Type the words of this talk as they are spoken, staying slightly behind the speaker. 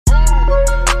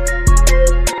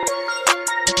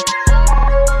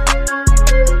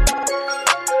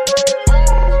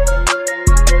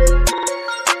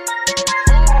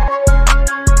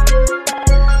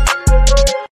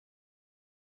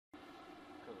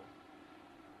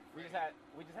We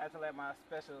just had to let my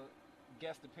special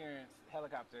guest appearance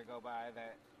helicopter go by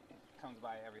that comes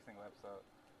by every single episode.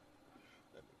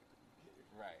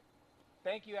 Right.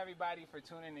 Thank you everybody for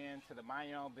tuning in to the Mind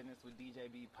Your Own Business with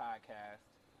DJB podcast.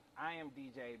 I am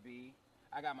DJB.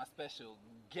 I got my special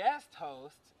guest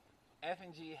host,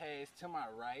 F&G Hayes, to my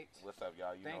right. What's up,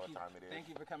 y'all? You know what time it is. Thank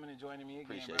you for coming and joining me again,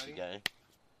 Appreciate buddy. you, gang.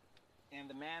 And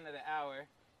the man of the hour,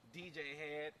 DJ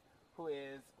Head, who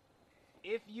is,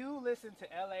 if you listen to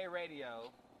LA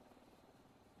radio,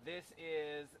 this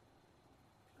is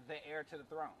the heir to the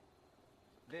throne.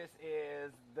 This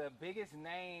is the biggest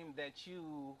name that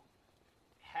you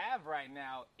have right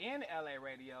now in LA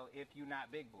radio if you're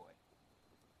not Big Boy.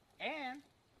 And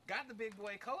got the Big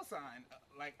Boy cosign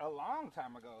like a long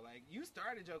time ago. Like you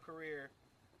started your career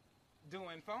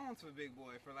doing phones for Big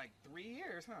Boy for like 3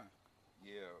 years, huh?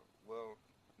 Yeah, well,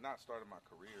 not started my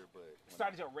career, but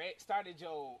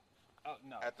oh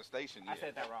no, at the station. Yeah. I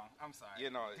said that wrong. I'm sorry.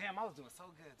 You know, damn, I was doing so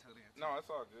good till then. No, it's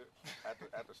all good. At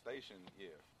the station,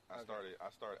 yeah. I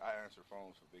answered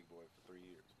phones for Big Boy for 3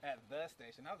 years. At the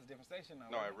station, that was a different station, though.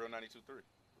 No, at Real 92.3.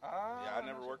 Yeah, I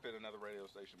never worked at another radio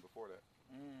station before that.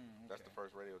 Okay. That's the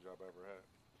first radio job I ever had.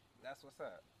 That's what's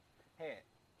up. Head.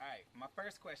 All right, my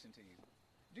first question to you.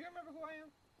 Do you remember who I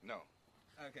am? No.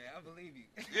 Okay, I believe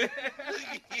you.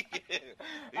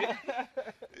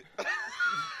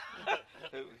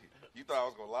 You thought I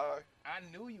was gonna lie? I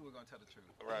knew you were gonna tell the truth.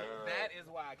 Right. That is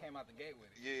why I came out the gate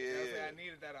with it. Yeah. You know what I'm saying? I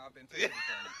needed that authenticity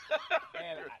from you.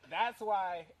 And that's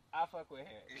why I fuck with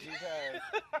him. Because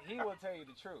he will tell you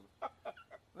the truth.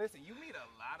 Listen, you meet a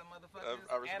lot of motherfuckers.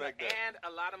 I respect that. And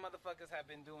a lot of motherfuckers have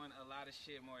been doing a lot of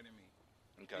shit more than me.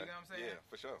 Okay. You know what I'm saying? Yeah,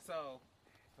 for sure. So,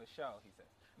 for sure, he said.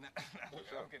 No, for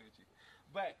sure. I'm kidding with you.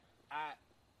 But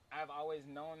I've always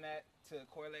known that to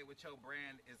correlate with your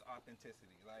brand is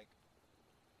authenticity. Like,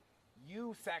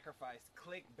 you sacrifice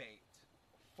clickbait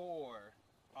for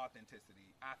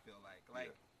authenticity, I feel like.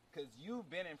 Like, because you've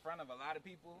been in front of a lot of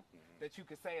people that you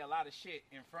could say a lot of shit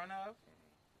in front of,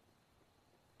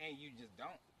 and you just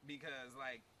don't. Because,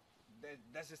 like,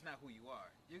 that's just not who you are.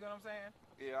 You know what I'm saying?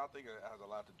 Yeah, I think it has a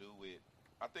lot to do with,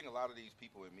 I think a lot of these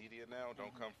people in media now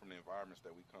don't come from the environments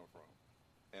that we come from.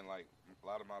 And, like, a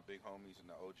lot of my big homies and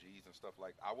the OGs and stuff,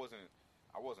 like, I wasn't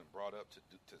brought up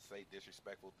to say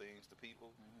disrespectful things to people.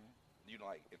 You know,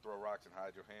 like, and throw rocks and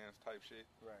hide your hands type shit.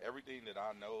 Right. Everything that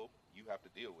I know, you have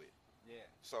to deal with. Yeah.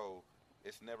 So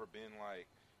it's never been like.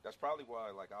 That's probably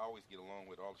why, like, I always get along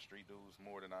with all the street dudes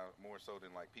more so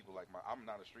than like people like I'm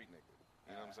not a street nigga.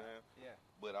 You know what I'm saying? Yeah.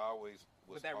 But I always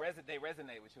was. But they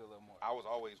resonate with you a little more. I was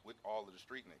always with all of the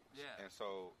street niggas. Yeah. And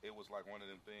so it was like one of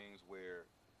them things where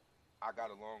I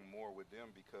got along more with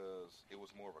them because it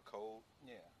was more of a code.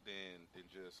 Yeah. Than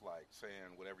just like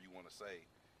saying whatever you want to say.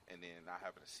 And then not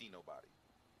having to see nobody.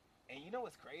 And you know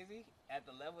what's crazy? At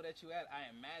the level that you at, I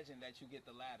imagine that you get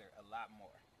the latter a lot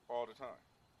more. All the time.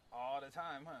 All the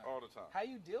time, huh? All the time. How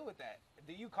you deal with that?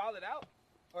 Do you call it out,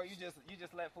 or you just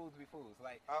let fools be fools?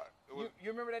 Like you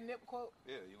remember that Nip quote?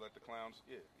 Yeah, you let the clowns.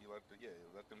 Yeah, you let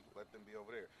them be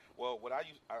over there. Well, what I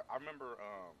remember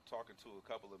talking to a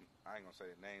couple of, I ain't gonna say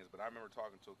their names, but I remember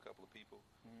talking to a couple of people,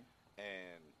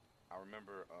 and I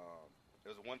remember. There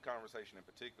was one conversation in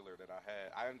particular that I had.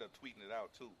 I ended up tweeting it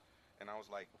out, too. And I was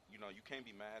like, you know, you can't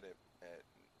be mad at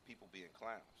people being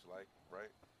clowns, like, right?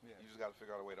 Yeah. You just got to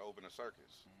figure out a way to open a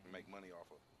circus and make money off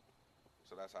of it.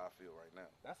 So that's how I feel right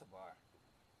now. That's a bar.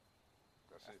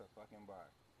 That's it. A fucking bar.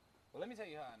 Well, let me tell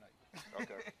you how I know you.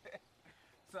 Okay.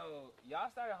 So, y'all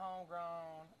started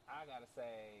Homegrown, I got to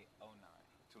say, 09.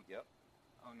 Yep.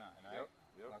 09, right?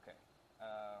 Yep. Okay.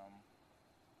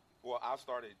 Well, I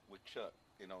started with Chuck.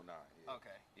 In 09, yeah.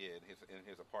 Okay. Yeah, in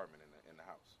his apartment in the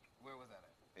house. Where was that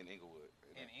at? In Inglewood.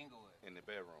 In Inglewood. In the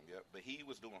bedroom, yep. But he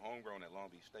was doing Homegrown at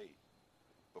Long Beach State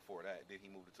before that. Then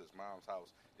he moved it to his mom's house.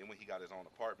 Then when he got his own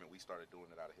apartment, we started doing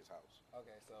it out of his house.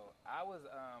 Okay, so I was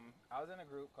in a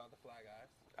group called the Fly Guys.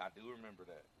 I do remember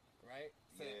that. Right?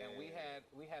 So, yeah. And we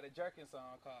had a jerking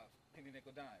song called Penny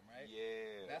Nickel Dime, right?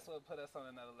 Yeah. That's what put us on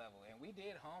another level. And we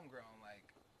did Homegrown like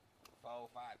 4 or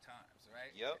 5 times,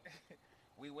 right? Yep.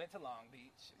 We went to Long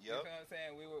Beach. Yep. You know what I'm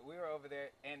saying? We were over there.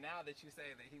 And now that you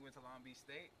say that he went to Long Beach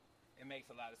State, it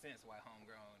makes a lot of sense why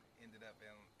Homegrown ended up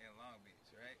in Long Beach,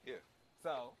 right? Yeah.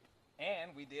 So,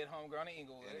 and we did Homegrown in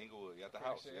Inglewood. In Inglewood, at the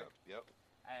house. Sure. Yep.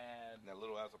 And that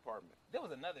little ass apartment. There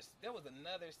was another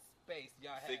space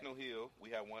y'all had. Signal Hill. We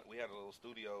had a little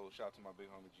studio. Shout out to my big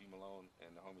homie G Malone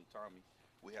and the homie Tommy.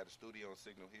 We had a studio in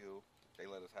Signal Hill. They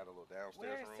let us have a little downstairs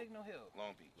room. Where is Signal Hill?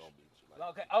 Long Beach.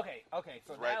 Okay.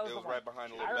 So it was right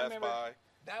behind the little Best Buy.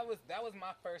 That was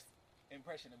my first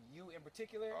impression of you in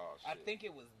particular. Oh, shit. I think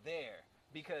it was there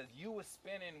because you was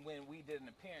spinning when we did an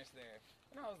appearance there,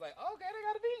 and I was like, okay, they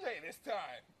got a DJ this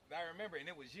time. I remember, and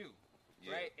it was you,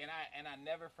 right? And I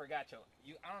never forgot you.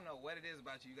 I don't know what it is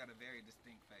about you. You got a very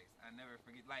distinct face. I never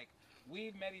forget. Like,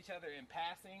 we've met each other in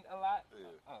passing a lot.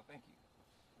 Yeah. Oh, thank you.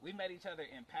 We met each other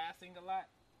in passing a lot.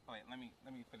 Oh wait, let me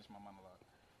finish my monologue.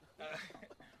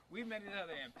 We met each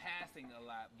other in passing a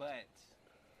lot, but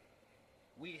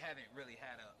we haven't really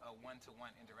had a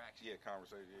one-to-one interaction. Yeah,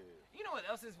 conversation. Yeah. You know what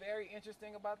else is very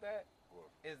interesting about that?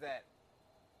 What? Is that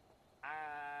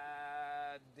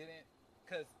I didn't,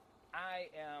 because I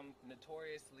am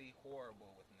notoriously horrible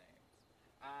with names.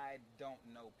 I don't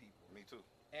know people. Me too.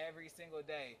 Every single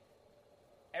day,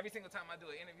 every single time I do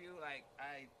an interview, like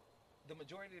the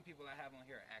majority of the people I have on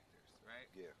here are actors, right?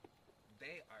 Yeah.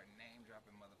 They are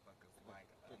name-dropping motherfuckers like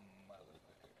a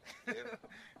motherfucker. Yeah.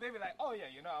 They be like, oh yeah,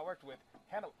 you know, I worked with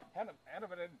Hannah, and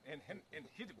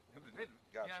he, you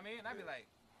know what I mean? And I'd be like,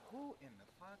 who in the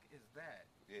fuck is that?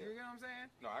 Yeah. You know what I'm saying?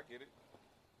 No, I get it.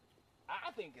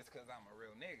 I think it's because I'm a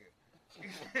real nigga.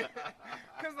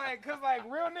 Cause like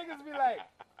real niggas be like,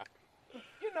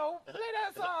 you know, play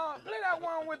that song, play that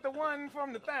one with the one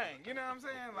from the thing. You know what I'm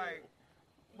saying? Like,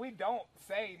 we don't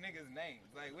say niggas'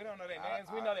 names. Like, we don't know their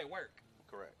names. We know their work.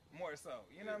 Correct. More so.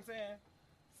 You know what I'm saying?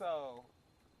 So,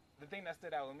 the thing that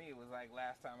stood out with me was like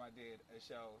last time I did a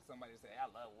show, somebody said, I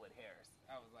love Wood Harris.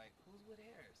 I was like, who's Wood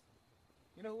Harris?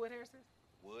 You know who Wood Harris is?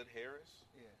 Wood Harris?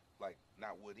 Yeah. Like,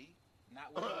 not Woody?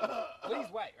 Not Woody.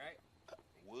 Woody's white, right?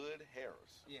 Wood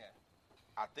Harris. Yeah.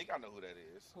 I think I know who that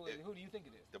is. Who do you think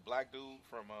it is? The black dude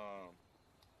from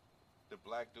He's a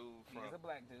black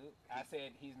dude. I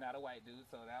said he's not a white dude,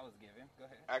 so that was given. Go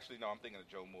ahead. Actually, no, I'm thinking of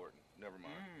Joe Morton. Never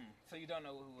mind. So you don't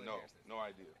know who Wood Harris is? No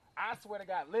idea. I swear to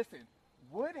God, listen,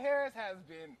 Wood Harris has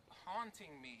been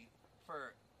haunting me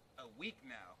for a week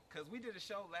now. Because we did a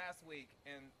show last week,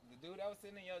 and the dude that was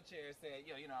sitting in your chair said,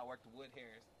 yo, you know, I worked with Wood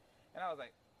Harris. And I was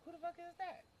like, who the fuck is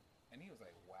that? And he was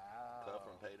like, wow. Cut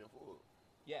from Paid in Full.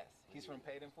 Yes, he's from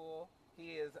Paid in Full.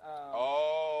 He is.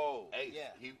 Ace.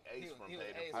 Yeah. He Ace from he was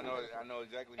Paid in Ace. Full. I know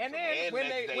exactly. And who then you're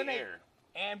talking when they Air.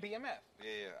 and BMF.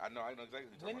 yeah, I know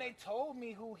exactly. Who When you're they told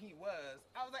me who he was,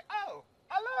 I was like, oh,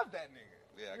 I love that nigga.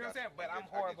 Yeah, you know what I'm saying? But I'm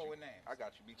horrible with names. I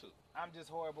got you. Me too. I'm just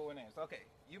horrible with names. Okay,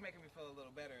 you making me feel a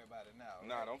little better about it now.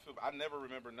 No, I don't feel. I never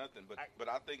remember nothing. But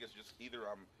I think it's just either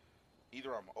I'm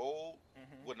old.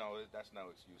 Well, no, that's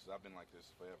no excuse. I've been like this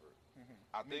forever.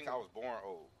 I think I was born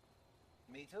old.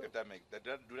 Me too. If that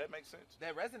do that make sense?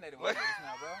 That resonated with me just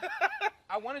now, bro.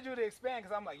 I wanted you to expand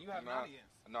because I'm like, you have an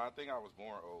audience. No, I think I was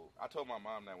born old. I told my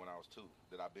mom that when I was 2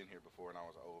 that I've been here before and I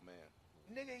was an old man.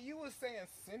 Nigga, you was saying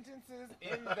sentences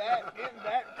in that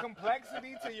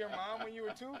complexity to your mom when you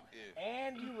were 2,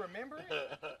 and you remember it?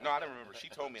 No, I didn't remember. She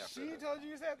told me I said She that. told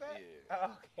you said that? Yeah.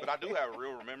 Oh, okay. But I do have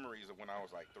real memories of when I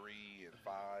was like 3 and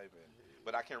 5,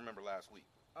 but I can't remember last week.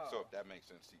 Oh. So if that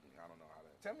makes sense to you, I don't know how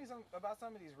that. Tell me about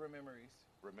some of these memories.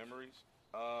 Memories?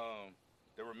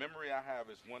 The memory I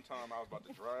have is one time I was about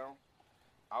to drown.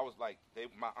 I was like,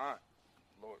 my aunt,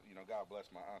 Lord, you know, God bless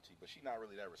my auntie, but she's not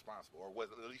really that responsible, or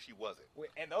at least she wasn't.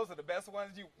 And those are the best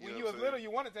ones. When you was little,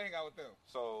 you wanted to hang out with them.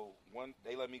 So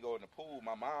they let me go in the pool.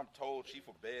 My mom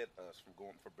forbade us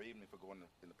forbade me from going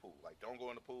in the pool. Like, don't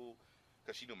go in the pool,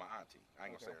 because she knew my auntie. I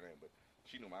ain't gonna say her name, but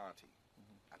she knew my auntie.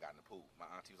 I got in the pool.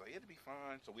 My auntie was like, it'll be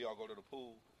fine. So we all go to the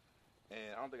pool,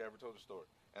 and I don't think I ever told the story.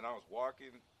 And I was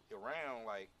walking around,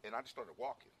 and I just started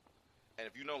walking. And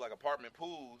if you know, like, apartment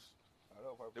pools,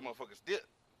 them motherfuckers dip.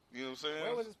 You know what I'm saying?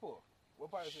 Where was this pool?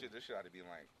 What part of Shit, this shit had to be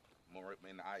more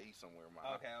in the IE somewhere.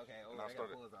 Okay. Oh, and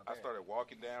I started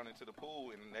walking down into the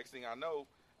pool, and the next thing I know,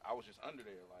 I was just under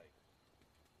there, like,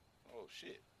 oh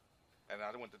shit. And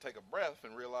I went to take a breath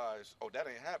and realized, oh, that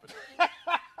ain't happening.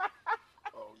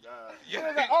 Oh God.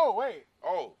 Yeah. Like, oh wait.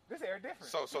 Oh. This air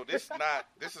different. So this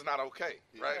is not okay,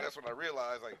 right? Yeah. That's when I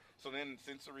realized, like, so then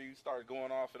sensory started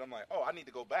going off, and I'm like, oh, I need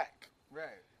to go back.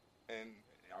 Right. And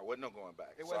I wasn't no going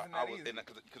back. It wasn't that easy.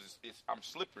 Because I'm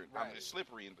slippery. Right. I'm just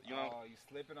slippery, you know. Oh, you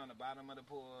slipping on the bottom of the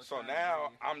pool. So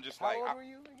now I'm just How old were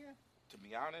you again? To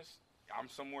be honest, I'm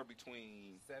somewhere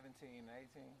between 17 and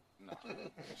 18. No,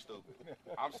 you're stupid.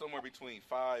 I'm somewhere between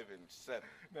 5 and 7.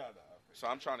 No. So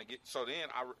I'm trying to get. So then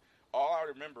all I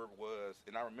remember was,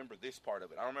 and I remember this part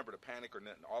of it. I don't remember the panic or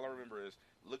nothing. All I remember is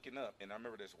looking up, and I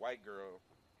remember this white girl.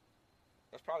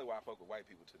 That's probably why I fuck with white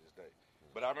people to this day.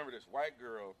 But I remember this white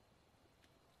girl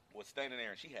was standing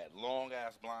there, and she had long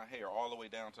ass blonde hair all the way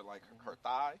down to like her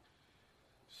thigh.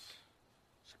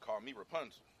 She called me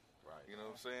Rapunzel. Right. You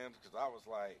know what I'm saying? Because I was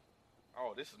like,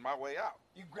 oh, this is my way out.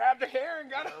 You grabbed her hair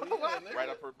and got her right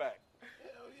up her back.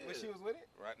 Hell yeah. But she was with it?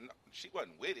 Right? No, she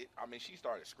wasn't with it. I mean, she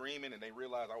started screaming, and they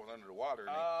realized I was under the water,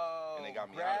 and they got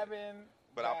me out of it. grabbing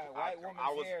But that white woman's I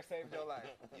was hair saved your life.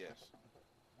 yes.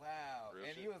 Wow. Real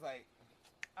And shit. he was like,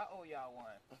 I owe y'all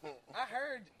one. I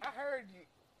heard you.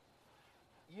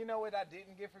 You know what I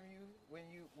didn't get from you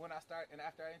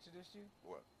after I introduced you?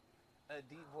 What? A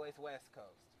deep voice West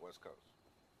Coast. West Coast.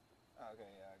 Okay,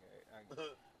 okay.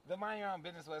 The Mind Your Own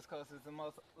Business West Coast is the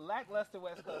most lackluster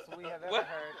West Coast we have ever What?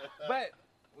 heard. But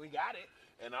we got it.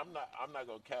 And I'm not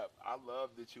gonna cap. I love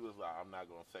that you was like, I'm not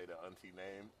gonna say the auntie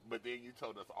name, but then you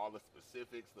told us all the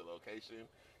specifics, the location.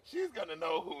 She's gonna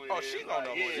know who it is. Oh, she gonna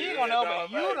know who it is. She gonna know, but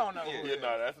you don't know who Yeah. it You is.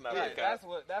 know, that's not Yeah, a cap. that's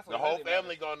what The whole really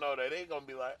family matters. gonna know that. They gonna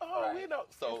be like, oh, Right. we know.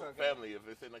 So, It's okay. family, if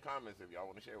it's in the comments, if y'all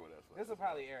want to share with us, This will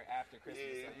probably air after Christmas.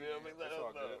 Yeah, so you feel me? Let That's us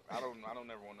all know. good. I don't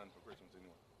never want nothing for Christmas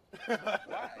anyway.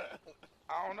 Why?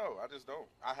 I don't know. I just don't.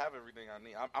 I have everything I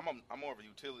need. I'm more of a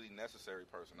utility necessary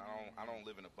person. I don't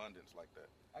live in abundance like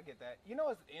that. I get that. You know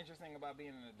what's interesting about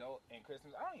being an adult and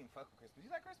Christmas? I don't even fuck with Christmas.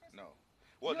 You like Christmas? No.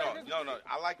 Well, You like no.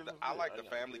 I like Christmas the is good. I the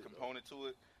got family kids, though. component to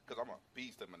it because I'm a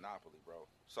beast at Monopoly, bro.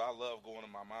 So I love going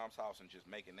to my mom's house and just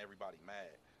making everybody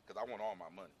mad because I want all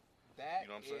my money. That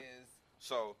You know what I'm saying? is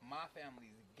So my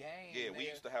family's game. yeah, we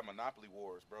nigga. used to have Monopoly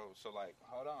wars, bro. So like,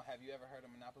 Hold on. Have you ever heard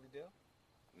of Monopoly Deal?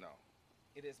 no,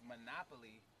 It is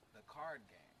Monopoly, the card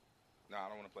game. no, I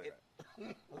don't want to play that.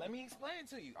 Let me explain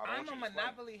to you. I don't I'm want a you to explain.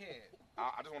 Monopoly head.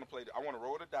 I just want to play. I want to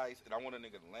roll the dice, and I want a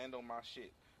nigga to land on my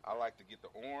shit. I like to get the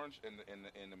orange and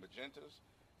the magentas,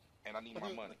 and I need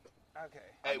my money. Okay.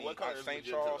 Hey, I need what color is St.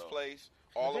 magenta, Charles though? Place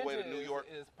all the way to Magenta New York.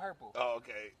 is purple. Oh,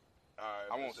 okay. All right.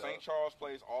 I want for St. sure. Charles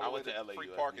Place all I the way went to to LA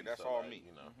free USD, parking. That's so, all like, me.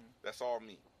 You know. That's all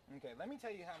me. Okay, let me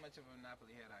tell you how much of a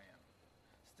Monopoly head I am.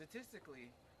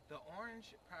 Statistically, the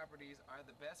orange properties are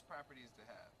the best properties to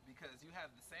have because you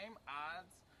have the same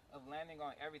odds of landing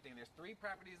on everything. There's 3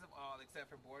 properties of all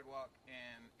except for Boardwalk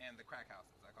and the crack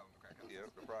houses. I call them the crack houses. Yeah,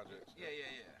 the projects. Yeah,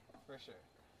 for sure.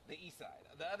 The east side.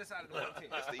 The other side of the 110.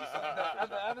 That's the east side.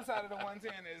 The other side of the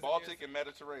 110 is Baltic and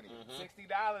Mediterranean. $60,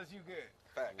 you good.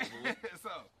 Fact.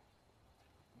 So,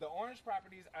 the orange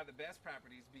properties are the best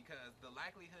properties because the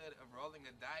likelihood of rolling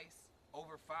a dice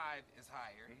over 5 is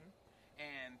higher,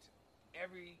 and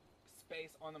every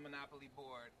space on the Monopoly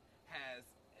board has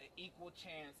an equal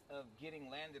chance of getting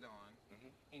landed on,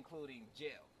 including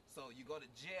jail. So you go to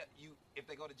jail. If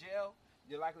they go to jail,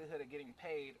 your likelihood of getting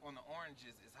paid on the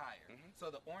oranges is higher.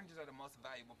 So the oranges are the most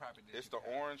valuable property. that It's you the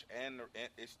can have. orange and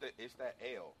it's that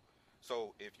ale.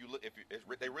 So if you look,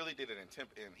 they really did it in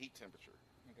heat temperature.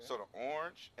 Okay. So the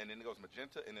orange, and then it goes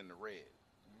magenta, and then the red.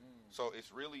 So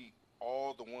it's really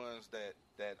all the ones that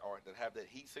have that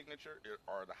heat signature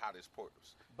are the hottest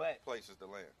But places to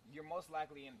land. you're most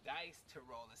likely in dice to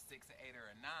roll a 6, an 8, or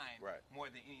a 9 Right. more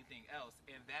than anything else,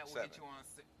 and that will 7. get you on.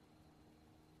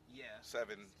 Yeah.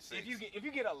 7, 6. If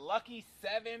you get a lucky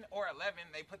 7 or 11,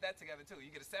 they put that together too. You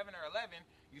get a 7 or 11,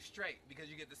 you straight because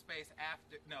you get the space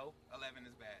after. No, 11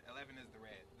 is bad. 11 is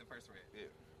the first red. Yeah.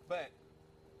 But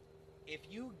if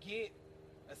you get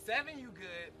a 7, you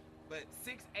good. But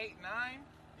 6, 8, 9,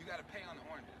 you got to pay on the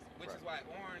oranges, which is why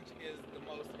orange is the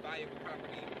most valuable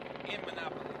property in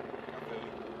Monopoly. I feel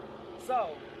you.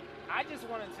 So, I just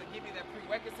wanted to give you that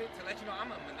prerequisite to let you know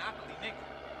I'm a Monopoly nigga.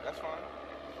 That's fine.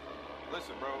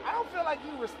 Listen, bro. I don't feel like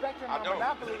you respecting I my don't.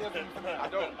 monopolyism for that. I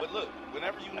don't. But look,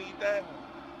 whenever you need that,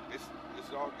 it's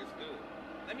good.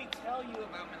 Let me tell you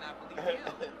about Monopoly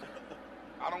Deal.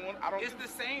 I don't. It's the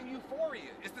same euphoria.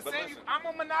 It's the But same. listen. I'm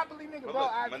a Monopoly nigga, But bro.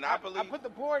 look, I Monopoly- put the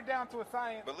board down to a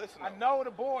science. But listen, I though. know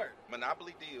the board.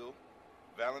 Monopoly Deal,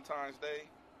 Valentine's Day,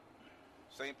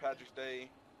 St. Patrick's Day,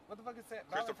 What the fuck is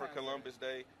that? Christopher Valentine's Columbus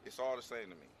Day. It's all the same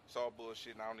to me. It's all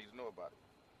bullshit, and I don't need to know about it.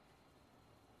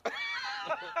 Day?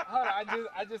 Hold on,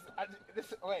 I just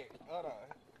wait, hold on.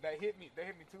 They hit me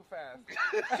too fast.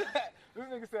 This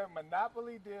nigga said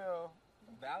Monopoly Deal,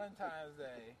 Valentine's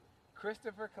Day,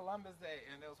 Christopher Columbus Day,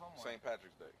 and there was one more. St.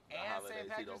 Patrick's Day. The And holidays St. he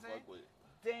Patrick's don't Day. fuck with.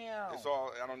 Damn. It's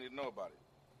all. I don't need to know about it.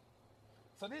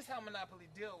 So this is how Monopoly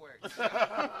Deal works.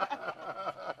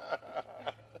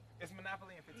 It's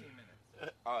Monopoly in 15 minutes.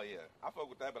 Oh yeah, I fuck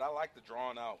with that, but I like the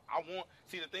drawn out.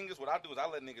 The thing is, what I do is I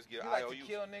let niggas get You like to IOUs.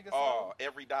 kill niggas, Oh,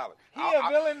 every dollar. He a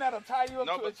villain that'll tie you up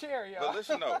No, to a chair, yo. But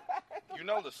listen though, you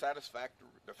know the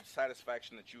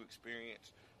satisfaction that you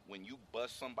experience when you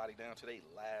bust somebody down to they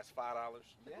last $5.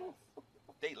 Yes.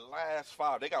 They last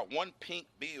 $5. They got one pink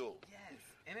bill. Yes.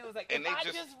 And it was like, And if they I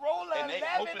just- just roll a and they 11,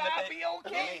 hoping that I'll they- be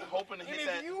okay. they hoping to and hit if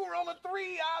that- you roll a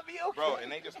 3, I'll be okay. Bro,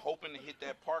 and they just hoping to hit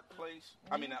that park place.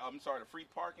 I mean, I'm sorry, the free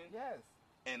parking. Yes.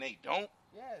 And they don't.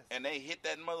 Yes. And they hit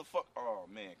that motherfucker. Oh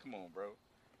man, come on, bro.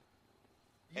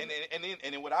 You-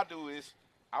 And then what I do is,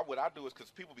 because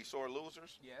people be sore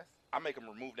losers, Yes. I make them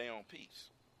remove their own piece.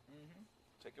 Mm-hmm.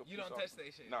 Take your You piece don't off. touch that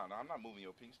shit. No, I'm not moving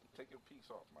your piece. Take your piece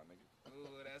off, my nigga.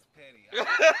 Ooh, that's petty.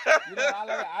 You know,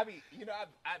 I be, you know,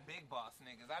 I big boss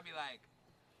niggas. I be like,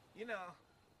 you know,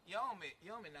 you owe me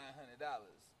 $900.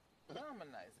 I'm a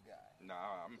nice guy.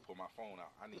 Nah, I'm gonna pull my phone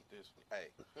out. I need this. Hey,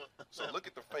 so look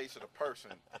at the face of the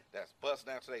person that's bust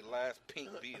down to their last pink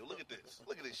bill. Look at this.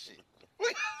 Look at this shit.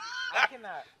 I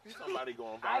cannot. Somebody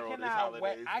going viral this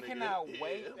holidays. I cannot nigga.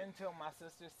 wait Yeah. until my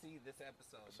sisters see this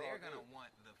episode. It's all They're gonna good.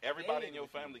 want the. Everybody in fade your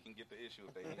with you. family can get the issue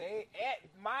if they need.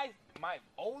 My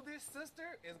oldest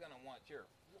sister is gonna want your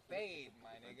fade,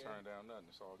 my And nigga. turn down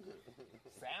nothing. It's all good.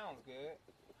 Sounds good.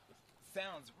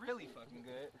 Sounds really fucking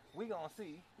good. We gonna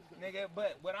see, nigga.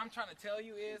 But what I'm trying to tell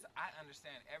you is, I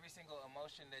understand every single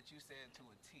emotion that you said to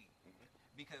a T,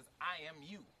 because I am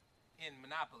you in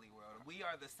Monopoly World. We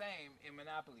are the same in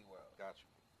Monopoly World. Got you.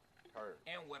 Heard.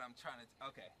 And what I'm trying to,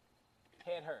 okay,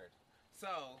 head heard.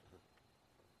 So,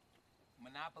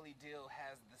 Monopoly Deal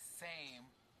has the same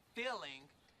feeling,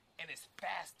 and it's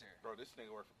faster. Bro, this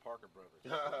nigga work for Parker Brothers.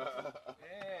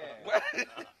 Yeah.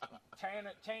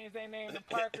 Change their name to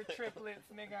Parker Triplets,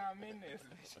 nigga. I'm in this.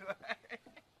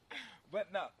 But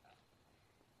no,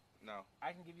 No.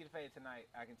 I can give you the fade tonight.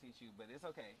 I can teach you, but it's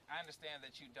okay. I understand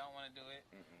that you don't want to do it.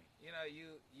 Mm-mm. You know,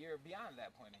 you're beyond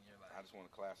that point in your life. I just want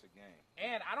a classic game.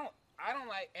 And I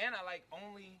like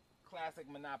only classic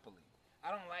Monopoly. I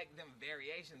don't like them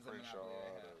variations of Crenshaw, Monopoly.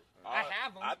 They have. Uh, I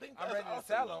have them. I think I'm that's ready to awesome,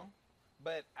 sell though. them.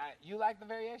 But you like the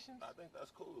variations? I think that's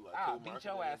cool. Like, I'll cool beat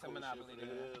your marketing, ass in cool shit Monopoly. for the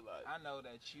Nigga. hood, like, I know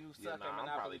that you yeah, suck nah, at I'm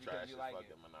Monopoly probably because trash you as like fuck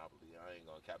it. at Monopoly. I ain't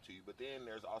gonna cap to you. But then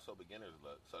there's also beginner's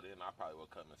luck. So then I probably will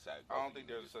come and sack. I don't both think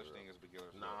of you there's niggas such for thing real. as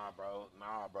beginner's Nah,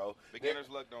 luck. bro. Beginner's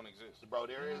luck don't exist. Bro,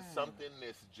 there is something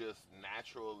that's just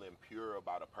natural and pure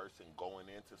about a person going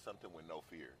into something with no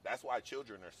fear. That's why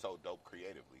children are so dope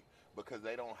creatively, because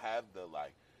they don't have the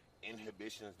like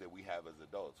inhibitions that we have as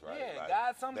adults, right? Yeah, like,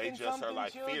 God, something, they just are something,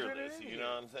 like children fearless. and You know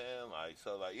what I'm saying? Like,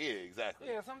 so like, yeah, exactly.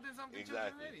 Yeah, something, Exactly.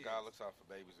 children God looks out for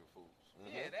babies and fools.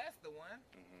 Mhm. Yeah, that's the one.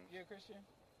 Mm-hmm. You're a Christian?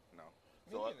 No.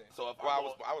 Me neither. So if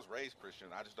Well, I was raised Christian.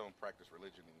 I just don't practice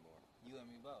religion anymore. You and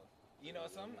me both. You know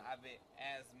something?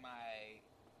 As my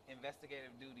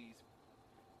investigative duties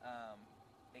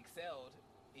excelled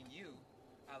in you,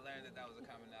 I learned that was a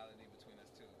commonality between us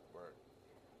two. Word.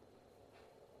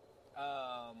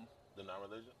 the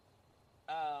non-religion.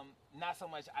 Not so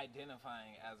much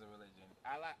identifying as a religion.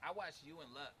 I watched you and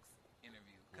Lux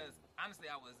interview because honestly,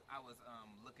 I was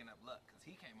looking up Lux because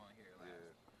he came on here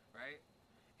last, right?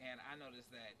 And I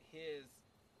noticed that his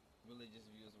religious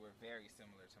views were very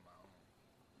similar to my own.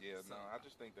 Yeah, So- no, I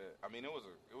just think that, I mean, it was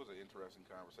an interesting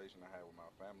conversation I had with my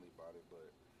family about it, but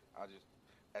I just,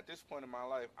 at this point in my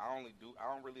life, I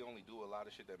don't really only do a lot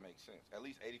of shit that makes sense. At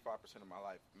least 85% of my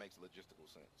life makes logistical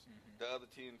sense. Mhm. The other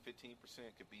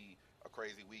 10-15% could be a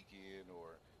crazy weekend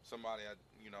or somebody I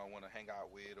want to hang out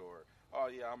with, or oh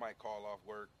yeah, I might call off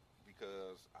work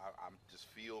because I'm just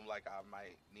feel like I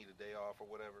might need a day off or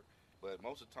whatever. But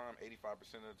most of the time,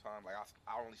 85% of the time, like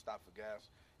I only stop for gas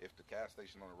if the gas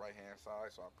station on the right hand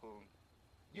side, so I pull.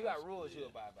 You got rules you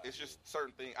abide by. It's just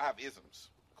certain things. I have isms,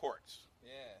 courts.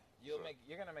 Yeah, So-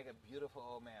 you're gonna make a beautiful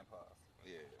old man pause.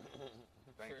 Yeah,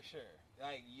 thank For you. sure.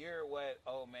 Like you're what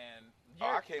old man. Oh,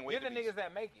 I can't wait You're to the be- niggas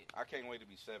that make it. I can't wait to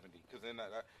be 70 because then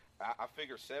I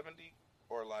figure 70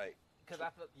 or like Because I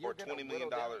feel you're or $20 million.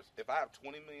 If I have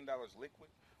 $20 million liquid,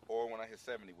 or when I hit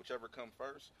 70, whichever come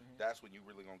 1st, Mhm. that's when you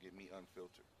really gonna get me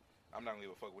unfiltered. I'm not gonna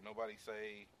give a fuck what nobody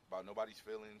say about nobody's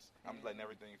feelings. I'm Mhm. letting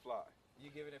everything fly. You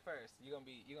giving it first. You're gonna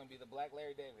be the Black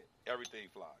Larry David. Everything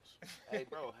flies. Hey,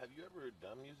 bro, have you ever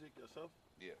done music yourself?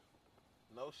 Yeah.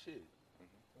 No shit.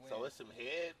 When- So it's some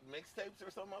head mixtapes or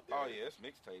something out there? Oh yeah, it's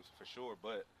mixtapes for sure.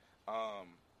 But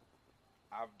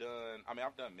I've done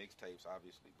mixtapes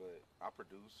obviously, but I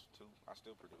produce too. I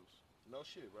still produce. No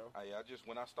shit, bro. I just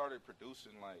when I started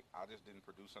producing, like I just didn't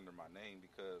produce under my name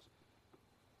because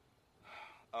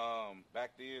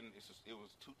back then it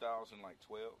was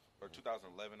 2012 or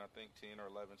 2011, I think 10 or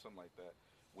 11, something like that,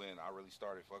 when I really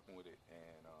started fucking with it.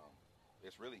 And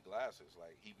it's really Glasses.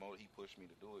 Like he pushed me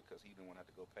to do it because he didn't want to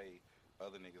have to go pay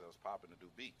other niggas that was popping to do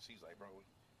beats. He's like, bro,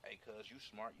 hey, cuz you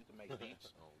smart, you can make beats.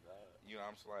 Oh God. You know,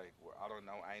 I'm just like, well, I don't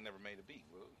know, I ain't never made a beat.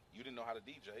 Well, you didn't know how to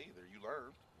DJ either. You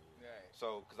learned. Right.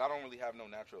 So, because I don't really have no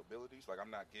natural abilities, like I'm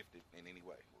not gifted in any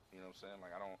way. You know what I'm saying? Like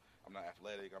I'm not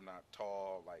athletic. I'm not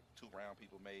tall. Like 2 round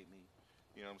people made me.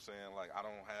 You know what I'm saying? Like I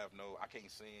can't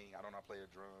sing. I don't know how to play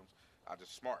the drums. I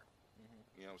just smart. Mhm.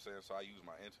 You know what I'm saying? So I use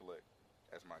my intellect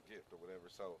as my gift or whatever.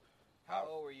 So, How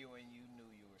old were you when you knew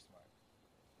you were smart?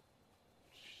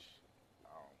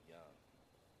 young.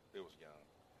 It was young.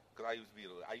 Because I used to be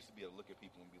able to look at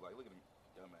people and be like, look at them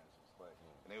dumbasses. play,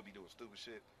 and they would be doing stupid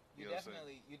shit. You know what I'm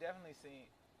saying? you definitely see.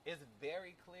 It's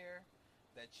very clear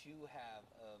that you have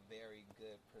a very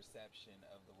good perception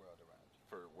of the world around you.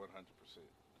 For 100%.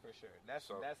 For sure. That's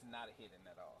not hidden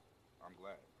at all. I'm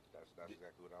glad. That's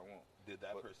exactly what I want. Did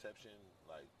that perception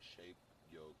like shape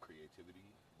your creativity?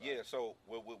 Yeah. So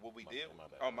what we did? My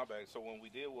bad. So what we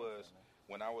did was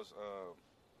when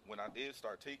I did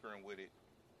start tinkering with it,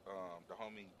 the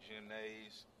homie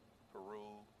Gymnase,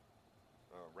 Peru,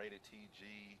 Rated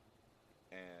TG,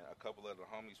 and a couple of the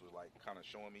homies was like kind of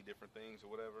showing me different things or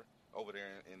whatever over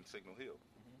there in Signal Hill,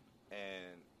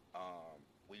 and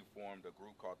we formed a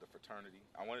group called the Fraternity.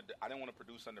 I didn't want to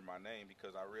produce under my name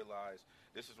because I realized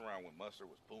this is around when Mustard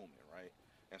was booming, right?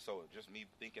 And so just me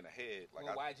thinking ahead, like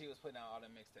YG was putting out all the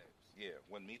mixtapes. Yeah,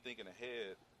 when me thinking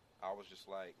ahead, I was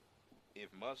just like, if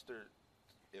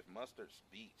Mustard's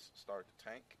beats start to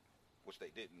tank, which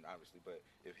they didn't obviously, but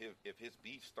if his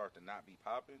beats start to not be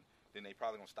popping, then they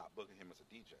probably gonna stop booking him as a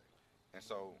DJ. And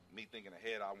so me thinking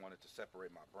ahead, I wanted to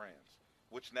separate my brands,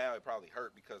 which now it probably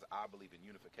hurt because I believe in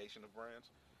unification of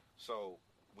brands. So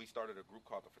we started a group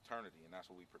called the Fraternity, and that's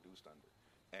what we produced under.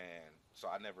 And so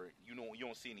I never, you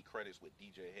don't see any credits with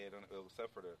DJ Head on it,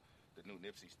 except for the new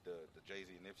Nipsey, the Jay-Z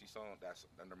and Nipsey song. That's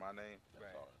under my name.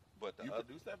 Right. But you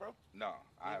produced that, bro? No,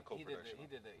 I had co-production. He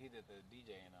did the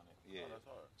DJing on it. Yeah, that's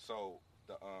hard. So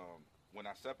when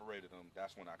I separated them,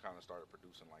 that's when I kind of started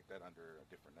producing like that under a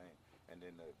different name. And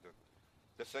then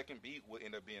the second beat would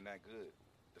end up being that good.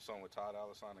 The song with Todd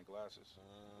Allison and Glasses.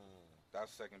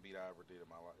 That's the second beat I ever did in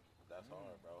my life. That's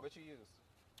hard, bro. What you used?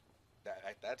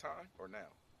 At that time or now?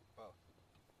 Both.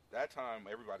 That time,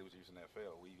 everybody was using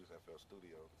FL. We used FL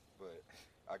Studio. But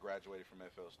I graduated from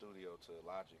FL Studio to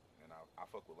Logic, and I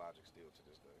fuck with Logic still to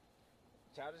this day.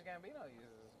 Childish Gambino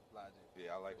uses Logic.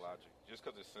 Yeah, I like Logic. Just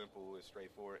because it's simple, it's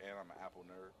straightforward, and I'm an Apple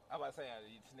nerd. I was about to say,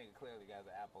 this nigga clearly got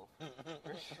an Apple.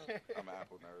 I'm an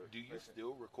Apple nerd. Do you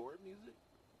still record music?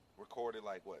 Recorded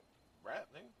like what?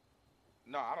 Rap, nigga?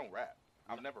 No, I don't rap.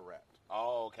 I've never rapped.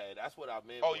 Oh, okay. That's what I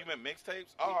meant. Oh, you meant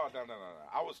mixtapes? Oh, no.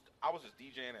 I was just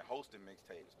DJing and hosting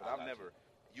mixtapes, but I've never.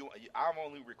 I've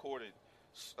only recorded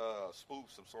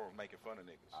spoofs of songs making fun of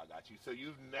niggas. I got you. So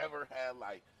you've never had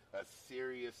like a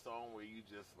serious song where you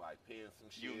just like pen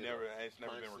some shit? It's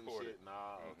never been recorded.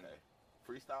 Nah, okay.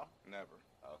 Freestyle? Never.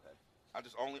 Okay.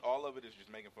 All of it is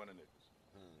just making fun of niggas.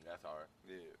 That's hard.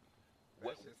 Yeah.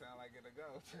 That shit sound like it'll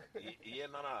go. Yeah,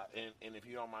 no. And if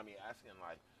you don't mind me asking,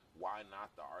 like, why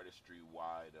not the artistry?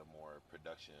 Why the more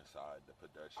production side, the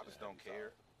production? I just don't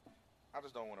care. I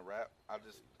just don't want to rap.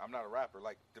 I'm not a rapper.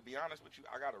 Like, to be honest with you,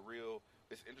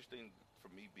 it's interesting for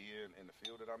me being in the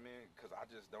field that I'm in because I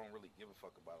just don't really give a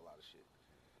fuck about a lot of shit.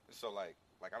 And so, like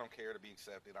I don't care to be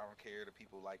accepted. I don't care that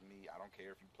people like me. I don't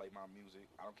care if you play my music.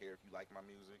 I don't care if you like my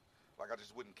music. Like, I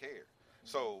just wouldn't care.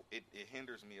 So it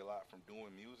hinders me a lot from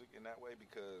doing music in that way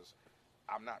because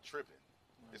I'm not tripping.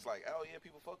 It's like, oh yeah,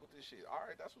 people fuck with this shit. All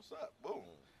right, that's what's up. Boom.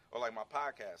 Or like my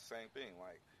podcast, same thing.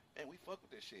 Like, man, we fuck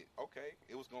with this shit. Okay,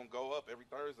 it was gonna go up every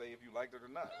Thursday if you liked it or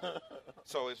not.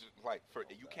 So it's just like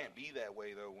you can't be that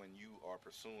way though when you are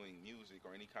pursuing music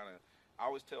or any kind of. I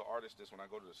always tell artists this when I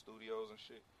go to the studios and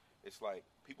shit. It's like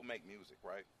people make music,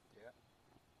 right? Yeah.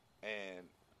 And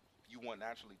you want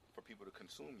naturally for people to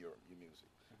consume your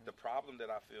music. The problem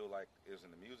that I feel like is in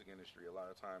the music industry a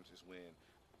lot of times is when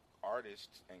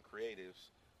artists and creatives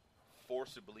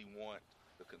forcibly want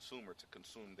the consumer to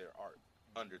consume their art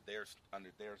under their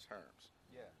terms.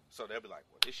 Yeah. So they'll be like,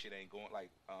 well, this shit ain't going like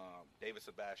David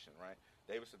Sebastian, right?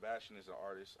 David Sebastian is an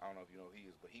artist. I don't know if you know who he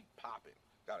is, but he popping.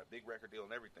 Got a big record deal and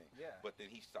everything. Yeah. But then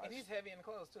he starts. And he's heavy in the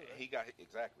clothes too. Right?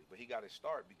 But he got his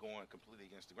start be going completely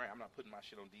against the grain. I'm not putting my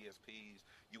shit on DSPs.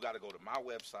 You got to go to my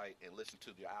website and listen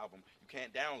to the album. You can't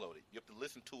download it. You have to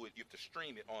listen to it. You have to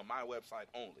stream it on my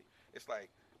website only. It's like,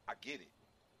 I get it,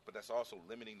 but that's also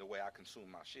limiting the way I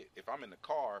consume my shit. If I'm in the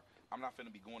car, I'm not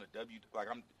finna be going to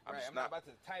I'm not about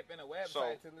to type in a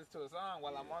website to listen to a song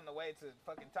while I'm on the way to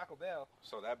fucking Taco Bell.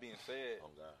 So that being said, oh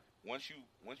God. Once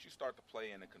you start to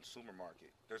play in the consumer market,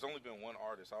 there's only been one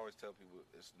artist. I always tell people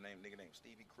it's nigga named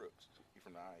Stevie Crooks. He's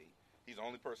from the IE. He's the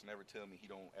only person to ever tell me he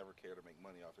don't ever care to make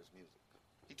money off his music.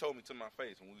 He told me to my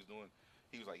face when we was doing.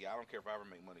 He was like, "Yeah, I don't care if I ever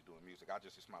make money doing music.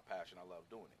 It's my passion. I love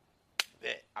doing it."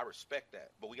 I respect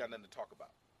that, but we got nothing to talk about.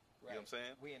 Right. You know what I'm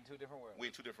saying? We in two different worlds. We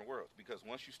in two different worlds because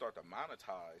once you start to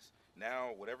monetize,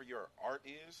 now whatever your art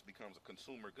is becomes a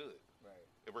consumer good. Right.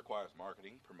 It requires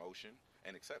marketing, promotion,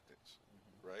 and acceptance.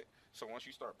 Right? So once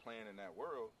you start playing in that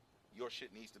world, your shit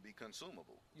needs to be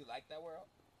consumable. You like that world?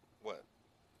 What?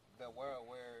 The world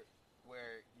where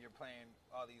you're playing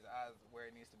all these odds where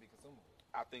it needs to be consumable.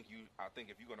 I think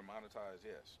if you're gonna monetize,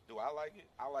 yes. Do I like it?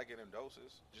 I like it in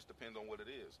doses. Just depends on what it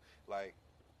is. Like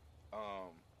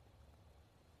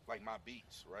my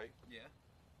beats, right? Yeah.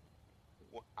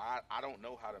 I don't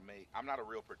know how to make. I'm not a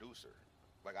real producer.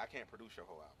 Like I can't produce your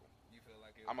whole album. You feel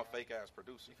like I'm a fake ass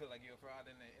producer. You feel like you're a fraud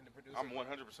in the producer. I'm 100%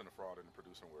 a fraud in the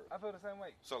producing world. I feel the same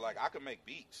way. So like I can make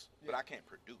beats, but I can't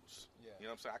produce. Yeah. You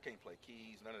know what I'm saying? I can't play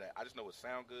keys, none of that. I just know it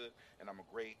sound good, and I'm a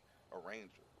great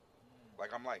arranger.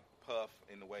 Like I'm like Puff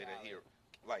in the way that he,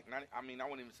 like I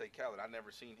wouldn't even say Khaled. I never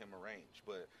seen him arrange,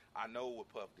 but I know what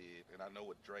Puff did, and I know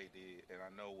what Dre did, and I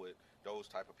know what those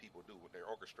type of people do with their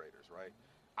orchestrators, right?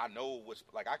 I know what's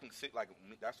like. I can sit like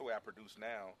that's the way I produce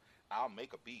now. I'll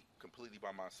make a beat completely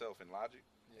by myself in Logic,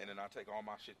 and then I take all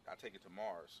my shit. I take it to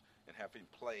Mars and have him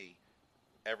play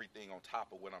everything on top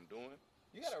of what I'm doing.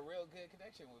 You got a real good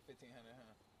connection with 1500,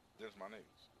 huh? There's my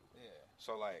niggas. Yeah.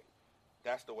 So like,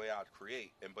 that's the way I'd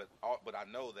create. But I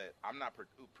know that I'm not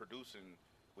producing.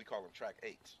 We call them track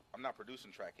 8s. I'm not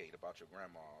producing track 8 about your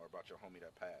grandma or about your homie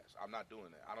that passed. I'm not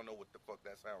doing that. I don't know what the fuck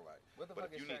that sound like. What the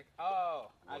but fuck is track?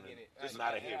 I get it. It's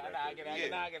not a hit record. I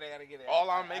get it.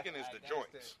 All I'm making is the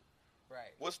joints.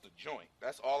 Right. What's the joint?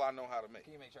 That's all I know how to make.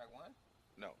 Can you make track 1?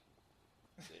 No.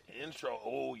 The intro,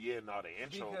 the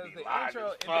intro because be the live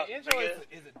intro, as fuck, the intro nigga.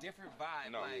 is a different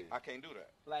vibe. No, like, I can't do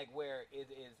that. Like where it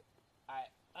is,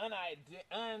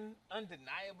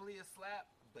 undeniably a slap,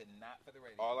 but not for the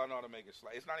radio. All I know how to make is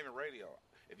slap. It's not even radio.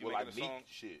 If you like making a song,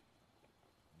 shit.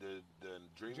 The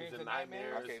Dreams Dreams and and I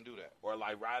Nightmares. can't do that. Or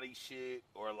like Roddy shit.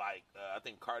 Or like I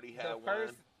think Cardi had the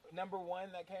first one. number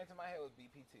one that came to my head was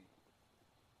BPT.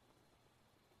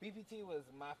 BPT was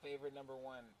my favorite number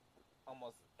one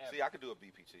almost ever. See, I could do a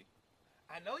BPT.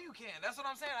 I know you can. That's what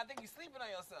I'm saying. I think you're sleeping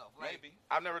on yourself. Like, Maybe.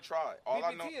 I've never tried. All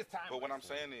I BPT know, is timeless. but what I'm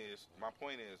saying is, my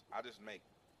point is, I just make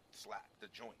slap the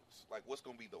joints. Like, what's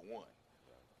gonna be the one?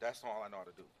 That's all I know how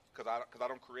to do. Cause I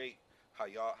don't create I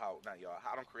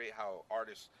don't create how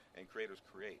artists and creators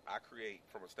create. I create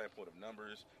from a standpoint of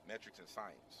numbers, metrics, and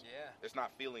science. Yeah. It's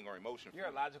not feeling or emotion. You're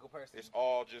a logical person. It's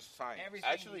all just science. Everything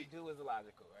Actually, you do is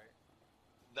illogical, right?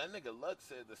 That nigga Lux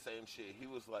said the same shit. He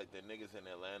was like, the niggas in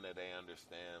Atlanta, they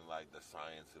understand like the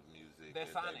science of music. The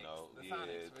sonics, they know, the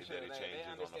sonics for sure. That it They changes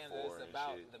understand on the that floor it's and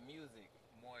about shit. the music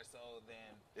more so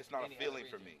than It's not a any feeling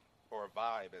other for region. me or a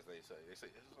vibe, as they say. They say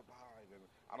this is a vibe, and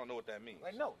I don't know what that means.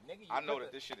 Like no, nigga. You I know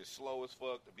put that this shit is slow as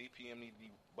fuck. The BPM need to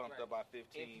be bumped Right. up by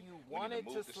 15. If you We need wanted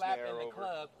move to the slap snare in the over.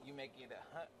 club, you make it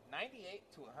 98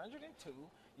 to 102.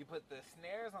 You put the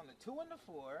snares on the 2 and the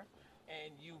 4,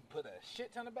 and you put a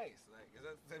shit ton of bass. Like, is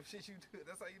that the shit you do?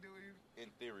 That's how you do it? In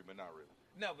theory, but not really.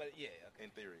 No, but yeah. Okay.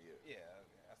 In theory, yeah. Yeah,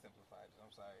 okay. I simplified it.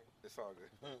 I'm sorry. It's all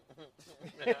good.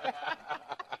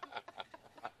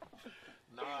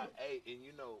 Nah, hey, and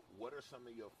you know, what are some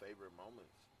of your favorite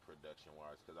moments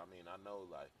production-wise? Because, I mean, I know,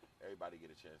 like, everybody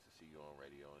get a chance to see you on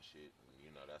radio and shit, and,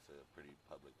 you know, that's a pretty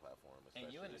public platform,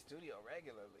 And especially. you in the studio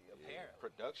regularly, apparently.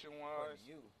 Production-wise, According to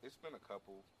you. it's been a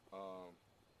couple.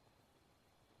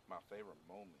 My favorite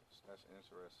moments. That's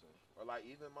interesting. Or, like,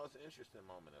 even most interesting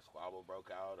moment, a squabble broke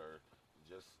out, or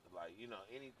just, like, you know,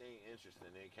 anything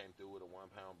interesting. It came through with a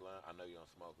 1 pound blunt. I know you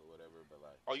don't smoke or whatever, but,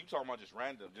 like. Oh, you talking about just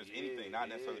random, just Yeah, anything, not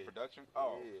necessarily yeah. production?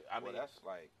 Oh, Yeah, I mean, that's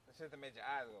like... That shit that made your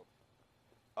eyes go.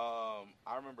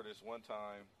 I remember this one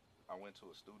time I went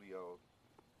to a studio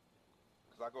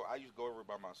because I used to go over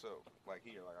by myself, like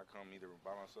here, like I come either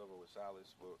by myself or with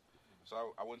Silas. But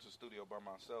so I went to the studio by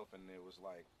myself, and it was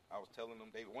like I was telling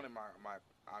them they wanted my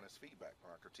honest feedback,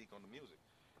 my critique on the music,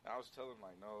 and I was telling them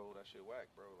like, no, that shit whack,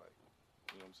 bro. Like,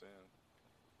 you know what I'm saying?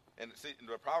 And see,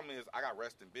 the problem is I got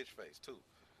resting bitch face too,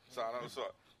 so I don't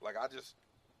like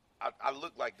I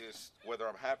look like this whether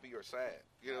I'm happy or sad.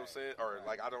 You know what I'm saying? Or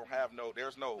like I don't have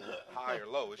there's no high or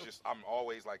low. It's just I'm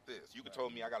always like this. You could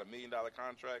tell me I got $1 million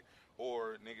contract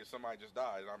or nigga somebody just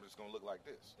died and I'm just gonna look like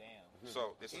this. Damn.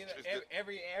 So it's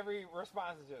Every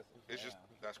response is just. it's damn. just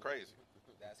that's crazy.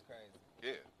 That's crazy.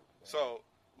 Yeah. So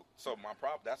my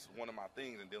that's one of my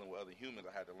things in dealing with other humans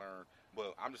I had to learn.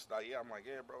 But I'm just like, yeah,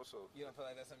 bro, so You don't feel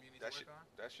like that's something you need that to shit work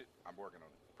on? that shit I'm working on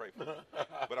it. Pray for me.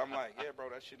 But I'm like, yeah, bro,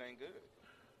 that shit ain't good.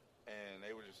 And they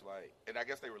were just like, and I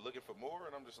guess they were looking for more,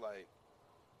 and I'm just like,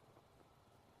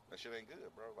 that shit ain't good,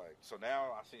 bro. Like, so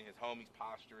now I see his homies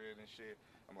posturing and shit.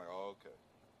 I'm like, oh, okay.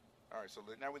 All right, so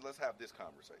now let's have this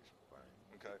conversation.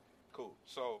 Okay, cool.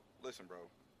 So, listen, bro.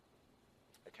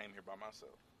 I came here by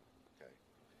myself. Okay.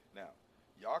 Now,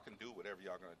 y'all can do whatever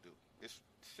y'all gonna do. It's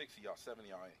 6 of y'all, 7 of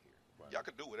y'all in here. Right. Y'all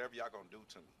can do whatever y'all gonna do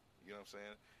to me. You know what I'm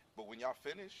saying? But when y'all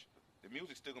finish, the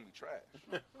music's still gonna be trash.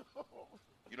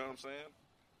 You know what I'm saying?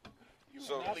 You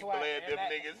So- really That's why, bled and, them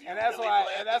that- niggas. You and that's really why,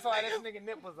 bled and that's them why this niggas. nigga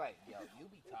Nip was like, "Yo, you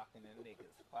be talking to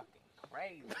niggas fucking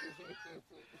crazy."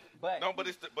 But No, but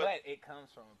it's the, but it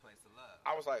comes from a place of love.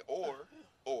 I was like,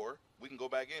 or we can go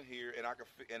back in here and I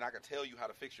can tell you how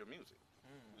to fix your music.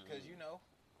 Because you know,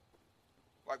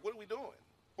 Like, what are we doing?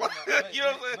 but, You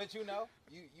know what I'm saying? but you know,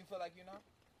 you feel like you know,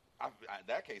 In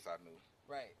that case, I knew.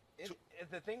 right?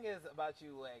 The thing is about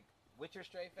you, like with your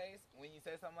straight face, when you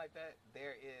say something like that,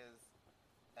 there is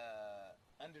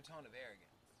undertone of arrogance.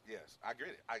 Yes, I get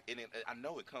it. I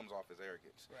know it comes off as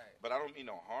arrogance. Right. But I don't mean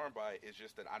no harm by it. It's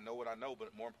just that I know what I know,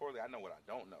 but more importantly, I know what I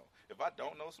don't know. If I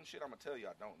don't know some shit, I'm going to tell you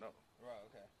I don't know. Right.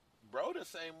 Okay. Bro, the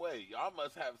same way. Y'all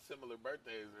must have similar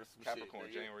birthdays or some Capricorn,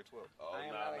 shit. nigga. January 12th. Oh, I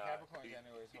am nah, not a nah. Capricorn,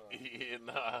 January 12th. Yeah.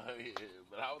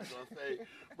 But I was gonna say,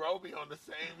 bro, be on the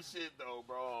same shit though,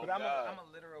 bro. But I'm God. a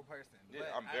literal person. Yeah,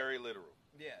 but I'm very literal.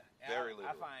 Yeah. and Very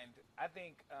I literal.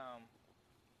 think.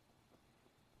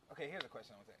 Okay, here's a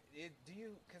question I want to say. Do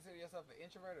you consider yourself an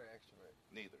introvert or extrovert?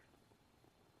 Neither.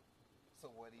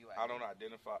 So what do you? I don't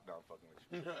identify. No, I'm fucking with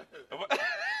you.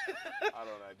 I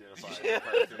don't identify as a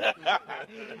person.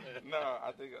 No,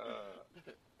 I think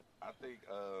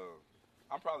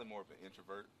I'm probably more of an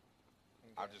introvert.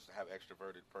 I Okay. just have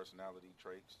extroverted personality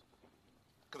traits.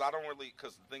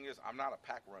 Because the thing is, I'm not a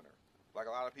pack runner. Like,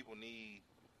 a lot of people need,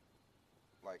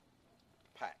 like,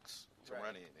 packs to Right.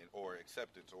 run in, or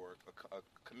acceptance, or a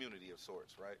community of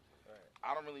sorts, right? Right.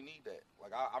 I don't really need that.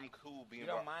 Like, I'm cool being You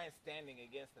don't mind standing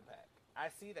against the pack. I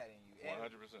see that in you. And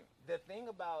 100%. the thing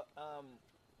about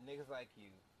niggas like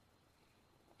you,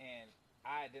 and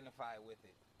I identify with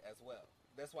it as well.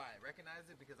 That's why I recognize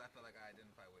it, because I feel like I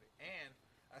identify with it, and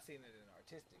I seen it in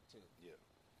artistic too. Yeah.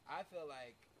 I feel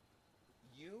like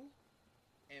you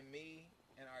and me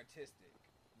and artistic,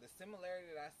 the similarity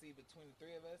that I see between the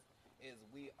three of us is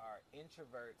we are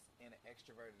introverts in an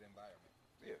extroverted environment.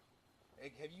 Yeah.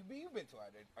 Like, you've been to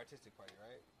our artistic party,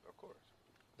 right? Of course.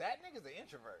 That nigga's an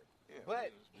introvert, Yeah.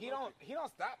 but we just- he don't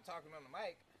stop talking on the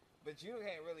mic. But you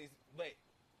can't really. But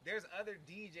there's other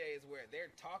DJs where they're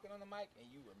talking on the mic and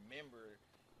you remember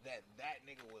that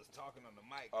nigga was talking on the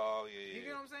mic. Oh, yeah. You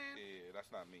get what I'm saying? Yeah,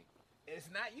 that's not me. It's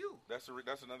not you. That's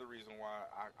another reason why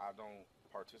I don't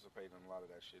participate in a lot of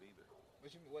that shit either.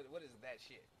 What is that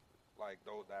shit? Like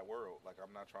that world. Like,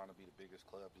 I'm not trying to be the biggest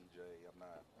club DJ. I'm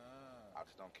not. I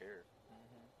just don't care.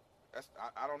 That's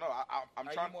I don't know. I'm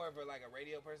Are trying. you more of a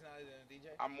radio personality than a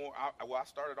DJ? I'm more. I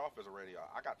started off as a radio.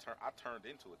 I turned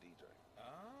into a DJ.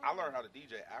 Oh. I learned how to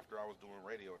DJ after I was doing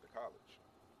radio at the college.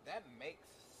 That makes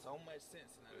so much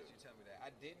sense now that you tell me that. I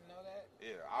didn't know that.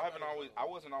 Yeah, I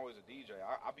wasn't always a DJ.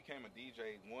 I became a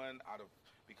DJ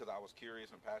because I was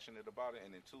curious and passionate about it,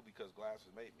 and then two, because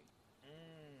Glasses made me.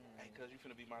 Hey, cuz you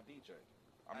finna be my DJ.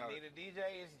 I need a DJ.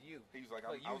 It's you. He's like,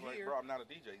 So I was like, here. bro, I'm not a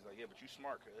DJ. He's like, yeah, but you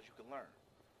smart, cuz you can learn.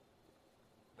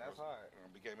 That's hard. I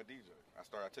became a DJ. I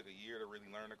took a year to really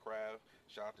learn the craft.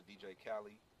 Shout out to DJ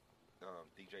Cali,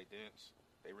 DJ Dents.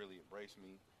 They really embraced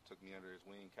me. Took me under his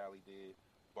wing. Cali did.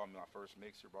 Bought me my first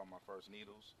mixer. Bought my first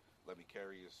needles. Let me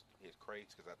carry his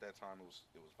crates, because at that time it was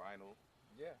vinyl.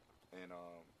 Yeah. And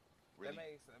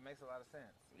really, That makes a lot of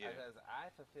sense. Yeah. Because I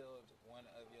fulfilled one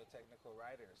of your technical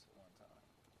writers one time.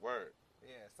 word.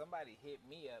 Yeah, somebody hit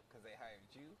me up because they hired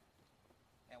you,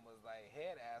 and was like,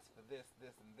 "Head asked for this,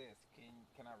 this, and this.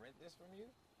 Can I rent this from you?"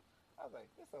 I was like,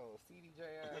 "This old CDJ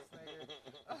ass nigga."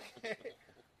 Okay,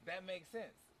 that makes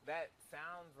sense. That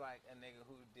sounds like a nigga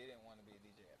who didn't want to be a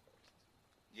DJ at first.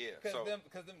 Yeah.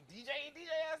 Because them DJ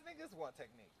ass niggas want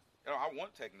techniques. I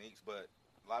want techniques, but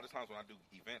a lot of times when I do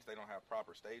events, they don't have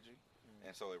proper staging,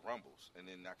 and so it rumbles, and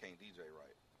then I can't DJ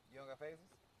right. You don't got phases?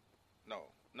 No.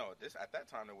 At that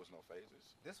time there was no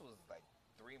phases. This was like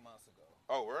 3 months ago.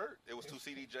 Oh, word! It was two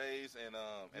CDJs and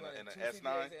You an had two S9.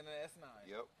 CDJs and an S9.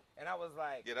 Yep. And I was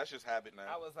like, Yeah, that's just habit now.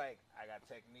 I got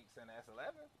techniques in the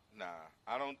S11. Nah,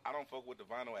 I don't fuck with the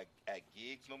vinyl at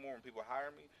gigs no more when people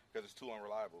hire me, because it's too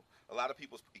unreliable. A lot of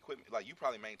people's equipment, like, you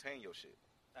probably maintain your shit.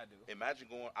 I do. Imagine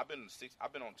I've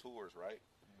been on tours, right,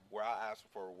 where I ask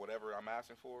for whatever I'm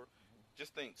asking for.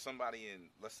 Just think somebody in,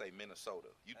 let's say, Minnesota.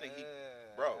 You think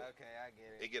bro? Okay, I get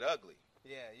it. It get ugly.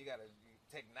 Yeah, you gotta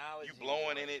technology. You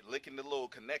blowing in it, licking the little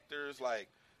connectors, like,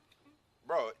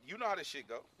 bro, you know how this shit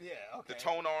go. Yeah, okay. The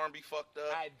tone arm be fucked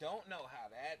up. I don't know how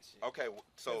that shit. Okay,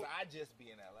 so 'cause I just be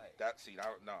in LA.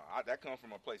 that comes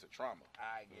from a place of trauma.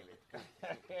 I get it.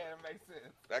 Yeah, it makes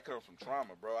sense. That comes from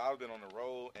trauma, bro. I've been on the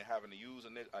road and having to use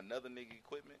another nigga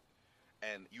equipment,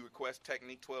 and you request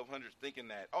Technique 1200 thinking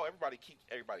that, oh, everybody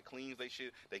cleans they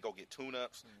shit. They go get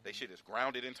tune-ups. They shit is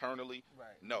grounded internally.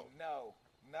 Right. No.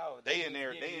 They in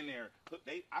there. Look,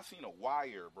 I seen a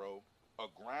wire, bro. A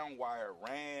ground wire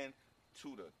ran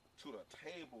to to the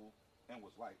table and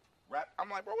was like, I'm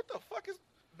like, bro, what the fuck is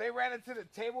They ran into the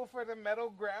table for the metal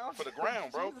ground? for the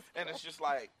ground, bro? Jesus And it's just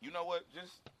like, you know what?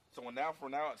 Just so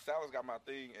from now, Sal's got my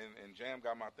thing and Jam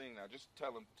got my thing. Now just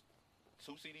tell them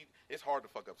two CD. It's hard to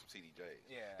fuck up some CDJs.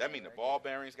 Yeah. That mean the ball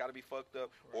bearings got to be fucked up,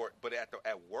 but at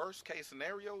worst case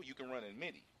scenario, you can run in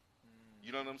MIDI.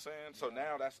 You know what I'm saying? So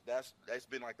now that's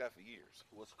been like that for years.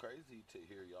 What's crazy to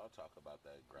hear y'all talk about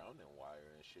that grounding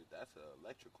wire and shit? That's an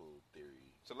electrical theory.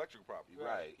 It's electrical property,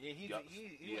 Right?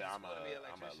 Yeah, I'm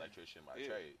an electrician by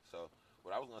trade. So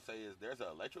what I was gonna say is, there's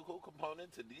an electrical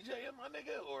component to DJing, my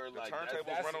nigga, or The like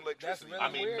turntables run on electricity. really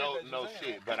I mean, weird that no you're saying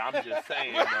shit, that. but I'm just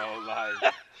saying though,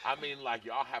 like, I mean, like,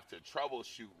 y'all have to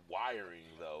troubleshoot wiring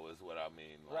though, is what I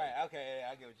mean. Like, Right. Okay.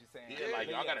 I get what you're saying. Yeah, like,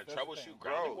 But y'all yes, gotta that's the troubleshoot thing.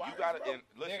 grounding Bro, you wires, gotta bro. and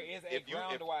listen. There is a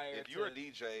ground wire If you're a to-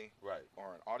 DJ, Right,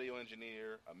 or an audio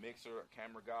engineer, a mixer, a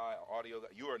camera guy, an audio guy,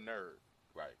 you're a nerd.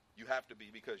 right. You have to be,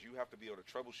 because you have to be able to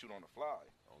troubleshoot on the fly.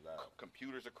 Oh God.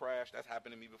 Computers are crashed. That's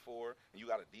happened to me before. And you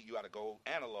gotta go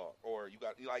analog, or you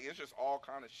got like, it's just all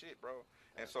kind of shit, bro.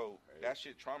 And so crazy. that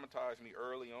shit traumatized me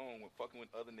early on with fucking with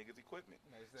other niggas' equipment.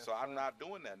 Makes sense. So I'm not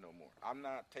doing that no more. I'm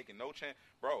not taking no chance,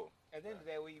 bro. At the end of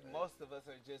the day, most of us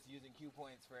are just using cue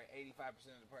points for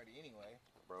 85% of the party anyway.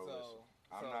 Bro, So, listen,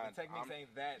 I'm so not. the techniques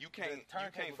ain't that. You can't the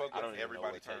turntables fuck ain't I don't with even know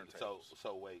everybody what take- turntables.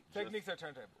 So wait. Techniques are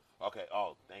turntables. Okay.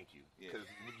 Oh, thank you. Yeah. Because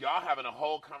y'all having a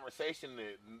whole conversation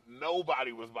that nobody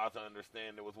was about to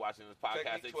understand that was watching this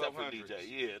podcast Technique except for 1200s. DJ.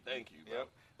 Yeah, thank you, bro. Yep.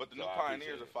 But the So new I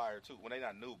Pioneers appreciate are fire too. Well, they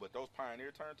not new, but those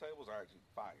Pioneer turntables are actually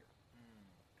fire.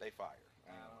 They fire.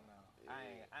 I don't know.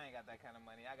 I ain't got that kind of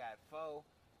money. I got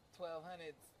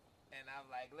 1200s, and I'm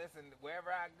like, listen, wherever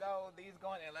I go, these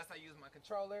going, unless I use my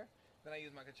controller, then I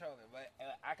use my controller. But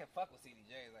I can fuck with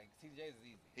CDJs. Like, CDJs is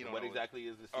easy. He don't What know exactly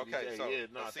is the CDJ? Okay, so yeah,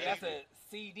 no, a thank That's you. a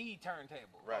CD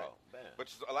turntable. Right. Oh, man.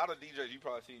 But a lot of DJs you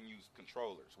probably seen use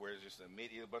controllers, where it's just a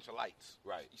MIDI, a bunch of lights.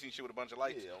 Right. You seen shit with a bunch of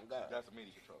lights? Yeah, on God. That's a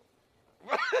MIDI controller.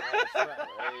 That's right.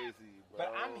 Crazy, bro. But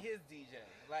I'm his DJ.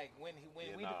 Like, when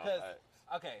Yeah, we, nah, because,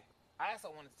 facts. okay, I also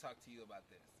wanted to talk to you about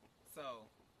this. So,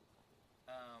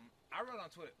 I wrote on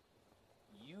Twitter,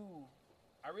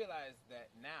 I realized that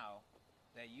now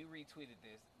that you retweeted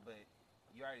this, but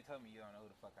you already told me you don't know who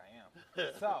the fuck I am.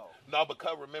 So, No, but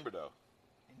Cub, remember though.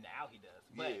 now he does.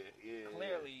 But yeah.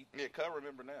 clearly, Yeah, can't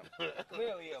remember now.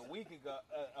 clearly a week ago,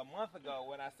 a month ago,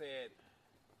 when I said,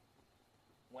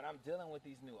 when I'm dealing with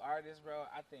these new artists, bro,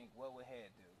 I think, what would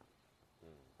Head do?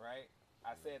 Right?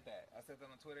 I said that. I said that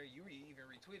on Twitter. You even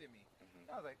retweeted me.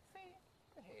 I was like, see,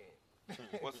 the Head.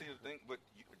 Well, see the thing, but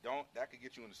you that could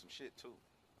get you into some shit too.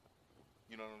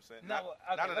 You know what I'm saying? No,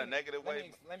 not in a negative let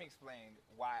way. Let me explain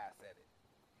why I said it.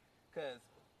 Because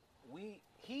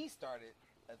he started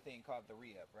a thing called the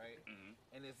Re-Up, right? Mhm.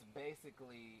 And it's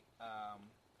basically a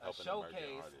Helping showcase,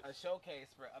 emerging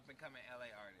artists. for up and coming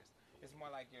LA artists. It's more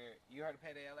like you heard of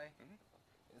Payday LA? Mhm.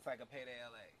 It's like a Payday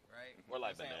LA, right? Or like You know what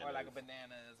I'm saying? Bananas. or like a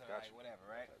Bananas, or Gotcha. like whatever,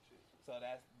 right? So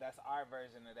that's our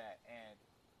version of that. And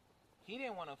he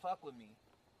didn't want to fuck with me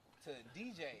to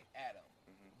DJ Adam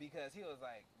because he was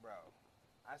like, bro,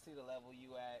 I see the level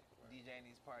you at DJing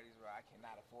these parties, bro. I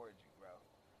cannot afford you, bro.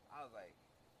 I was like,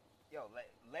 yo,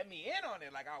 let me in on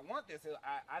it. Like, I want this.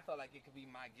 I felt like it could be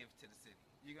my gift to the city.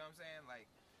 You know what I'm saying? Like,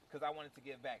 because I wanted to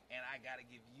give back, and I got to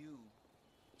give you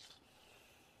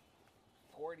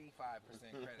 45%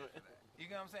 credit for that. You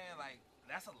know what I'm saying? Like,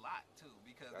 that's a lot too,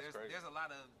 because That's crazy. there's a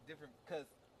lot of different, because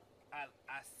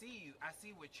I see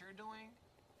what you're doing,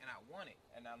 and I want it,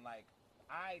 and I'm like,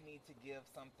 I need to give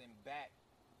something back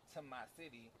to my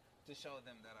city to show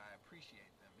them that I appreciate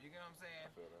them. You know what I'm saying?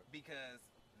 I feel that. Because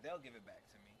they'll give it back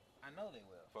to me. I know they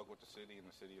will. Fuck with the city, and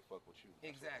the city will fuck with you.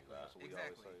 Exactly. That's what we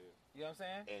Exactly. always say. You know what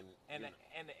I'm saying?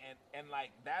 And And like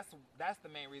that's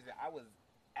the main reason I was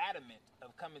adamant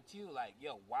of coming to you. Like,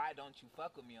 yo, why don't you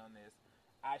fuck with me on this?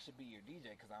 I should be your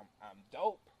DJ because I'm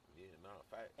dope, yeah, no,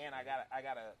 facts. and I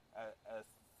got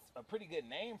a pretty good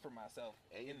name for myself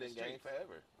And in you've the been gang streets.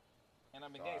 forever. And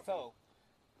I've been So I gay.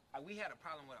 So we had a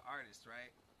problem with an artist, right?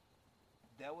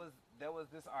 There was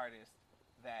this artist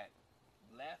that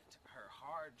left her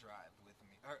hard drive with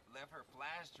me, or left her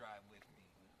flash drive with me,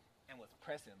 and was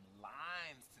pressing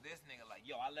lines to this nigga like,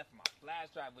 yo, I left my flash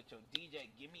drive with your DJ.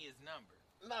 Give me his number.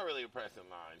 Not really a pressing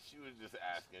line. She was just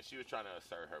asking. She was trying to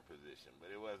assert her position,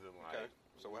 but it wasn't like. Okay.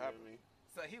 So what you know happened? I mean?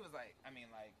 So he was like, I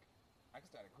can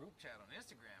start a group chat on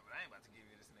Instagram, but I ain't about to give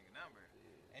you this nigga number.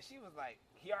 Yeah. And she was like,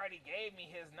 he already gave me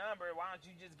his number. Why don't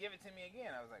you just give it to me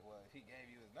again? I was like, well, if he gave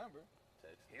you his number,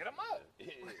 Text hit him up.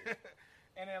 Yeah.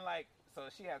 And then, like, so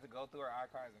she had to go through her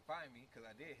archives and find me because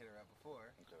I did hit her up before.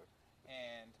 Okay.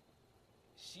 And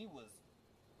she was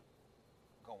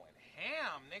going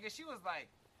ham, nigga. She was like,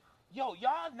 yo,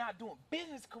 y'all not doing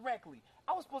business correctly.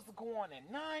 I was supposed to go on at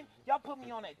 9. Y'all put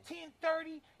me on at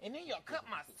 10:30, and then y'all cut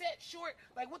my set short.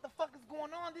 Like, what the fuck is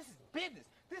going on? This is business.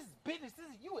 This is business. This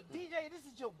is you a DJ. This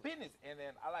is your business. And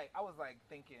then I was like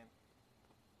thinking,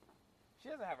 she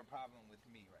doesn't have a problem with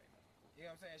me right now. You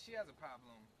know what I'm saying? She has a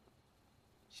problem.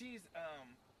 She's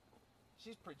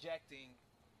projecting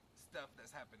stuff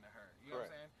that's happened to her. You know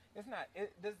what I'm saying? It's not.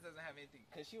 This doesn't have anything,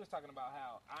 because she was talking about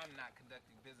how I'm not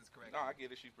conducting business correctly. No, I get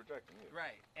it. She's projecting. Yeah.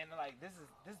 Right, and like this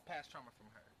is past trauma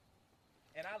from her,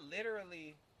 and I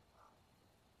literally,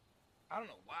 I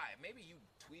don't know why. Maybe you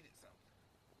tweeted something,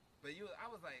 but I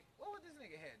was like, what would this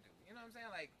nigga head do? You know what I'm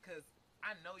saying? Like, cause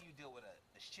I know you deal with a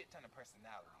shit ton of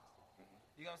personalities.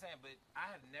 Mm-hmm. You know what I'm saying? But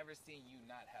I have never seen you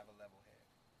not have a level head.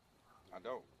 I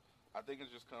don't. I think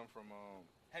it's just come from.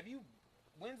 Have you?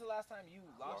 When's the last time you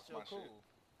lost your cool?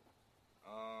 Shit.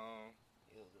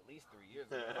 It was at least 3 years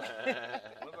ago.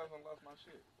 When's the last time I lost my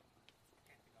shit?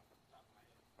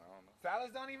 I don't know.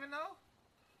 Silas don't even know?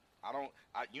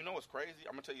 You know what's crazy?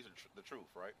 I'm gonna tell you the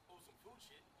truth, right? Some food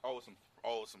shit.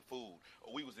 Some food.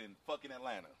 We was in fucking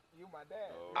Atlanta. You my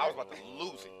dad. I was about to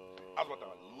lose it. I was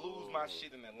about to lose my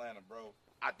shit in Atlanta, bro.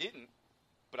 I didn't,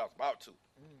 but I was about to.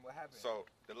 What happened? So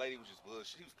the lady was just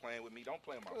bullshit. She was playing with me. Don't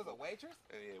play with my She was food. a waitress?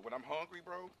 Yeah, when I'm hungry,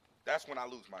 bro, that's when I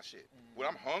lose my shit. When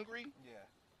I'm hungry, yeah.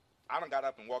 I done got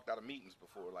up and walked out of meetings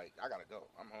before. Like, I gotta go.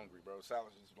 I'm hungry, bro.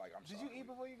 Sal's just like, I'm Did sorry. you eat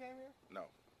before you came here? No.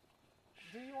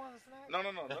 Do you want a snack? No.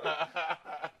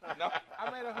 No. I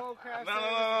made a whole crash. No.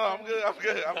 I'm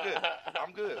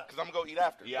good. Because I'm going to go eat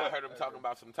after. Yeah, I heard him talking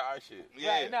about some Thai shit.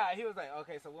 Yeah. Right, nah, he was like,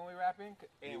 okay, so when we rapping,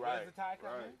 and when's the Thai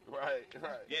coming? Right.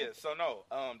 Yeah, so no.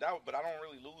 But I don't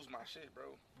really lose my shit,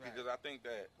 bro. Because I think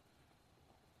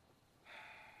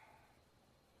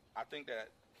that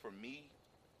for me,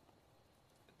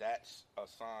 that's a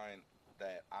sign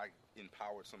that I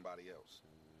empowered somebody else.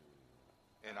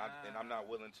 And I'm not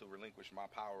willing to relinquish my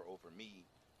power over me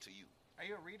to you. Are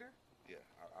you a reader? Yeah,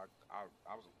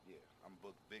 I was. Yeah, I'm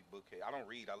big bookhead. I don't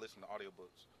read. I listen to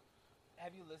audiobooks.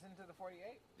 Have you listened to the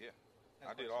 48? Yeah,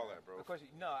 I did all that, bro. Of course, I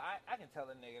can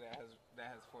tell a nigga that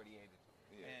has 48'd.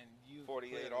 Yeah, and you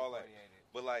 48 all that.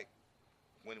 48'd. But like,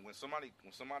 when somebody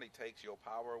takes your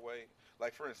power away,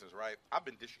 like for instance, right? I've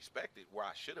been disrespected where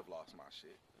I should have lost my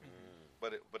shit.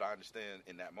 But I understand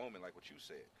in that moment, like what you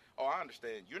said. Oh, I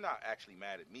understand. You're not actually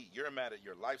mad at me. You're mad at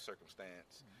your life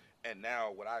circumstance, and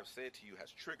now what I've said to you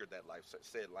has triggered that life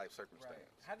circumstance.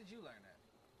 Right. How did you learn that?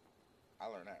 I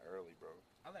learned that early, bro.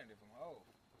 I learned it from Hov.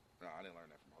 No, I didn't learn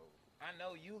that from Hov. I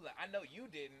know you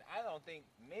didn't. I don't think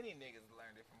many niggas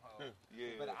learned it from Hov.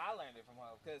 Yeah. But I learned it from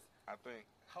Hov because I think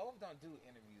Hov don't do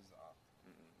interviews often.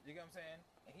 You get what I'm saying?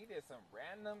 And he did some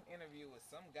random interview with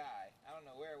some guy. I don't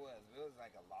know where it was. But it was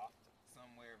like a loft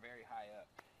somewhere very high up.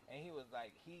 And he was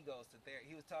like, he goes to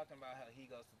therapy. He was talking about how he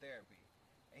goes to therapy.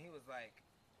 And he was like,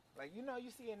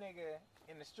 you see a nigga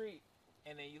in the street,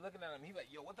 and then you looking at him, he's like,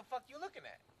 yo, what the fuck you looking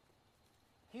at?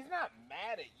 He's not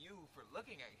mad at you for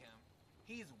looking at him.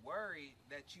 He's worried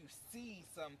that you see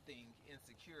something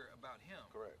insecure about him.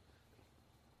 correct.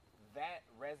 That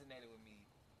resonated with me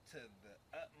to the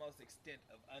utmost extent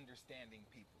of understanding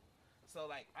people. So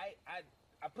like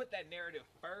I put that narrative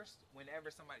first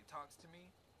whenever somebody talks to me,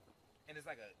 and it's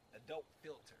like a dope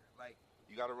filter. Like,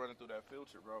 you got to run it through that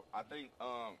filter, bro. I think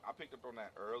I picked up on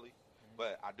that early,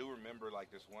 but I do remember like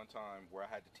this one time where I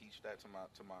had to teach that to my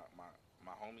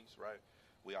homies, right?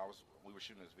 We were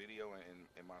shooting this video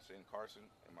in Carson,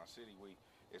 in my city.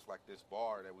 It's like this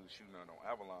bar that we were shooting on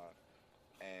Avalon,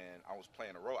 and I was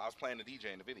playing the role. I was playing the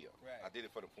DJ in the video. Right. I did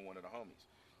it for one of the homies.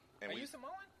 And are you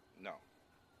Samoan? No.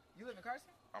 You live in Carson?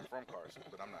 I'm from Carson,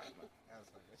 but I'm not. No.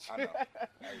 I know.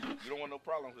 Hey, you don't want no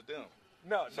problems with them.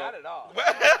 No, not at all.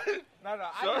 No.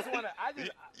 So,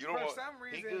 For some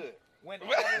reason, he good.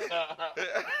 Whenever,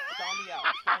 Stop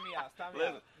me out.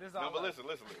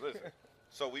 Listen.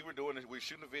 So we were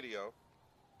shooting a video,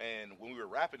 and when we were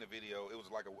wrapping the video, it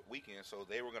was like a weekend, so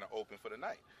they were gonna open for the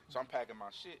night. So I'm packing my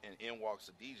shit, and in walks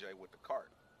the DJ with the cart,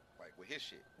 like with his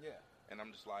shit. Yeah. And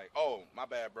I'm just like, oh, my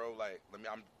bad, bro. Like,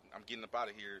 I'm getting up out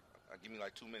of here. Give me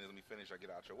like 2 minutes. Let me finish. I get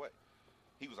out your way.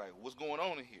 He was like, what's going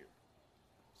on in here?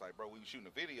 It's like, bro, we were shooting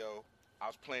a video. I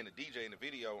was playing the DJ in the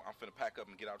video. I'm finna pack up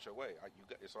and get out your way.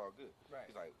 It's all good. Right.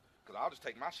 He's like, because I'll just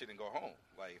take my shit and go home.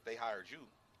 Like, if they hired you.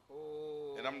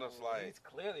 Ooh, and I'm just like. He's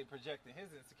clearly projecting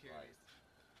his insecurities. Like,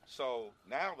 so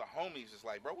now the homies is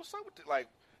like, bro, what's up with it? Like,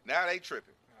 now they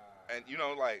tripping. And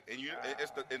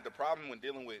it's the problem when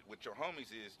dealing with your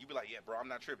homies is you be like, yeah, bro, I'm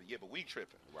not tripping. Yeah, but we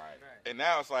tripping. Right. And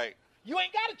now it's like, you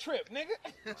ain't got a trip,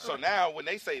 nigga. So now when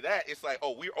they say that, it's like,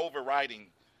 oh, we're overriding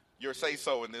your say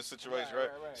so in this situation,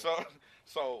 right?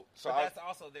 So But I, that's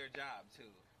also their job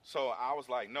too. so I was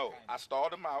like, no. Kinda. I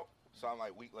stalled them out. So I'm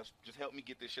like, let's just help me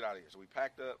get this shit out of here. So we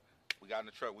packed up. We got in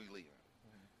the truck. We leaving.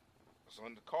 So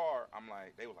in the car, I'm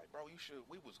like, they were like, bro, you should.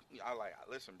 I like,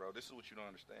 listen, bro. This is what you don't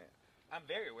understand. I'm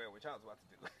very aware of what y'all was about to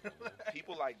do.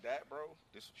 People like that, bro.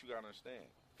 This is what you gotta understand.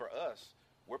 For us,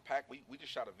 we're packed. We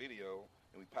just shot a video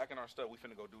and we packing our stuff. We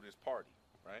finna go do this party,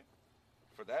 right?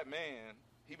 For that man,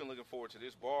 he been looking forward to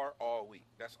this bar all week.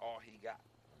 That's all he got.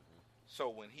 So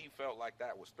when he felt like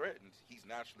that was threatened, he's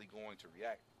naturally going to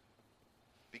react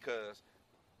because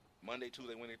Monday,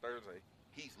 Tuesday, Wednesday, Thursday,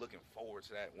 he's looking forward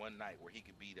to that one night where he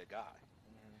could be the guy,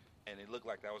 and it looked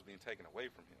like that was being taken away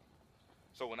from him.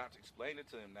 So when I explained it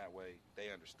to him that way,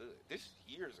 they understood. This is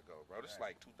years ago, bro. This is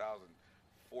like 2014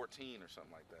 or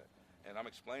something like that. And I'm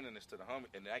explaining this to the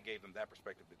homie, and that gave them that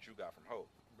perspective that you got from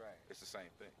Hope. Right. It's the same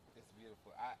thing. It's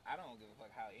beautiful. I don't give a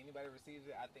fuck how anybody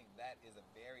receives it. I think that is a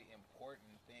very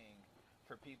important thing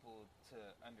for people to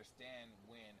understand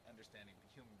when understanding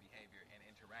human behavior and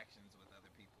interactions with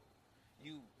other people.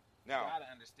 You gotta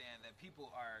understand that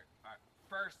people are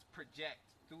first project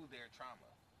through their trauma.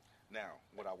 Now,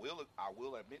 what I will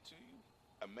admit to you,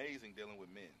 amazing dealing with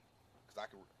men, because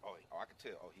I can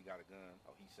tell. Oh, he got a gun.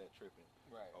 Oh, he set tripping.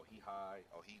 Right. Oh, he high.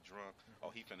 Oh, he drunk. Oh,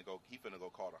 he finna go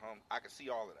call the home. I can see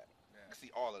all of that. Yeah. I can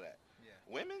see all of that. Yeah.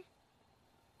 Women,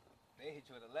 They hit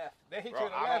you with a left. They hit bro,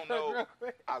 you with a I left don't know. real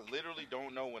quick. I literally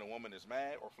don't know when a woman is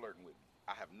mad or flirting with me.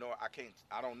 I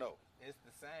don't know. It's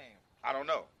the same. I don't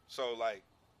know. So like,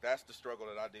 that's the struggle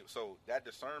that I do. So that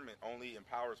discernment only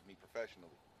empowers me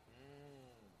professionally.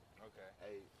 Okay.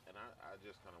 Hey, and I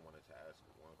just kind of wanted to ask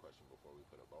one question before we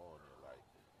put a bow on it. Like,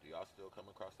 do y'all still come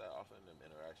across that often, them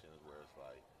interactions where it's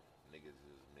like niggas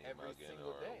is mean Every mugging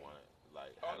single or day. want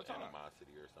like All have the time.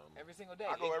 animosity or something? Every single day.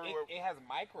 I go everywhere. It has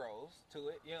micros to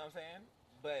it, you know what I'm saying?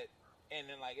 And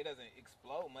then like it doesn't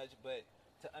explode much, but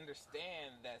to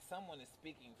understand that someone is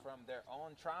speaking from their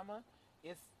own trauma,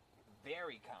 it's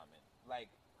very common. Like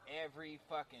every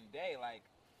fucking day. Like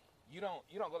you don't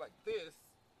go like this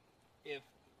if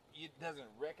it doesn't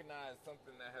recognize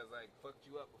something that has like fucked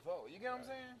you up before. You get what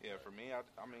I'm saying? Yeah, for me, I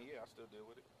still deal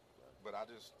with it, but I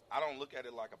don't look at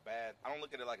it like I don't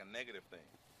look at it like a negative thing.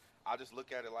 I just look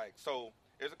at it like, so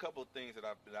there's a couple of things that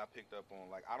I picked up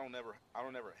on. Like I don't never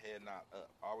head nod up.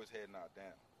 I always head nod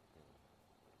down.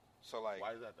 So like,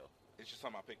 Why is that though? it's just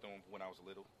something I picked on when I was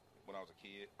little. When I was a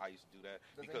kid, I used to do that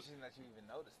That's because interesting that you even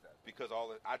noticed that. because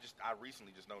I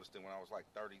recently just noticed it when I was like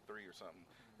 33 or something.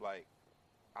 Like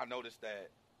I noticed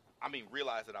that. I mean,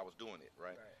 realized that I was doing it,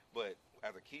 right? But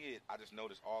as a kid, I just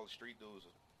noticed all the street dudes,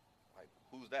 like,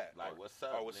 who's that? Like, Or, what's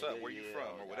up? Or what's up? nigga? Where you Yeah,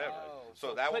 from? Or yeah. whatever. Oh,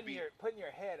 So that would putting be putting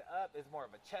your head up is more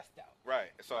of a chest out.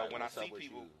 right. So Like, when I what's up see with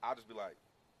people, you? I'll just be like,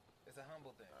 It's a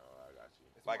humble thing. Oh, I got you.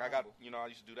 It's like more I got, humble. I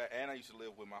used to do that, and I used to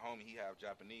live with my homie. He half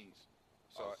Japanese,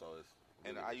 so So it's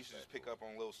and really I used to just pick respectful.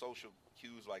 up on little social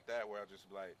cues like that, where I just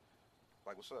be like,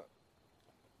 what's up?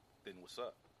 Then what's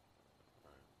up?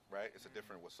 Right? It's a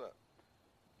different what's up.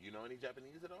 You know any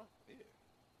Japanese at all? Yeah.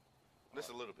 Just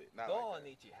a little bit. Not Go on,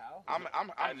 like that. Ichihao. I'm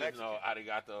I just Mexican. know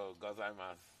arigato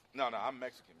gozaimasu. No, I'm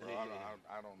Mexican, bro. Yeah.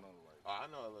 I don't know like. Oh, I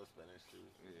know a little Spanish too.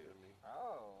 You Yeah. feel me?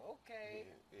 Oh, okay.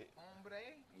 Yeah, Hombre.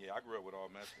 Yeah, I grew up with all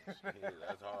Mexicans. yeah,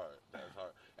 that's hard. That's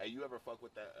hard. Hey, you ever fuck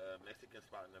with that Mexican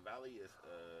spot in the valley? It's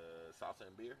salsa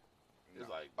and beer. It's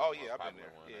No. like Oh, the yeah, most I've been popular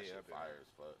there. One. Yeah, That yeah, shit I've been fire there.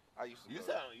 as fuck. I used to.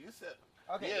 You said.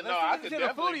 Okay, Yeah, let's no, get I into could the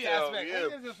definitely foodie tell. aspect. Yeah, Let's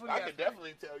get into the foodie I could aspect.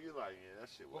 definitely tell you like, yeah, that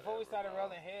shit. Before we whatever, started bro.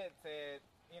 rolling head, said,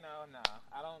 nah,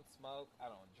 I don't smoke, I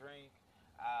don't drink.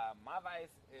 My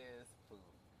vice is food,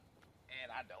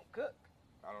 and I don't cook.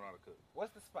 I don't know how to cook.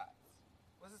 What's the spots?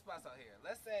 What's the spots out here?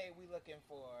 Let's say we looking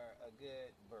for a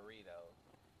good burrito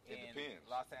It in depends.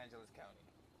 Los Angeles County.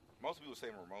 Most people say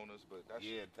Ramona's, but that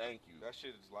Yeah, thank you. that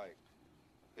shit is like,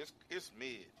 it's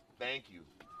mid. Thank you.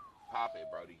 Pop it,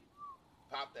 Brody.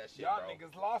 Pop that shit, Y'all bro.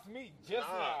 niggas lost me just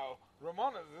Nah. now.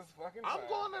 Ramona's is fucking I'm fire.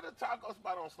 going to the taco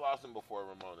spot on Slauson before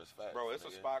Ramona's fast. Bro, it's a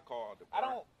nigga. spot called the I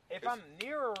don't. If It's- I'm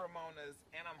near a Ramona's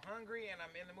and I'm hungry and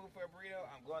I'm in the mood for a burrito,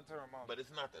 I'm going to Ramona's. But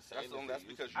it's not the same. That's as it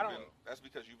because used to be. that's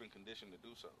because you've been conditioned to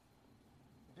do so.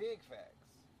 Big facts.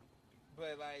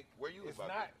 But like, Where you was it's about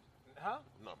not. to- Huh?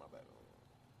 No, my bad.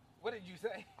 What did you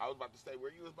say? I was about to say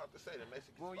where you was about to say the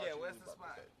Mexican Well, spot. yeah, you where's was the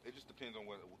about to spot? say. It just depends on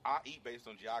what I eat based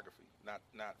on geography, not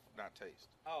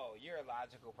taste. Oh, you're a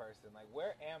logical person. Like,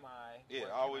 where am I? Yeah, What I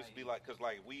can always be eat? like, cause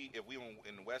like if we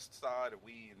in the west side, if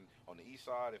we on the east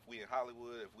side, if we in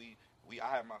Hollywood, if we I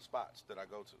have my spots that I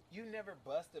go to. You never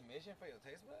bust a mission for your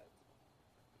taste buds?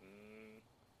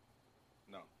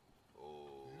 No.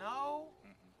 Oh. No.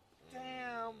 Mm-mm.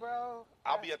 Damn, bro.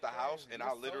 I'll be That's at the house crazy. and You're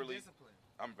I'll so literally- disciplined.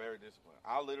 I'm very disciplined.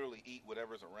 I'll literally eat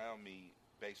whatever's around me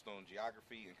based on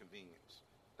geography and convenience.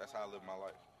 That's how I live my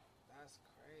life. That's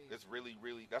crazy. It's really,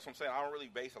 really. That's what I'm saying. I don't really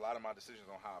base a lot of my decisions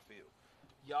on how I feel.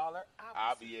 Y'all are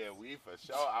opposites. Yeah, we for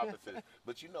sure opposites.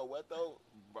 But you know what though,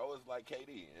 bro is like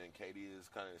KD, and KD is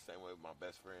kind of the same way with my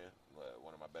best friend,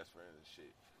 one of my best friends and shit.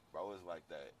 Bro is like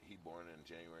that. He born in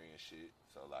January and shit,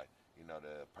 so like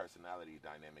the personality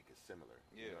dynamic is similar.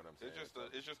 Yeah, You know what I'm saying?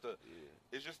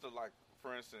 It's just a like.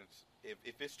 For instance, if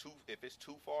it's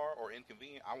too far or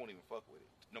inconvenient, I won't even fuck with it,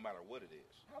 no matter what it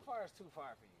is. How far is too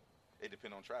far for you? It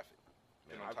depends on traffic.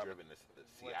 Man, Depend on I've type driven to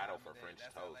What Seattle time for of day? French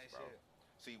That's toast, LA bro. shit.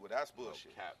 See, well, that's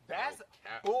bullshit. That's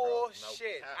cap,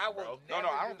 bullshit. Bro. I will No,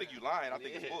 never I do don't think that. you lying. I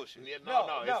think it's bullshit. Yeah, No,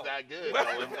 no, no. it's that good.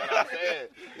 Though, is what I'm saying.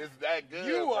 It's that good.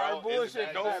 You bro. are It's bullshit.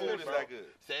 that No good, food is bro. that good.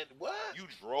 Said what? You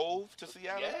drove to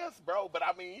Seattle? Yes, bro. But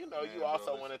I mean, you Man,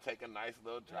 also bro, want to take a nice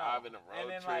little drive in a And road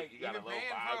then, trip. like, You got a even little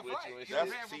paying for vibe a with flight. you and You shit.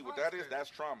 paying for See what flights that is? there. That's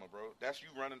trauma, bro. That's you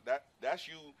running. That's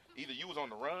you. Either you was on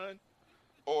the run,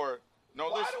 or no.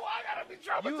 Why Listen, do I gotta be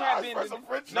You have traumatized been for some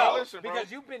French No, toast? listen, bro.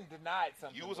 because you've been denied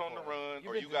something. you was on the before. run,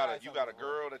 You've or been you got denied a something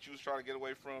girl that you was trying to get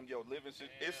away from. Yo, living.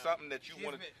 It's something that you She's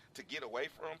wanted been- to get away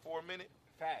from for a minute.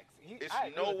 before. Facts. It's I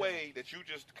agree no with way that you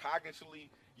just cognitively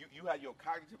you had your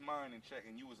cognitive mind in check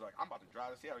and you was like, I'm about to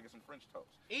drive to Seattle and get some French toast.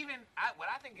 What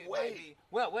I think it Wait. might be.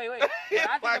 Well, wait.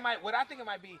 What I think it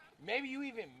might be. Maybe you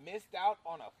even missed out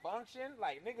on a function.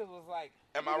 Like niggas was like,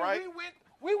 Am I "Nigga, right?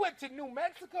 We went to New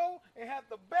Mexico and had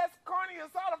the best carne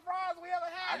asada fries we ever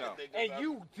I had, know. and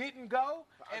you didn't go."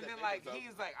 I And didn't then think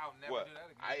he's so. like, "I'll never What? do that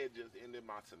again." I had just ended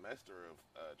my semester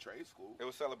of trade school. It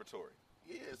was celebratory.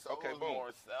 Yeah, so Okay, it was boom. more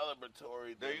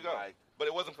celebratory. There than, you go. Like, But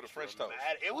it wasn't for the French toast.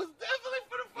 It was definitely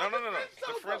for the No, fucking no. French The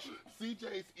toast. French- bro.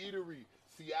 CJ's Eatery,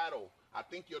 Seattle. I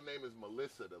think your name is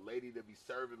Melissa, the lady that be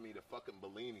serving me the fucking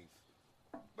Bellinis.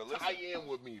 But listen, Tie in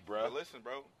with me, bro. but listen,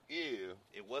 bro. Yeah.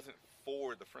 It wasn't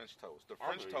for the French toast. The I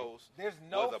French agree. toast There's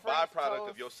no was a French byproduct toast.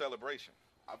 of your celebration.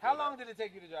 I feel How that. long did it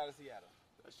take you to drive to Seattle?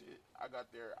 That shit. I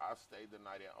got there. I stayed the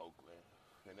night in Oakland,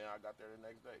 and then I got there the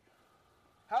next day.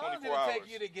 How long did 24 it take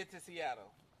hours. you to get to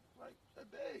Seattle? Like a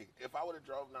day. If I would have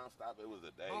drove nonstop, it was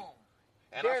a day. Boom.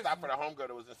 And There's- I stopped for the homegirl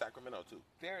that was in Sacramento too.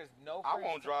 There is no. I French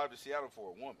won't toast. drive to Seattle for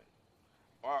a woman,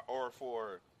 or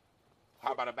for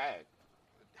How about a bag?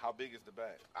 how big is the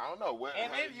bag I don't know. What,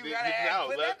 And maybe you th- gotta th- add- no,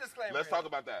 put let- that disclaimer Let's in. talk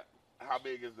about that. How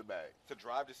big is the bag? to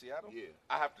drive to Seattle? Yeah.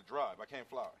 I have to drive. I can't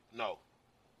fly. No.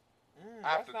 I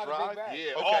have That's to not a drive? big bag. Yeah.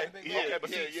 That's Oh, not a yeah, big yeah, bag. Okay, but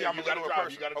see, yeah, I'm a you gotta literal drive,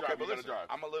 person. you gotta okay, drive, but you gotta listen, drive.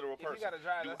 I'm a literal If you person. gotta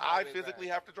drive, Do that's not a I big physically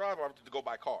bag. have to drive, or I have to go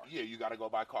by car? Yeah, you got to go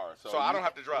by car. So I you- don't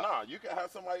have to drive? Nah, you can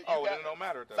have somebody. Oh, you then it don't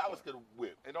matter at that Silas point. could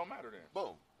whip. It don't matter then.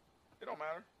 Boom. It don't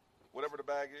matter. Whatever the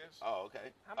bag is. Oh,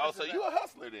 okay. How much Oh, is so that? you a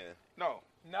hustler then? No,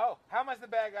 No. How much the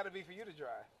bag got to be for you to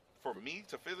drive? for me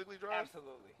to physically drive,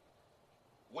 Absolutely.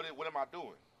 what am I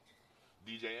doing?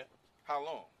 DJing? How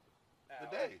long? The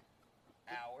Hour. day.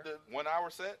 Hour. The, 1 hour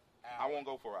set? I Hour. won't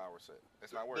go for an hour set.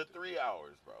 It's not worth the it. 3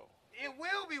 hours, bro. It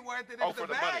will be worth it if Oh, the for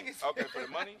the bag money. is. Okay, for the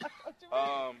money. What you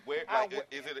mean? Where I like would-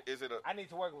 is it a I need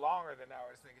to work longer than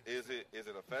hours, nigga. is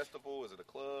it a festival? Is it a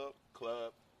club?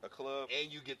 Club. A club?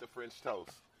 And you get the French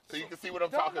toast. So you can see what I'm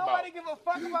Don't talking about. nobody give a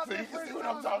fuck about So you that can French see what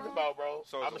I'm toast, talking bro. about, bro.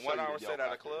 So I'ma it's a show 1 you hour the set Yelp at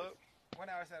a after club? this. 1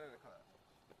 hour set at a club.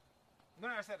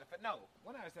 1 hour set at a no.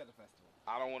 1 hour set at a festival.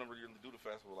 I don't want to really do the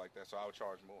festival like that, so I would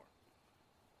charge more.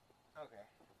 Okay.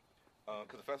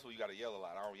 Because the festival you got to yell a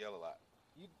lot. I don't yell a lot.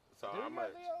 So Do how you much?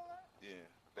 really yell that? Yeah, Why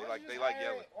they don't like you they just like hire-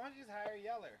 yelling. Why don't you just hire a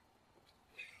yeller?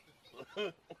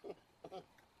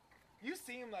 You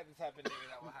seem like the type of nigga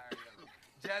that will hire a yeller.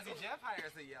 Jazzy Jeff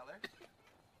hires a yeller.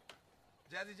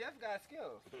 Jazzy Jeff got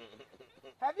skills.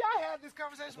 Have y'all had this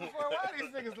conversation before? Why are these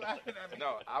niggas laughing at me?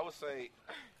 No, I would say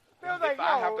They was like, if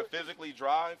I have yo, to physically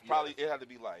drive, probably it had to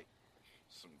be like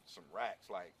some racks,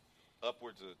 like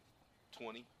upwards of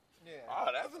 20. yeah. Oh,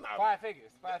 that's not. 5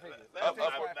 figures. 5 figures. That's Let's say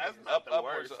not- 5 that's figures. not- the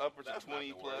upwards worst. upwards That's of not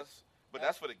 20 the plus. worst. But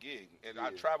that's for the gig, and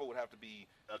our Yeah. travel would have to be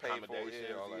paid for,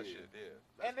 Accommodations, all that yeah. shit. Yeah.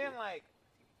 That's And then, cool. like,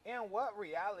 in what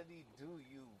reality do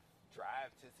you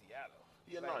drive to Seattle?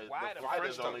 Yeah, like, no, why the the flight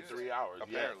French is only toast? 3 hours.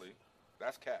 Apparently,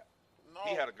 that's cap. Yes. No.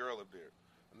 He had a girl up there.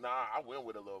 Nah, I went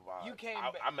with a little vibe. You came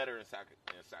I, back- I met her in Sac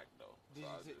though. Did So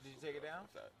I you just- did you take it down?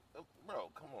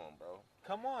 Bro, come on, bro.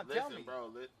 Come on, Listen, tell me.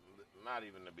 bro. Not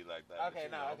even to be like that. Okay,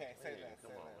 but you no, know, okay, say yeah, that,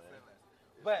 Come say on, that, man. say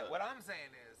that. But what I'm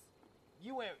saying is,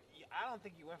 you went. I don't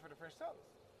think you went for the French toast.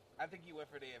 I think you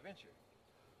went for the adventure.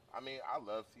 I mean, I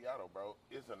love Seattle, bro.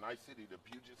 It's a nice city. The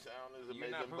Puget Sound is You're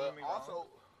amazing, not but proving me wrong.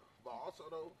 also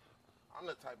though, I'm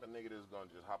the type of nigga that's gonna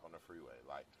just hop on the freeway.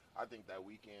 Like, I think that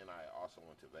weekend I also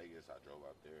went to Vegas. I drove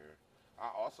out there.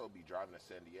 I also be driving to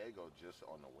San Diego just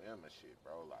on the whim and shit,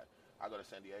 bro. Like, I go to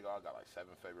San Diego, I got like 7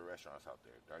 favorite restaurants out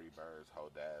there. Dirty Birds,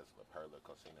 Hodaz, La Perla,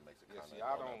 Cocina Mexicana. Yeah, see,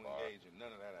 I don't engage in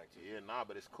none of that activity. Yeah, nah,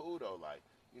 but it's cool though. Like,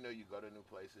 you know, you go to new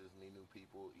places, meet new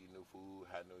people, eat new food,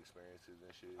 have new experiences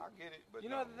and shit. I get it, but You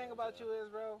know what the thing about you is,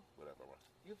 bro? Whatever, bro.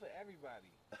 You for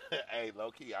everybody. Hey, low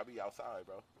key, I be outside,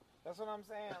 bro. That's what I'm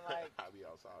saying. Like, I be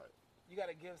outside. you got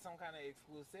to give some kind of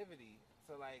exclusivity,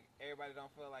 so like everybody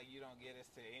don't feel like you don't get this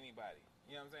to anybody.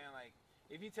 You know what I'm saying? Like,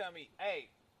 if you tell me, hey,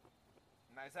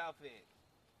 nice outfit,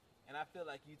 and I feel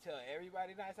like you tell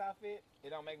everybody nice outfit, it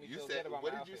don't make me feel good about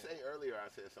what my did you outfit. say earlier?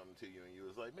 I said something to you, and you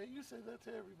was like, man, you say that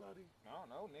to everybody. I don't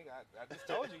know, nigga. I just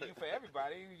told you, you for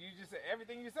everybody. You just said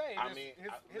everything you say. I mean,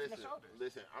 hits my shoulders.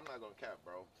 listen, I'm not gonna cap,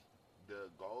 bro. The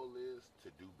goal is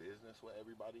to do business with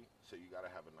everybody, so you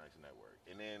gotta have a nice network.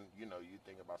 And then, you know, you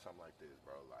think about something like this,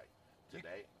 bro. Like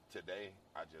today,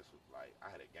 I just was like, I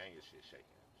had a gang of shit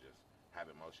shaking, just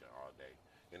having motion all day,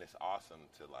 and it's awesome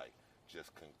to like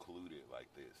just conclude it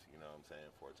like this. You know what I'm saying?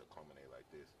 For it to culminate like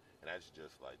this, and that's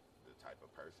just like the type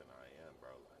of person I am,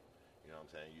 bro. Like, you know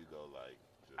what I'm saying? You go like,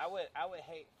 just, I would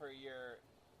hate for your,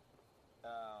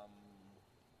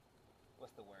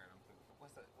 what's the word?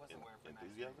 What's the word for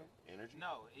enthusiasm, nice? energy.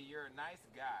 No, you're a nice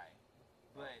guy,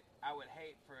 but I would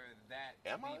hate for that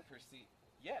Am to be I? perceived.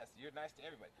 Yes, you're nice to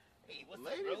everybody. Hey, what's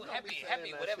Ladies up, bro? don't be saying Happy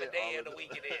that whatever shit day all of the the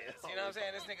week it time. is. You know what I'm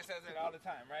saying? This nigga says it all the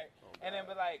time, right? Oh, And then,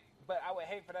 God. but I would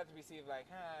hate for that to be seen like,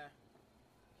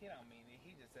 he don't mean it.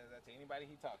 He just says that to anybody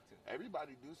he talks to.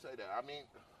 Everybody do say that. I mean,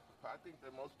 I think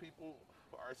that most people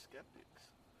are skeptics.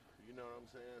 You know what I'm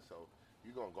saying? So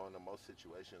you're gonna go into most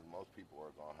situations. Most people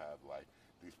are gonna have like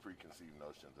these preconceived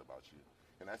notions about you,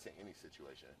 and that's in any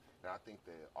situation. And I think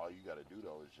that all you got to do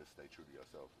though is just stay true to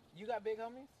yourself. You got big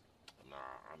homies? Nah,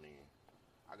 I mean,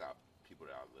 I got people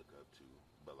that I look up to,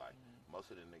 but like most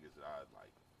of the niggas that I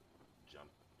like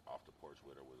jumped off the porch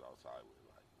with or was outside with,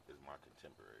 like, is my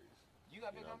contemporaries. You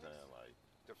got You big know what I'm homies? saying? Like,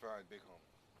 Define big homie.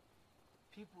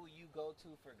 People you go to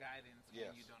for guidance when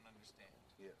Yes. you don't understand.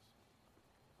 Yes.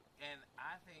 And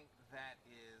I think that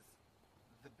is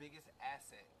the biggest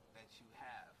asset that you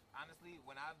have. Honestly,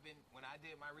 when I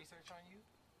did my research on you,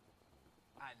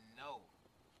 I know.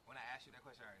 When I asked you that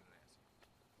question, I already know the answer.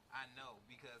 I know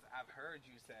because I've heard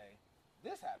you say,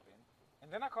 this happened,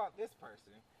 and then I called this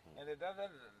person, and then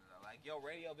like, yo,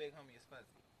 radio big homie is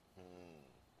fuzzy.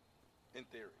 In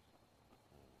theory.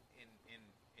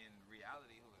 In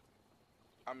reality, who is it?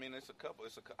 I mean, it's a couple.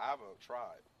 I have a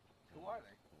tribe. Who are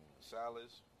they?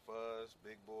 Salas, Fuzz,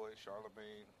 Big Boy,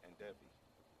 Charlemagne, and Debbie.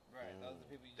 Right, those are the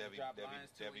people you Debbie- just drop Debbie-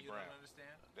 lines to Debbie when you Brown. don't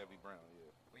understand. Debbie Brown,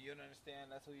 yeah. When you don't understand,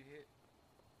 that's who you hit.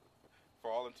 For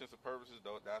all intents and purposes,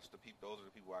 though, those are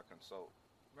the people I consult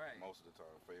Right. most of the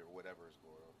time for whatever is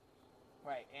going on.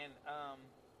 Right, and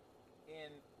in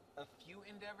a few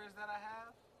endeavors that I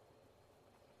have,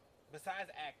 besides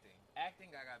acting,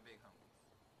 I got big homies.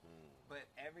 But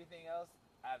everything else,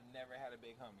 I've never had a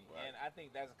big homie. Right. And I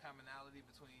think there's a commonality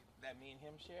between that me and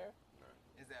him share,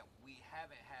 Right. is that we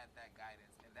haven't had that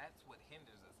guidance, and that's what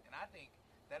hinders us. And I think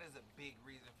that is a big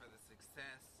reason for the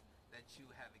success that you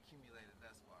have accumulated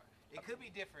thus far. It could be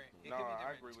different. It No, could be I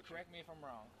different. agree with you. Correct me if I'm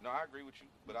wrong. No, I agree with you,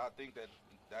 but I think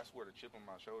that's where the chip on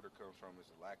my shoulder comes from, is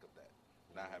the lack of that,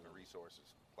 not having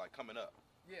resources. Like coming up,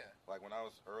 Yeah. like when I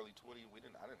was early 20, I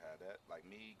didn't have that. Like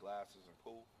me, Glasses, and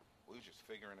Pooh, we was just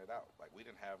figuring it out. Like we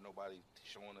didn't have nobody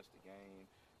showing us the game,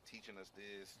 teaching us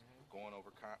this, going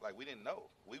over like we didn't know.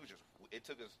 We was just. It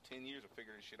took us 10 years to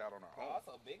figure this shit out on our But own.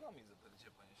 also, big homies will put a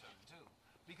chip on your shoulder too,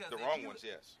 because The if wrong you- ones,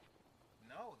 yes.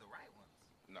 No, the right ones.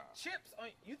 Nah. Chips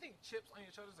on you think chips on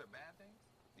your shoulders are bad things?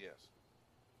 Yes.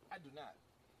 I do not.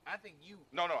 I think you.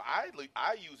 No.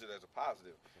 I use it as a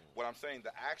positive. What I'm saying,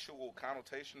 the actual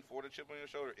connotation for the chip on your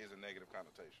shoulder is a negative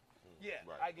connotation. Yeah,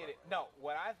 Right, I get right, it. right. No,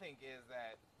 what I think is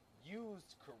that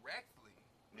used correctly,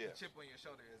 Yes. the chip on your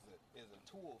shoulder is a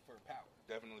tool for power.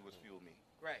 Definitely was fuel me.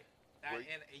 Right. Wait.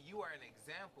 And you are an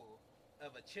example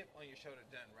of a chip on your shoulder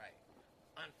done right.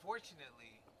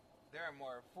 Unfortunately, there are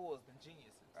more fools than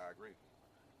geniuses. I agree.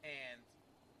 And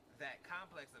that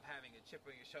complex of having a chip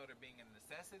on your shoulder being a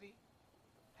necessity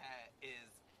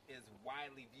is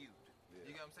widely viewed. Yeah.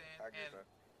 You know what I'm saying? I get that.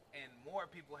 And more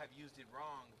people have used it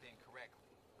wrong than correctly.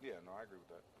 Yeah, no, I agree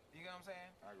with that. You know what I'm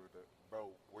saying? I agree with that.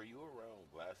 bro, were you around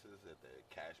Glasses at the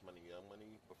Cash Money Young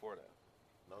Money? Before that,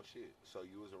 No shit. So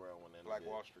you was around when that Black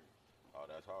nigga- Wall Street. Oh,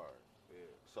 that's hard.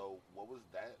 Yeah. So what was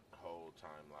that whole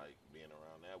time like being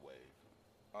around that wave?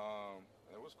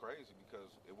 It was crazy because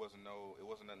it wasn't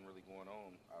nothing really going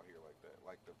on out here like that.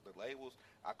 Like the labels,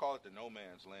 I call it the no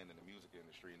man's land in the music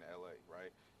industry in LA,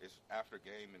 right? It's after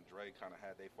Game and Dre kind of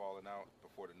had they falling out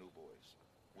before the New Boys.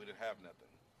 We didn't have nothing.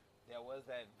 There was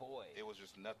that void. It was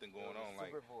just nothing going was on. a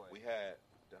Like super void. we had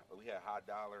High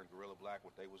Dollar and Gorilla Black,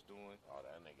 what they was doing. Oh,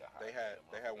 that nigga. They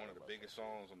had one of the biggest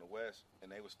songs on the West, and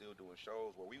they was still doing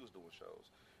shows where we was doing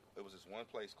shows. It was this one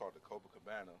place called the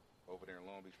Copacabana over there in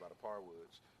Long Beach by the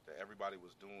Parwoods that everybody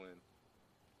was doing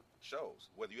shows,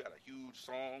 whether you had a huge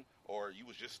song or you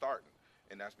was just starting.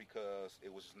 And that's because it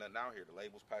was just nothing out here. The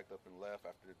labels packed up and left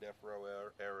after the Death Row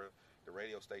era. The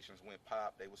radio stations went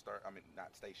pop. They would start, I mean,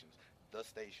 not stations. The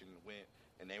station went,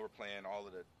 and they were playing all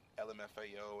of the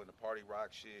LMFAO and the party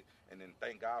rock shit. And then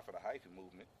thank God for the hyphen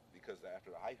movement, because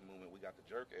after the hyphen movement, we got the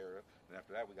jerk era. And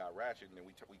after that, we got ratchet, and then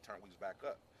we was back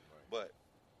up. Right. But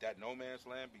that no man's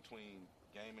land between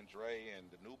Game and Dre and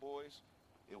the New Boys,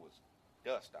 it was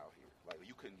dust out here. Like,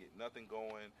 you couldn't get nothing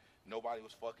going. Nobody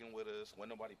was fucking with us.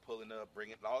 Wasn't nobody pulling up,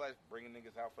 bringing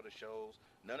niggas out for the shows.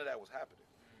 None of that was happening.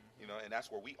 You know, and that's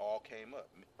where we all came up.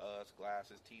 Us,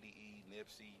 Glasses, TDE,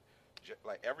 Nipsey,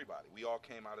 like everybody. We all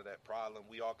came out of that problem.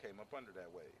 We all came up under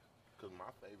that wave. Because my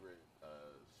favorite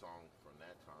song from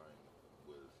that time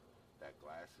was that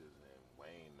Glasses and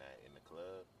Wayne that in the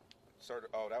club.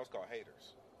 That was called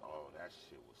Haters. Oh, that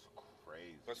shit was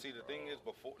crazy. But see, the bro. thing is,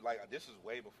 this is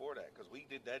way before that, because we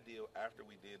did that deal after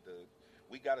we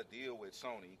got a deal with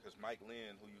Sony, because Mike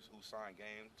Lynn, who signed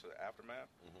Game to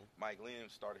Aftermath, Mike Lynn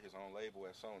started his own label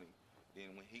at Sony.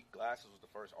 Then when Glasses was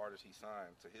the first artist he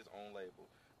signed to his own label,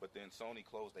 but then Sony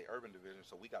closed their urban division,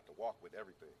 so we got to walk with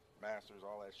everything, masters,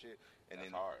 all that shit. And that's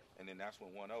then hard. And then that's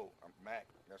when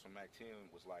that's when Mac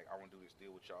 10 was like, I want to do this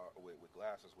deal with y'all with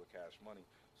Glasses with Cash Money.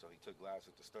 So he took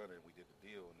Glasses to Stunner, and we did the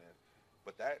deal, and then.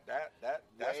 But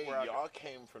that's where y'all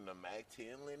came from the Mac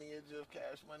 10 lineage of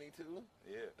Cash Money too.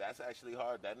 Yeah, that's actually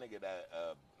hard. That nigga that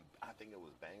I think it was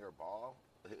Banger Ball,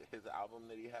 his album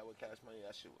that he had with Cash Money.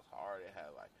 That shit was hard. It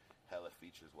had like hella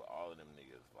features with all of them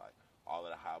niggas, like all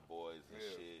of the Hot Boys and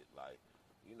shit. Like,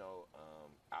 you know,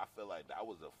 I feel like that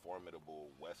was a formidable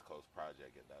West Coast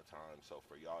project at that time. So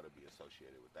for y'all to be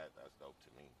associated with that, that's dope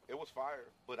to me. It was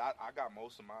fire. But I got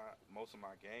most of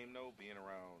my game though being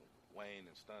around Wayne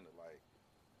and Stunner, like.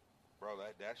 Bro,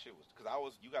 that shit was,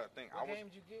 because you got to think. What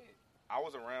game did you get? I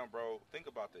was around, bro. Think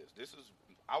about this.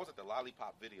 I was at the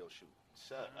Lollipop video shoot.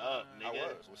 Shut up, nigga.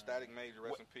 I was with Static Major,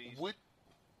 rest in peace.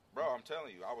 Bro, I'm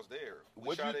telling you, I was there.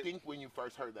 What did you think when you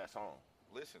first heard that song?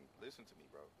 Listen to me,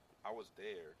 bro. I was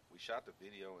there. We shot the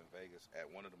video in Vegas at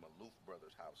one of the Maloof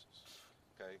brothers' houses.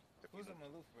 Okay? Who's the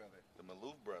Maloof brother? The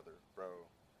Maloof brother, bro.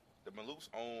 The Maloofs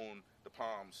own the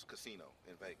Palms Casino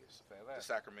in Vegas. The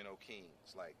Sacramento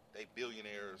Kings. Like, they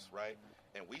billionaires, right?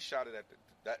 And we shot it at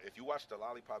if you watch the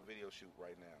Lollipop video shoot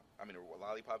right now, I mean, the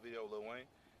Lollipop video, Lil Wayne,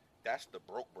 that's the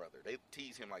broke brother. They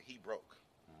tease him like he broke.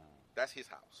 That's his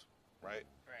house, right?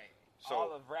 Right. So,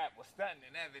 all of rap was stunting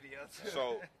in that video, too.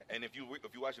 So, and if you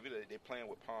watch the video, they playing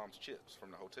with Palms chips from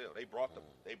the hotel. They brought the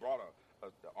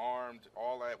armed,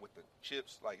 all that with the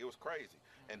chips. Like, it was crazy.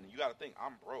 And you got to think,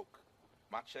 I'm broke.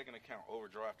 My checking account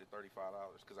overdrafted $35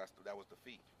 because that was the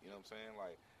fee. You know what I'm saying?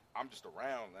 Like, I'm just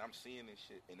around and I'm seeing this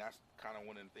shit, and that's kind of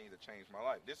one of the things that changed my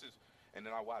life. And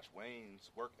then I watched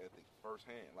Wayne's work ethic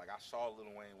firsthand. Like, I saw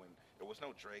Lil Wayne when there was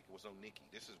no Drake, there was no Nicki.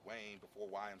 This is Wayne before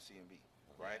YMCMB,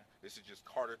 right? Yeah. This is just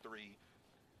Carter 3,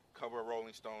 cover of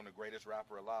Rolling Stone, the greatest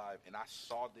rapper alive, and I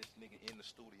saw this nigga in the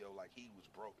studio like he was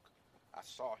broke. I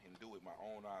saw him do it with my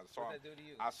own eyes. What did that do to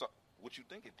you? I saw what you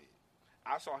think it did.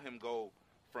 I saw him go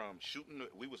from shooting,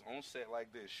 we was on set like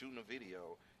this, shooting a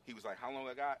video. He was like, how long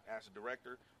I got? Asked the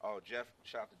director. Oh,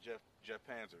 shout out to Jeff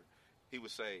Panzer. He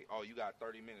would say, oh, you got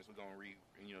 30 minutes. We're going to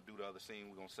do the other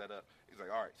scene. We're going to set up. He's like,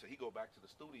 all right. So he go back to the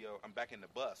studio. I'm back in the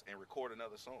bus and record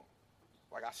another song.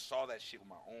 Like, I saw that shit with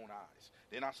my own eyes.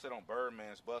 Then I sat on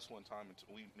Birdman's bus one time, and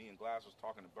me and Glass was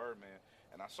talking to Birdman,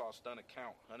 and I saw Stunner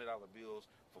count $100 bills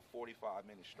for 45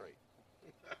 minutes straight.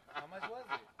 How much was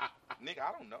it? Nigga,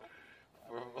 I don't know.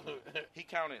 He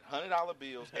counted $100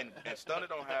 bills, and Stunner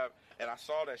don't have. And I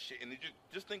saw that shit, and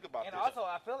just think about and this. And also,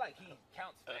 I feel like he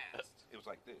counts fast. It was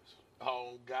like this.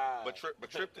 Oh God! But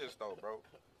trip this though, bro.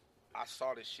 I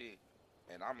saw this shit,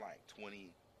 and I'm like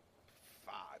 25.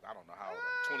 I don't know how old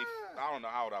 20. I don't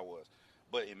know how old I was,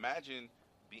 but imagine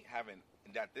having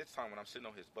at this time when I'm sitting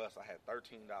on his bus, I had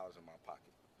 $13 in my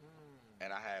pocket,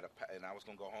 and I was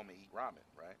gonna go home and eat ramen,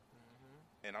 right?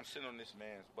 And I'm sitting on this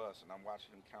man's bus, and I'm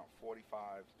watching him count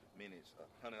 45 minutes of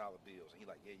 $100 bills. And he's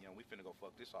like, yeah, young, we finna go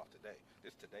fuck this off today.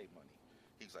 This today money.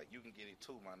 He's like, you can get it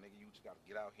too, my nigga. You just gotta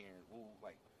get out here and woo,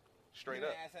 like, straight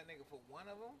up. You ask that nigga for one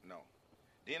of them? No.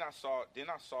 Then I saw him,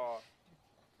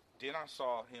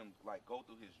 like, go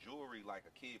through his jewelry like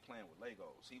a kid playing with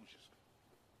Legos. He was just,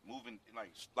 moving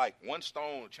like one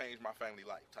stone changed my family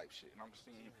life type shit. And I'm just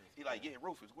seeing him. He like, yeah,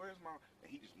 Rufus, where's my?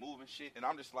 And he just moving shit, and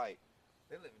I'm just like,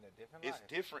 They living a different it's life.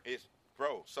 different. It's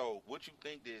bro. So what you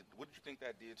think did? What did you think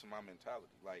that did to my mentality?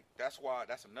 Like that's why.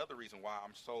 That's another reason why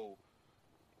I'm so.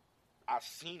 I've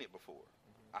seen it before.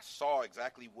 I saw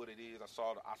exactly what it is. I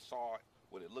saw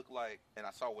what it looked like, and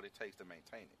I saw what it takes to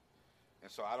maintain it.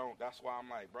 And so I don't. That's why I'm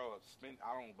like, bro.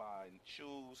 I don't buy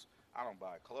shoes. I don't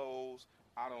buy clothes.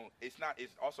 I don't. It's not.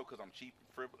 It's also because I'm cheap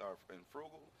and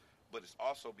frugal, but it's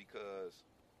also because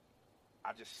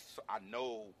I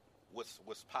know what's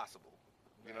possible.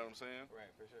 You know what I'm saying? Right,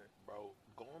 for sure. Bro,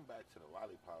 going back to the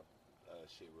Lollipop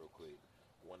shit real quick.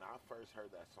 When I first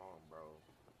heard that song, bro,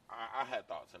 I had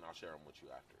thoughts, and I'll share them with you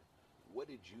after. What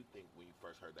did you think when you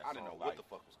first heard that song? I didn't know what the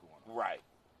fuck was going on. Right.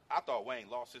 I thought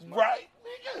Wayne lost his mind. Right,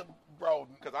 nigga, bro.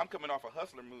 Because I'm coming off of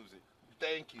Hustler music.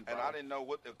 Thank you, bro. And I didn't know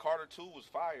what the Carter 2 was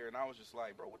fire, and I was just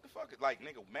like, bro, what the fuck? Like,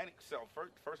 nigga, Manny. So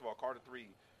first of all, Carter 3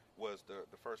 was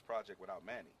the first project without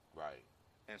Manny. Right.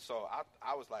 And so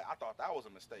I was like, I thought that was a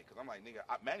mistake because I'm like, nigga,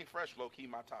 Manny Fresh low key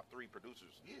my top 3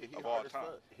 producers of all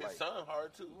time. His son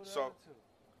hard too. So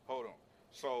hold on.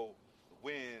 So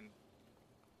when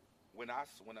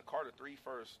the Carter 3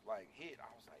 first like hit, I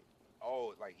was like,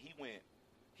 oh, like he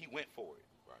went for it.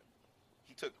 Right.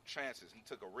 He took chances. He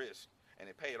took a risk, and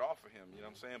it paid off for him. You know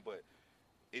what I'm saying? But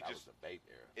it that just was the bait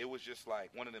era. It was just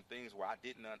like one of them things where I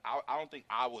don't think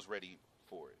I was ready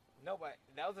for it. Nobody.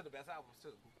 Those are the best albums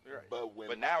too. Right.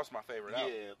 But now it's my favorite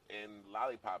album. Yeah, and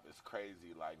Lollipop is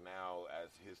crazy. Like now, as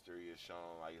history is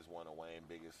shown, like it's one of Wayne's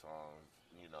biggest songs.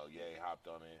 You know, Ye hopped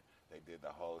on it. They did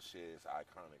the whole shit. It's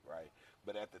iconic, right?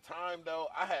 But at the time, though,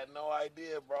 I had no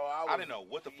idea, bro. I didn't know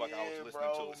what the fuck I was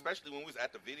listening to, especially when we was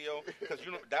at the video, because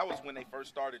you know that was when they first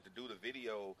started to do the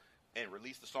video and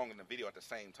release the song and the video at the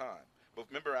same time. But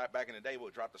remember, back in the day,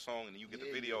 we'll drop the song and then you get the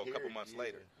video a couple months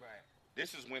later. Right.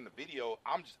 This is when the video.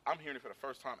 I'm hearing it for the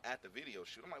first time at the video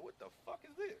shoot. I'm like, what the fuck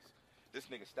is this?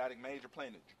 This nigga Static Major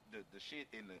playing the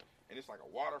shit and it's like a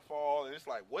waterfall, and it's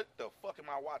like, what the fuck am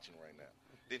I watching right now?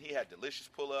 Then he had Delicious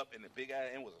pull up, and the big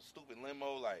ass and was a stupid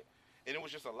limo, like, and it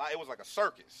was just a lot. It was like a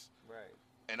circus, right?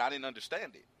 And I didn't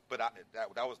understand it, but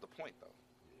that was the point, though.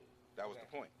 That was the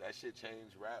point. That shit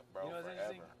changed rap, bro. You know what's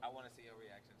forever. interesting? I want to see your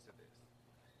reaction to this.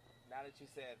 Now that you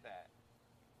said that,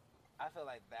 I feel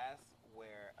like that's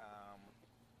where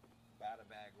Bada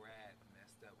Bag Rad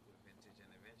messed up with Vintage and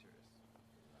Adventurous.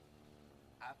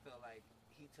 I feel like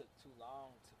he took too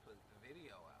long to put the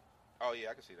video out. Oh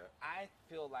yeah, I can see that. I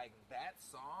feel like that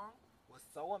song was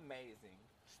so amazing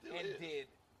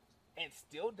and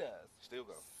still does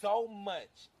so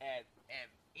much at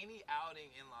any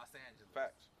outing in Los Angeles.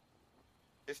 Facts.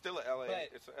 It's still a LA. But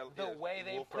it's a LA. The way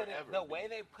they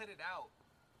put it out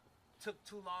took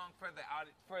too long for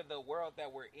the world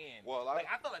that we're in. Well, I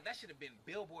feel like that should have been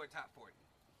Billboard Top 40.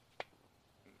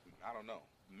 I don't know,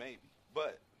 maybe,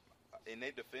 but in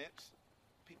their defense,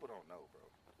 people don't know, bro.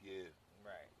 Yeah,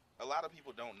 right. A lot of people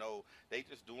don't know. They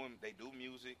just do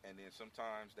music, and then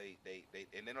sometimes they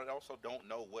and then they also don't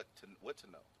know what to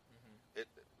know. Mm-hmm.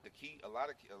 A lot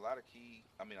of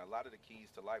the keys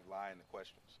to life lie in the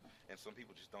questions, and some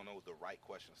people just don't know the right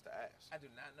questions to ask. I do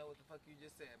not know what the fuck you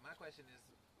just said. My question is,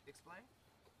 explain.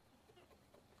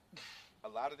 A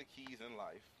lot of the keys in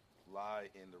life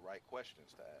lie in the right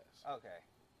questions to ask. Okay.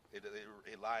 It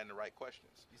lie in the right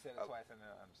questions. You said it twice, and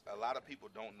I understand. A lot of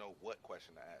people don't know what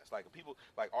question to ask. Like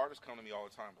artists come to me all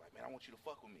the time, like, man, I want you to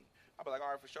fuck with me. I be like,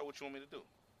 all right, for sure. What you want me to do?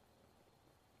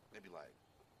 They be like,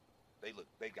 they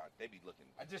be looking.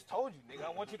 I just told you, nigga.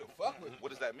 I want you to fuck with me.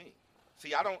 What does that mean?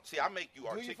 I make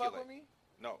you articulate. Do you fuck with me?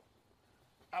 No.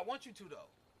 I want you to though.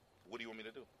 What do you want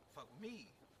me to do? Fuck with me.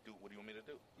 What do you want me to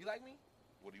do? You like me?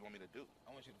 What do you want me to do?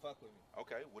 I want you to fuck with me.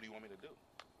 Okay. What do you want me to do?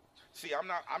 See, I'm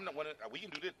not one of. We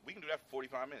can do this. We can do that for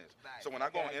 45 minutes. Nice. So when I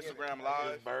go on Instagram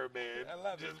Live, just Birdman. I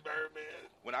love it. Just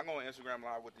Birdman. When I go on Instagram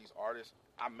Live with these artists,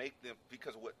 I make them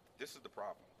because this is the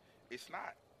problem. It's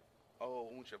not.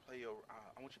 Oh, I want you to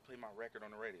play my record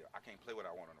on the radio. I can't play what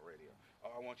I want on the radio.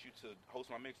 Oh, I want you to host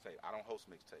my mixtape. I don't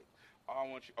host mixtape. Oh, I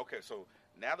want you. Okay, so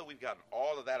now that we've gotten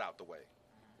all of that out the way,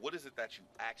 what is it that you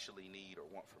actually need or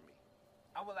want from me?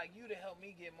 I would like you to help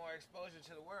me get more exposure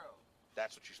to the world.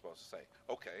 That's what you're supposed to say.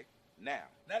 Okay. Now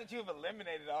that you've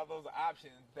eliminated all those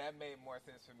options, that made more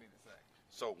sense for me to say.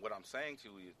 So what I'm saying to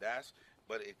you is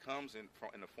but it comes in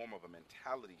the form of a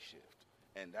mentality shift,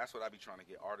 and that's what I be trying to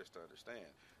get artists to understand.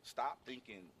 Stop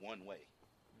thinking one way.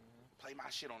 Mm-hmm. Play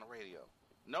my shit on the radio.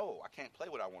 No, I can't play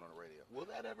what I want on the radio. Will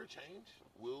that ever change?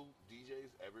 Will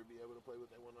DJs ever be able to play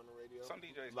what they want on the radio? Some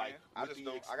DJs can. I just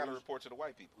don't. I got to report to the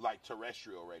white people. Like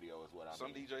terrestrial radio is what I mean.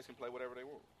 Some DJs can play whatever they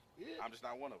want. Yeah. I'm just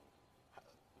not one of them.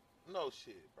 No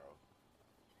shit, bro.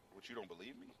 What, you don't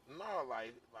believe me? No,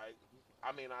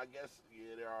 I mean, I guess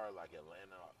yeah, there are like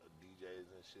Atlanta DJs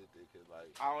and shit that could like.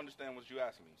 I understand what you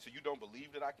asking me. So you don't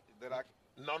believe that I?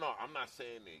 No, I'm not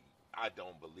saying that I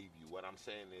don't believe you. What I'm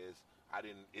saying is,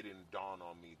 it didn't dawn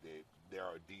on me that there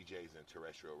are DJs in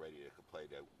terrestrial radio that could play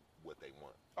that what they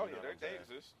want. Oh You yeah, know what I'm they saying?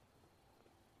 exist.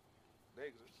 They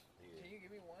exist. Yeah. Can you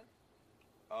give me one?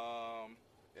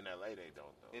 In LA, they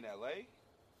don't though. In LA,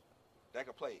 that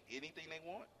could play anything they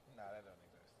want. Nah, that don't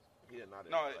exist. Yeah, not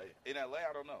in No, LA. in LA,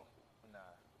 I don't know. Nah.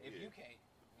 If Yeah. you can't,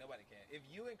 nobody can. If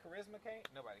you and Charisma can't,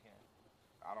 nobody can.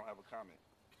 I don't have a comment.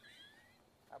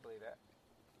 I believe that.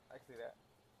 I can see that.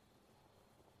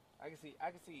 I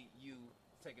can see you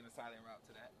taking the silent route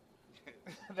to that.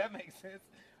 That makes sense.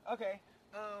 Okay.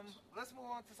 Let's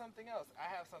move on to something else. I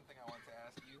have something I want to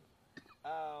ask you.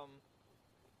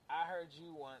 I heard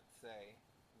you once say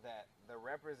that the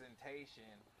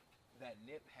representation that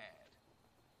Nip had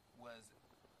was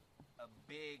a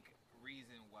big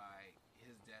reason why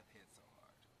his death hit so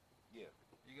hard. Yeah.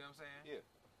 You get what I'm saying? Yeah.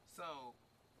 So,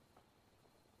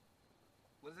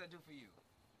 what does that do for you?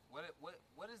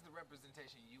 What is the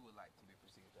representation you would like to be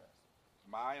perceived as?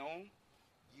 My own.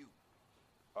 You.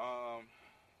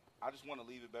 I just want to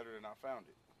leave it better than I found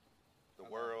it. The I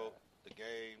love world, that. the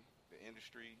game, the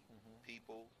industry,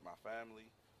 people, my family,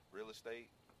 real estate,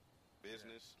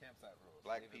 business. Yeah. Campsite rules.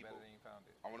 Black Leave it people. better than you found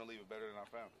it. I want to leave it better than I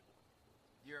found it.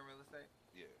 You're in real estate?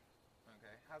 Yeah.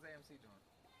 Okay. How's AMC doing?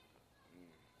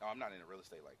 No, I'm not into real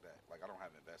estate like that. Like, I don't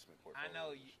have investment portfolios. I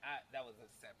know that was a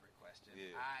separate question.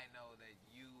 Yeah. I know that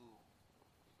you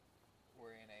were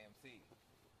in AMC.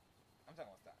 I'm talking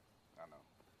about stocks. I know.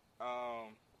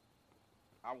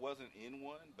 I wasn't in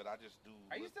one, but I just do.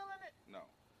 Are you still in it? No.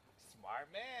 Smart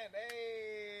man.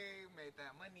 Hey, made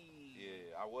that money.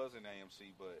 Yeah, I was in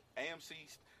AMC, but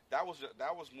AMC, that was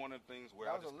one of the things where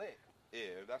That was a lick.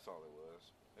 Yeah, that's all it was.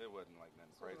 It wasn't like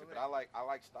nothing So crazy. was But it. I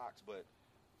like stocks, but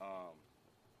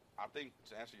I think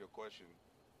to answer your question,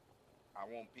 I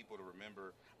want people to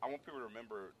remember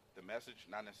the message,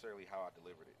 not necessarily how I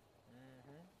delivered it.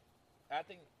 Mm-hmm. I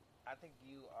think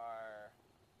you are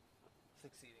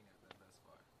succeeding at that thus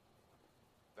far.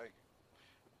 Thank you.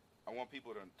 I want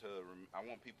people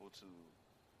to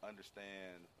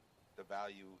understand the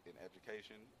value in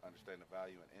education, understand the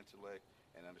value in intellect,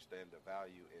 and understand the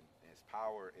value in its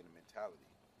power and mentality.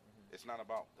 Mm-hmm. It's not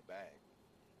about the bag.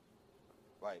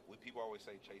 Like, people always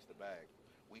say chase the bag.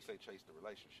 We say chase the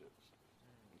relationships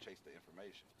and chase the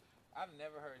information. I've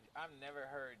never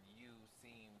heard you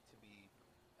seem to be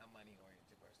a money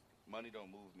oriented person. Money don't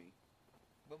move me.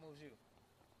 What moves you?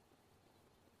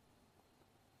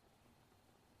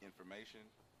 Information.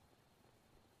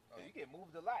 Oh, you get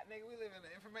moved a lot, nigga. We live in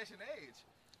the information age.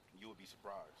 You would be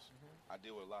surprised. Mm-hmm. I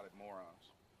deal with a lot of morons,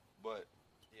 but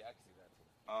Yeah, I can see that too.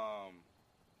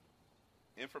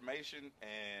 information,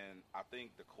 and I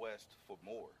think the quest for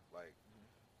more. Like,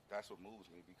 that's what moves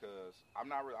me, because I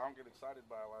don't get excited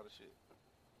by a lot of shit.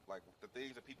 Like, the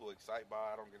things that people excite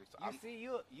by, I don't get excited.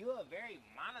 You a very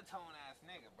monotone ass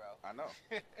nigga, bro. I know.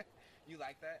 You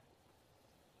like that?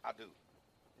 I do.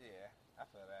 Yeah, I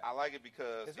feel that. I like it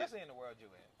because Especially in the world you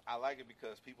in. I like it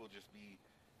because people just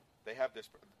they have this.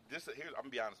 Here, I'm gonna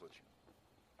be honest with you.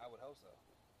 I would hope so.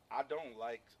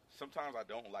 Sometimes I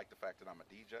don't like the fact that I'm a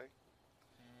DJ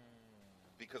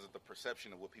because of the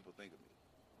perception of what people think of me.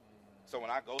 So when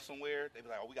I go somewhere, they be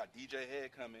like, "Oh, we got DJ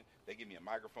Head coming." They give me a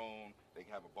microphone. They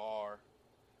can have a bar,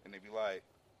 and they be like,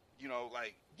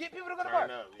 like, get people to go to Turn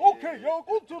bar. up, yeah, Okay, yeah. y'all,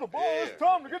 go to the bar. Yeah. It's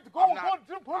time to get the I'm gold. not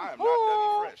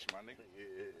Dougie Fresh, my nigga.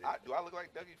 Do I look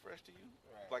like Dougie Fresh to you?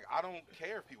 Right. Like, I don't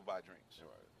care if people buy drinks.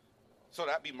 Right. So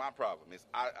that'd be my problem. Is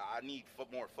I need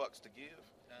more fucks to give,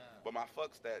 but my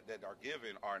fucks that are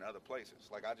given are in other places.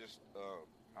 Like,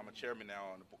 I'm a chairman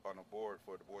now on a board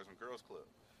for the Boys and Girls Club.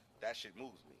 That shit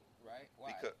moves me. Right?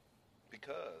 Why?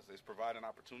 Because it's providing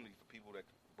opportunity for people that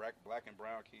black and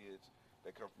brown kids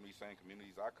that come from these same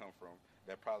communities I come from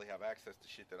that probably have access to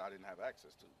shit that I didn't have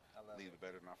access to. I love Leave it. it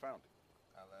better than I found it.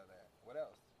 I love that. What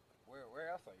else? Where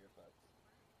else are your fucks?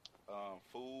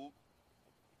 Food,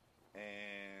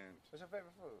 and What's your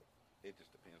favorite food? it just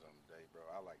depends on the day, bro.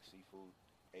 I like seafood,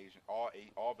 Asian, all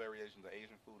variations of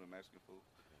Asian food and Mexican food,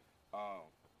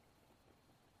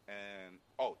 and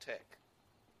tech.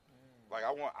 Like,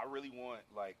 I really want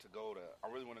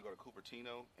to go to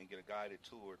Cupertino and get a guided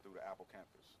tour through the Apple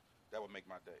campus. That would make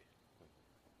my day.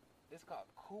 It's called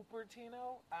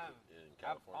Cupertino. I've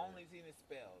California. only seen it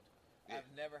spelled. Yeah. I've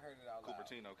never heard it out loud.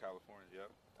 Cupertino, California.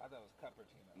 Yep. I thought it was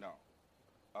Cupertino. No.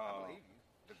 I believe you.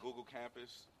 the Google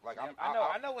campus. Like Yeah,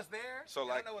 I know what's there. So,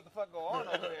 like- I know what the fuck go on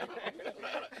over there.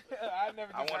 I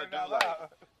never I just want to heard it do out like loud.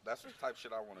 that's the type of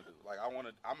shit I want to do. Like I'm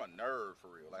a nerd for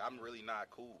real. Like I'm really not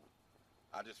cool.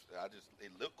 I just it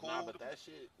look cool. Nah, but that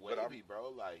shit but I'm- wavy,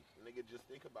 bro. Like, nigga, just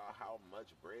think about how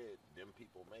much bread them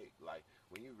people make. Like,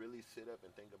 when you really sit up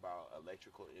and think about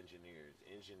electrical engineers,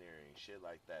 engineering, shit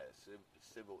like that,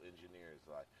 civil engineers,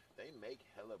 like, they make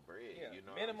hella bread. Yeah, You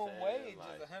know minimum what I'm saying? wage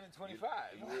Like, is $125.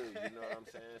 Yeah, you know what I'm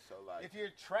saying? So, like, If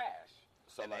you're trash,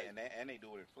 so, and, like, they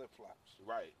do it in flip flops.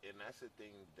 right. And that's the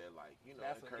thing that, like, you know,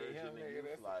 That's what get encouraging him, the nigga,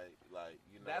 youth, like,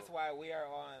 you know. that's why we are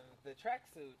on the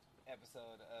tracksuit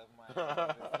episode of my.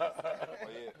 Oh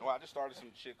yeah. No, I just started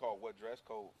some shit called What Dress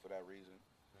Code for that reason.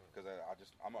 Because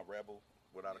I'm a rebel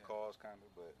without a Yeah. cause, kind of.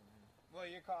 But Well,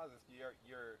 your cause is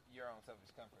your own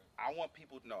selfish comfort. I want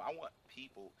people.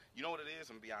 You know what it is?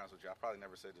 I'm gonna be honest with you. I probably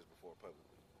never said this before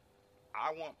publicly.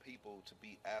 I want people to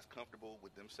be as comfortable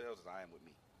with themselves as I am with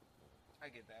me. I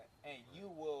get that, and you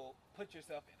will put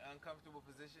yourself in uncomfortable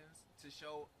positions to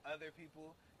show other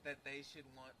people that they should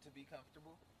want to be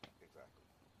comfortable. Exactly.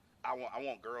 I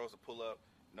want girls to pull up,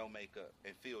 no makeup,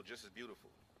 and feel just as beautiful.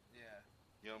 Yeah.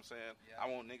 You know what I'm saying? Yeah. I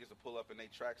want niggas to pull up in their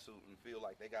tracksuit and feel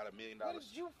like they got $1 million. What did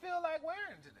you feel like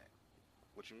wearing today?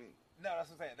 What you mean? No, that's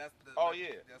what I'm saying. That's the. Oh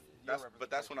yeah, That's but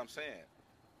that's what I'm saying.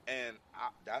 And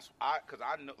because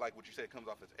I know, like what you said, comes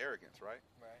off as arrogance, right?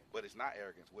 Right. But it's not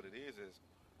arrogance. What it is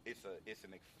it's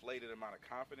an inflated amount of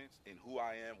confidence in who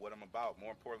I am, what I'm about. More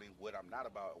importantly, what I'm not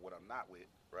about, or what I'm not with,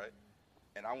 right?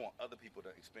 Mm-hmm. And I want other people to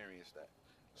experience that.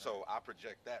 So I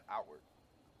project that outward.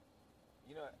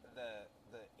 You know,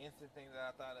 the instant thing that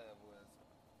I thought of was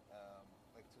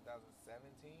like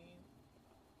 2017.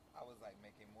 I was like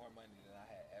making more money than I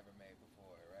had ever made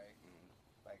before, right?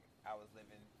 Mm-hmm. Like I was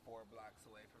living 4 blocks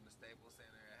away from the Staples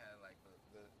Center and had like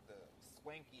the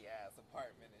swanky ass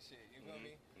apartment and shit. You feel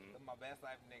me? Mm-hmm. But my best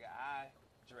life, nigga, I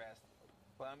dressed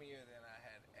bummier than I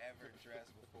had ever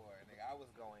dressed before. Nigga, I was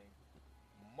going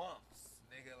months,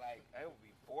 nigga. Like it would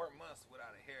be 4 months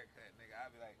without a haircut, nigga.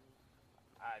 I'd be like,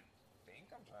 I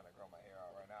think I'm trying to grow my hair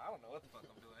out right now. I don't know what the fuck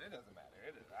I'm doing. It doesn't matter.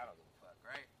 I don't give a fuck,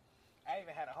 right? I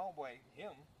even had a homeboy,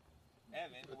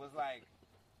 Evan, was like,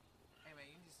 hey man,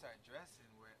 you need to start dressing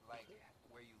where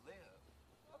you live.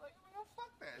 I was like, man,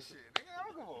 fuck that shit. Nigga, I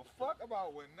don't give a fuck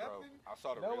about what nothing. Bro, I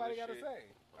saw the Nobody realest gotta shit.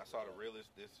 say. I saw the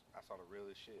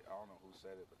realest shit. I don't know who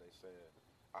said it, but they said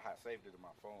I had saved it in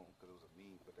my phone because it was a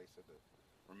meme. But they said to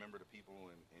remember the people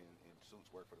in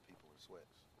suits work for the people in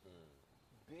sweats.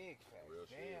 Big facts. Real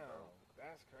Damn, shit, bro.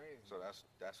 that's crazy. So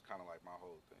that's kind of like my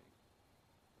whole thing.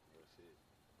 Real shit.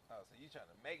 Oh, so you trying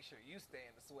to make sure you stay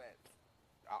in the sweats?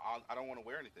 I don't want to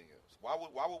wear anything else. Why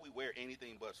would we wear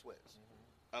anything but sweats?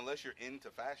 Unless you're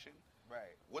into fashion.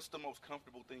 Right. What's the most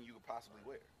comfortable thing you could possibly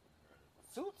wear?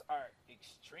 Suits are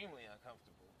extremely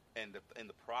uncomfortable. And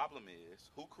the problem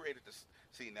is, who created this?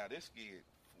 See, now this get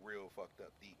real fucked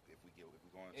up deep if we go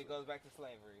into It goes back to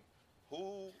slavery.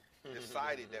 Who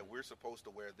decided that we're supposed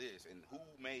to wear this, and who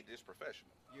made this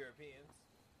professional? Europeans.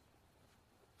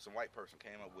 Some white person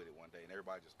came up with it one day, and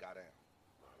everybody just got down.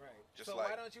 Right. Just so like-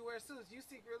 why don't you wear suits? You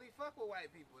secretly fuck with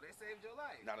white people. They saved your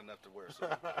life. Not enough to wear a suit.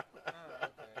 Oh,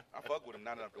 okay. I fuck with them,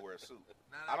 not enough to wear a suit.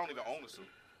 Not I don't enough even to wear own a suit.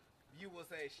 You will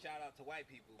say shout out to white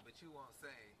people, but you won't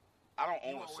say I don't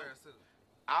you own a won't suit. wear a suit.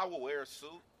 I will wear a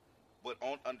suit, but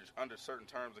under certain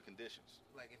terms and conditions.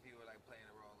 Like if you were like playing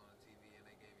a role on TV and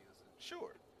they gave you a suit.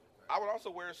 Sure. I would also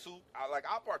wear a suit. I'll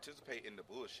participate in the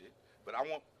bullshit, but I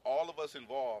want all of us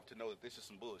involved to know that this is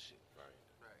some bullshit. Right.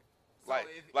 Right. So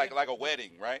if- Like a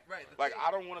wedding, right? Right, the Like thing-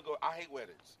 I don't want to go. I hate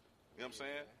weddings. You know what I'm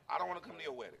saying? I don't want to come to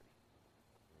your wedding.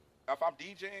 If I'm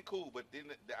DJing, cool, but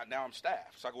then now I'm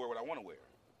staff, so I can wear what I want to wear,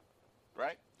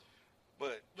 right?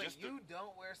 But Wait, just you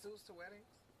don't wear suits to weddings?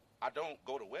 I don't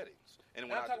go to weddings, and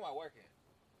No, when I'm talking about working.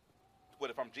 But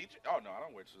if I'm DJ, oh no, I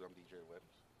don't wear suits. I'm DJing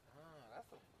weddings. Oh,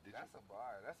 that's a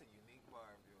bar. That's a unique bar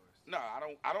of yours. No, I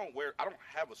don't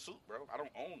have a suit, bro. I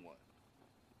don't own one.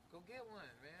 Go get one,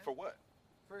 man. For what?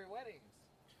 For your weddings.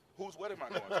 Whose wedding am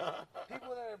I going to?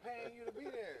 People that are paying you to be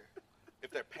there. If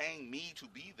they're paying me to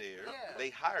be there, Yeah. they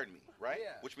hired me, right?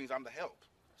 Yeah. Which means I'm the help.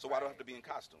 So why do I Right. have to be in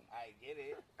costume? I get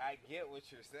it. I get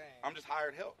what you're saying. I'm just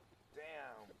hired help.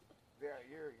 Damn.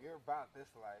 You're about this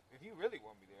life. If you really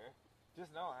want me there,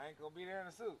 just know I ain't gonna be there in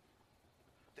a suit.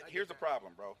 I Here's get the that.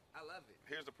 problem, bro. I love it.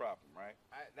 Here's the problem, right?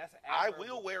 That's I admirable.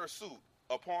 will wear a suit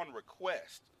upon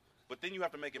request, but then you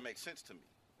have to make it make sense to me.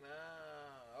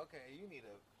 Ah, okay. You need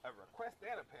a request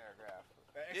and a paragraph.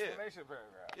 An Yeah. explanation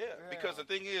paragraph. Yeah, because the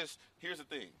thing is, here's the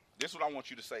thing. This is what I want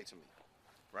you to say to me,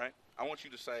 right? I want you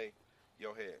to say,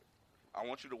 yo, head, I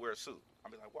want you to wear a suit.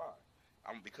 I'll be like, why?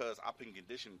 Because I've been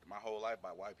conditioned my whole life by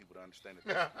white people to understand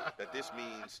that this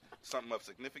means something of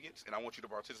significance, and I want you to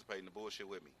participate in the bullshit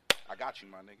with me. I got you,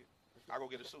 my nigga. I'll go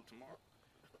get a suit tomorrow.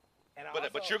 And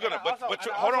But you're gonna. But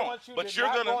you're, hold on. Want you But to you're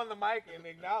not gonna go on the mic and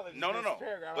acknowledge. No. This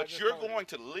paragraph But you're going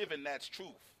to live in that truth.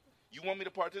 You want me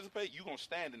to participate? You gonna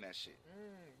stand in that shit.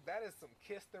 That is some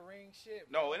kiss the ring shit.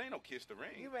 No, bro. it ain't no kiss the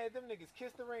ring. You made them niggas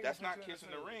kiss the ring. That's not kissing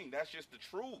the ring. That's just the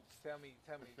truth. Tell me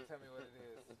what it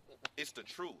is. It's the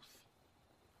truth.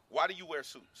 Why do you wear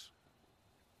suits?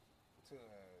 Because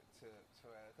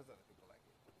other people like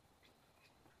it.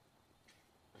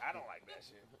 I don't like that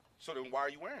shit. So then why are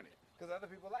you wearing it? Because other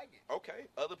people like it. Okay,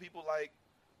 other people like.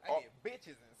 I get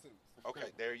bitches in suits. Okay,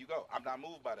 there you go. I'm not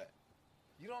moved by that.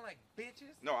 You don't like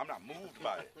bitches? No, I'm not moved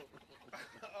by it.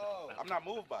 Oh. I'm not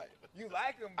moved by it. You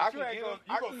like them, I but you can ain't get 'em.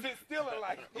 gonna, you gonna sit still and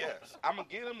like them. Yes, I'm gonna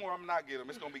get them or I'm not get them.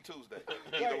 It's gonna be Tuesday.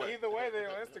 Either way, they're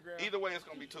on Instagram. Either way, it's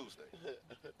gonna be Tuesday.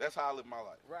 That's how I live my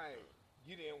life. Right.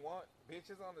 You didn't want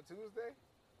bitches on the Tuesday?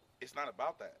 It's not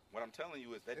about that. What I'm telling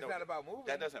you is that It's not about moving.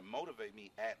 That doesn't motivate me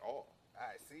at all.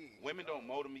 I see. Women don't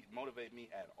motivate me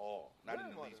at all. Not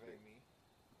in the least bit. Me.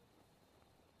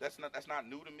 That's not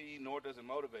new to me, nor does it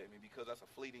motivate me because that's a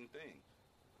fleeting thing.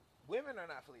 Women are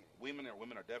not fleeting. Women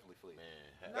are definitely fleeting.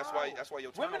 Man, That's why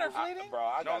your turnover. Women are fleeting. Bro,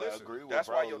 I No, gotta listen, agree with that's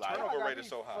bro. why your like, turnover Y'all got rate is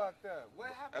me so high. Fucked up. What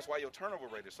happened? That's why your turnover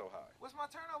rate is so high. What's my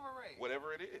turnover rate?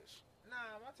 Whatever it is.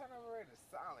 Nah, my turnover rate is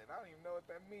solid. I don't even know what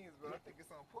that means, but I think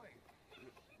it's on point.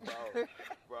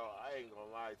 bro, I ain't gonna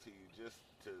lie to you. Just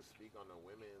to speak on the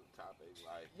women topic,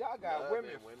 like Y'all got love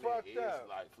women and fucked is up.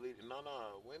 like fleeting. No,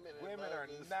 women. and Women love are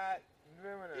is- not.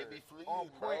 Women It are be fleeting, on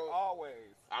point bro.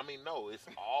 always. I mean, no, it's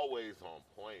always on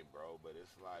point, bro. But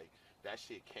it's like that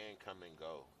shit can come and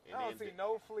go. And I don't see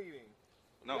no fleeting.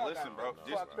 No, Y'all listen, got bro. me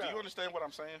Just, fucked do up. you understand what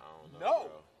I'm saying? I don't No. know,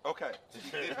 bro. Okay.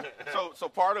 So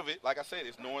part of it, like I said,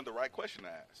 is knowing the right question to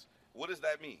ask. What does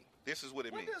that mean? This is what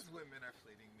it What means. does women are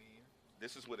fleeting mean?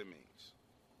 This is what it means.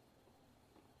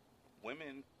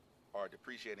 Women are a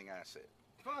depreciating asset.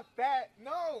 Fuck that.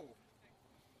 No.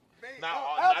 They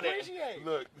Now, appreciate.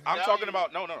 Look, I'm now talking you-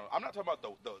 about no. I'm not talking about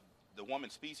the woman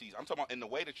species. I'm talking about in the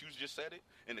way that you just said it,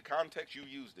 in the context you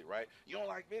used it, right? You don't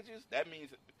like bitches? That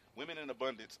means women in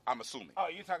abundance, I'm assuming. Oh,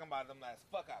 you talking about them last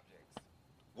fuck objects.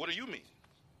 What do you mean?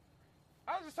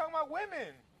 I was just talking about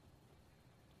women.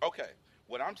 Okay.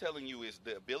 What I'm telling you is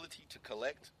the ability to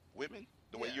collect women,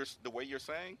 the way you're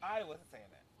saying. I wasn't saying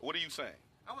that. What are you saying?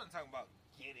 I wasn't talking about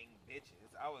getting bitches.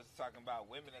 I was talking about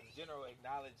women as general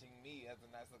acknowledging me as a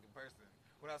nice looking person.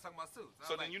 When I was talking about suits. I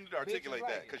So was then like, you need to articulate bitches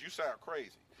that like because it. you sound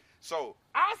crazy. So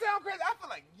I sound crazy. I feel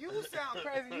like you sound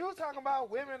crazy. You talking about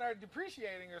women are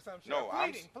depreciating or some shit. No, Or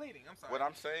fleeting. I'm sorry. what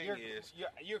I'm saying is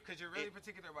you're because you're really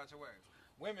particular about your words.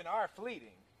 Women are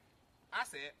fleeting. I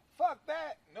said, fuck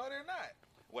that. No, they're not.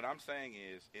 what I'm saying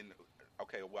is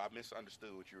okay, well I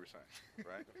misunderstood what you were saying,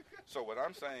 right? So what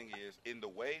I'm saying is in the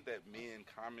way that men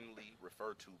commonly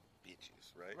refer to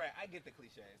bitches, right? Right. I get the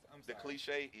cliches. I'm sorry. The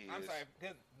cliche is I'm sorry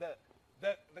because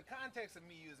the context of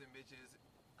me using bitches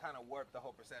kind of warped the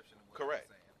whole perception of what Correct.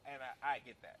 I'm saying, and I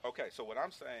get that. Okay, so what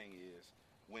I'm saying is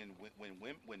when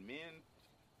men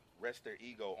rest their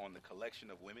ego on the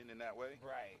collection of women in that way,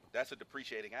 Right. that's a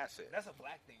depreciating asset. That's a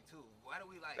black thing too. Why do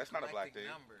we like? That's not a black collecting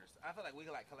thing. Numbers. I feel like we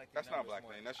like collecting. That's not a numbers black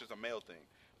more. thing. That's just a male thing.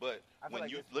 But I feel when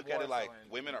like you it's look at more it like so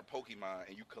in- women are Pokemon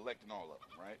and you collecting all of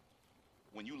them, right?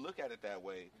 When you look at it that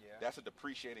way, Yeah. that's a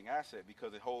depreciating asset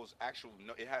because it holds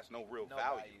it has no real no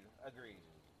value. Agreed.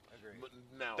 But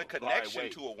now, The all right, connection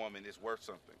wait. to a woman is worth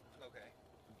something. Okay.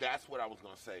 That's what I was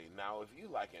gonna say. Now, if you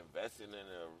like investing in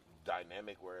a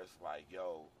dynamic where it's like,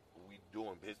 yo, we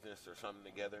doing business or something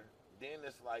together, then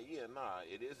it's like, yeah, nah,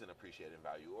 it is an appreciating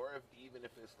value. Or even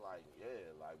if it's like,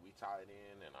 yeah, like we tied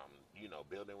in and I'm,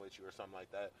 building with you or something like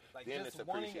that, Like then just it's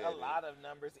wanting appreciated. a lot of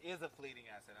numbers is a fleeting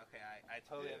asset. Okay, I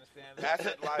totally Yeah. understand that.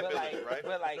 Asset liability, right?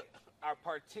 But like our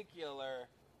particular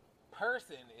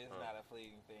person is not a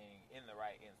fleeting thing in the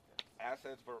right instance.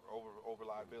 Assets over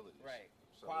liabilities. Right.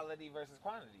 So- Quality versus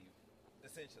quantity,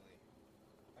 essentially.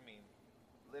 I mean,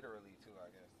 literally too, I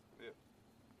guess.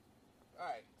 Yeah. All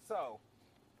right. So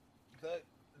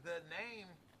the name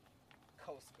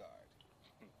Coast Guard,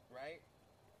 right?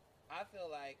 I feel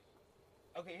like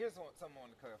here's something I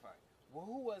want to clarify. Well,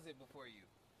 who was it before you?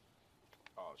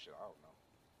 Oh shit, I don't know.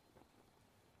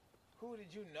 Who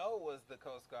did you know was the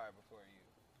Coast Guard before you?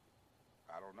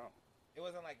 I don't know. It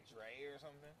wasn't like Dre or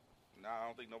something? No, I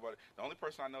don't think nobody. The only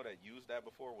person I know that used that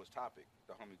before was Topic,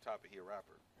 the homie Topic, he a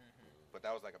rapper. But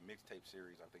that was like a mixtape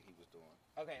series I think he was doing.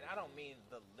 Okay, and I don't mean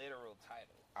the literal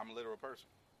title. I'm a literal person.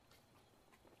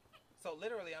 So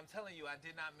literally, I'm telling you, I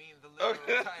did not mean the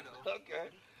literal title. Okay.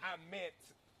 I meant.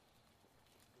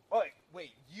 Oh,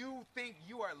 Wait, you think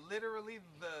you are literally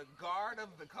the guard of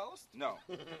the coast? No.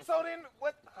 So then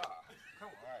what? Come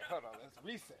on, all right, hold on. Let's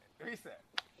reset.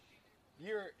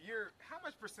 You're. How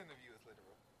much percent of you is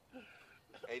literal?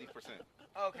 80%.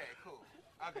 Okay, cool.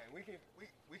 Okay, we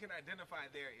can identify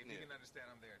there if you can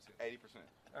understand I'm there too. 80%.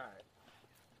 All right.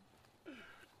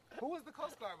 Who was the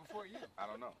Coast Guard before you? I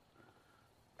don't know.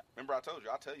 Remember I told you,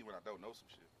 I'll tell you when I don't know some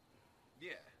shit.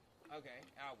 Yeah. Okay.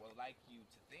 I would like you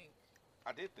to think.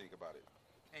 I did think about it.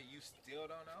 And you still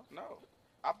don't know? No.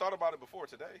 I've thought about it before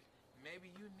today.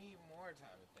 Maybe you need more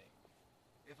time to think.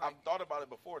 I've thought about it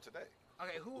before today.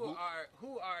 Okay, who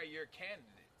are your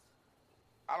candidates?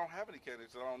 I don't have any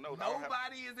candidates. I don't know.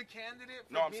 Nobody is a candidate.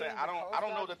 No, I'm saying I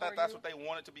don't know that's what they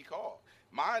wanted to be called.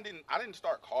 I didn't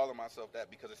start calling myself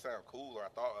that because it sounded cool or I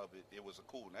thought of it. It was a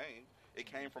cool name. It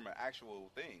came from an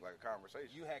actual thing, like a conversation.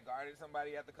 You had guarded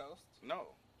somebody at the coast?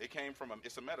 No, it came from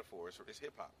it's a metaphor. It's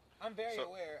hip hop. I'm very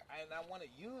aware, and I want to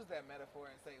use that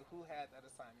metaphor and say who had that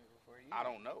assignment before you. I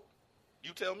don't know.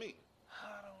 You tell me.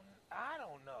 I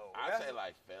don't know. I'd say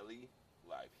like Felly.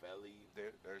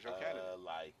 There's your candidate.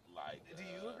 Do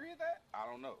you agree with that? I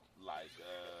don't know.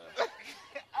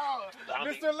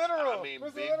 Mr. Literal. I mean,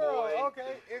 Mr. Big Literal. Boy.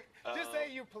 Okay. Just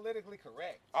say you're politically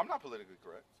correct. I'm not politically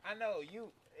correct. I know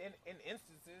you. In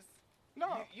instances,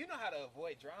 No. you know how to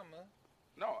avoid drama.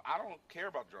 No, I don't care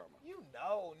about drama. You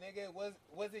know, nigga,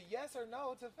 was it yes or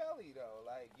no to Felly though?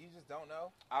 Like you just don't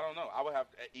know. I don't know. I would have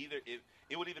to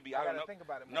it would either be I don't know. Think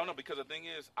about it more. No, because the thing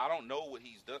is, I don't know what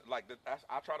he's done. Like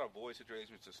I try to avoid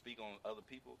situations to speak on other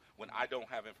people when I don't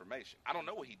have information. I don't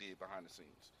know what he did behind the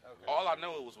scenes. Okay. All I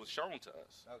know was shown to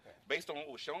us. Okay. Based on what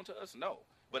was shown to us, no.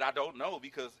 But I don't know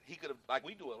because he could have. Like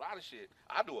we do a lot of shit.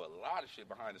 I do a lot of shit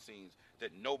behind the scenes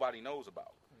that nobody knows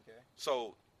about. Okay.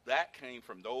 So that came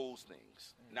from those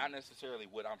things, not necessarily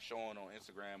what I'm showing on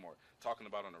Instagram or talking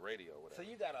about on the radio or whatever. So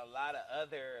you got a lot of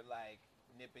other like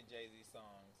Nip and Jay-Z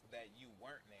songs that you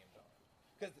weren't named on.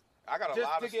 Because I got a just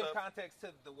lot to of give stuff. context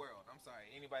to the world, I'm sorry,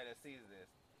 anybody that sees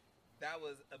this, that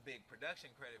was a big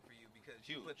production credit for you because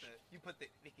you put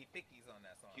the Nicky Fickies on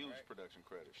that song. Huge right? production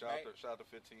credit. Shout out to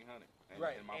 1500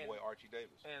 and my boy Archie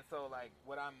Davis. And so like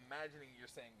what I'm imagining you're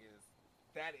saying is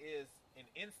that is an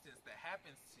instance that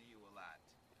happens to you a lot.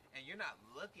 And you're not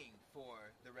looking for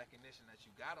the recognition that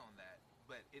you got on that,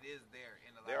 but it is there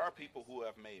in a lot. There are of things. people who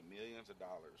have made millions of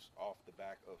dollars off the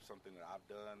back of something that I've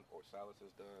done or Silas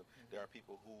has done. There are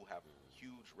people who have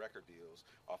huge record deals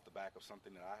off the back of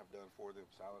something that I have done for them.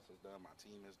 Silas has done, my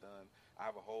team has done. I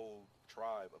have a whole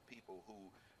tribe of people who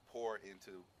pour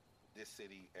into this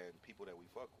city and people that we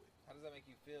fuck with. How does that make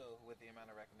you feel with the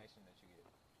amount of recognition that you get?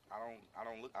 I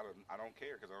don't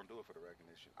care because I don't do it for the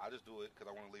recognition. I just do it because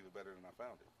I want to leave it better than I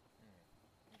found it.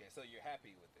 Okay, so you're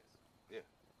happy with this? Yeah.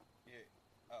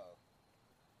 Oh.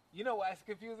 You know why it's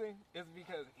confusing? It's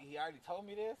because he already told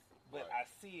me this, but I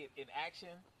see it in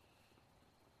action.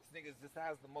 This nigga just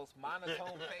has the most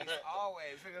monotone face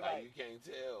always. Like you can't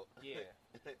tell. Yeah.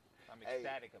 I'm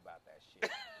ecstatic about that shit.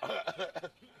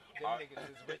 Them niggas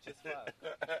is rich as fuck.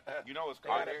 You know what's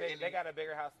They got a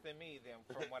bigger house than me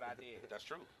from what I did. That's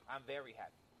true. I'm very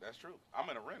happy. That's true. I'm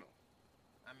in a rental.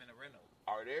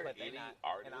 Are there But any not,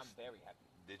 artists and I'm very happy.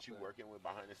 that you working with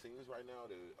behind the scenes right now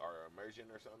that are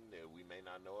emerging or something that we may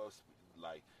not know of,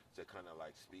 like to kind of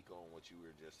like speak on what you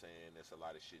were just saying? There's a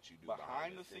lot of shit you do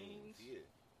behind the scenes. Yeah.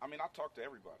 I mean, I talk to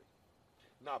everybody.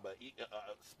 No, but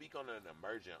speak on an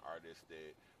emerging artist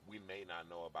that we may not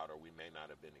know about or we may not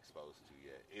have been exposed to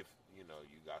yet. If you know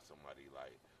you got somebody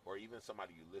like, or even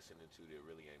somebody you listening to that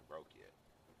really ain't broke yet.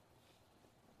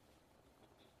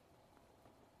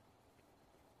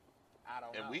 I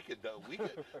don't know. And we could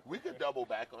double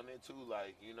back on it too,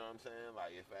 like, you know what I'm saying?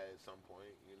 Like if at some point,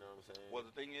 you know what I'm saying? Well,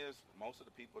 the thing is, most of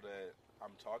the people that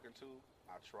I'm talking to,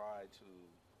 I try to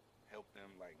help them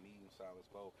like me and Silas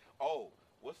both. Oh,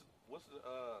 what's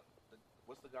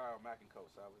the guy on Mac and Co,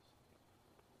 Silas?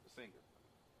 The singer.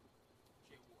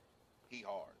 Jay Ward. He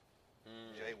hard.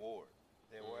 Jay Ward.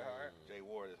 Jay Ward hard? Jay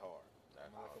Ward is hard. I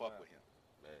fuck with him.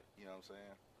 Man. You know what I'm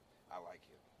saying? I like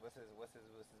him. What's his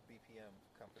BPM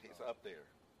comfort It's zone? up there.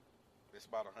 It's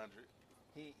about 100.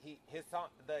 His songs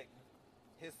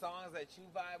that you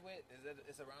vibe with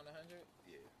it's around 100.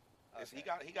 Yeah. Okay.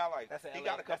 He got like that's an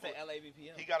got a couple. That's an LA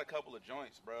BPM. He got a couple of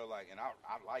joints, bro. Like, and I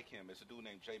like him. It's a dude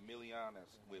named Jay Million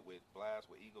that's with Blast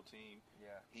with Eagle Team.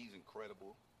 Yeah. He's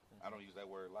incredible. I don't use that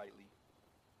word lightly.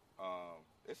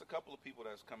 It's a couple of people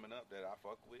that's coming up that I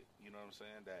fuck with. You know what I'm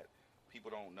saying? That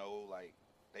people don't know. Like,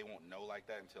 they won't know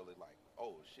like that until it like,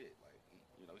 oh shit, like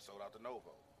he sold out to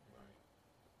Novo. Right.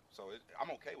 So I'm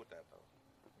okay with that though.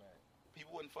 Right.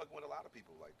 People wasn't fucking with a lot of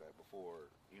people like that before.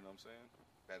 You know what I'm saying?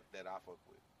 That I fuck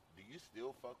with. Do do you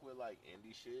still fuck with like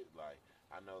indie shit? Like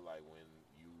I know like when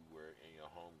you were in your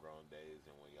homegrown days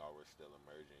and when y'all were still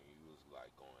emerging, you was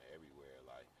like going everywhere.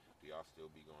 Like do y'all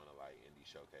still be going to like indie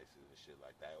showcases and shit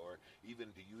like that, or even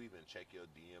do you even check your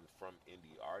DMs from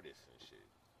indie artists and shit?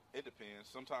 It depends.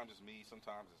 Sometimes it's me,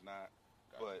 sometimes it's not.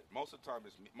 Gotcha. But most of the time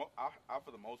it's me. I for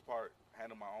the most part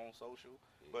handle my own social,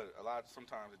 Yeah. but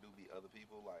sometimes it do be other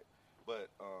people. Like, but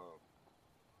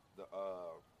the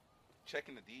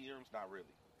checking the DMs, not really,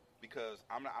 because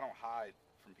I don't hide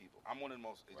from people. I'm one of the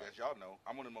most, Right. as y'all know,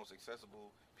 I'm one of the most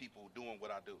accessible people doing what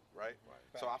I do. Right. Right.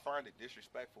 So I find it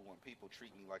disrespectful when people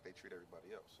treat me like they treat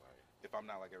everybody else. Right. If I'm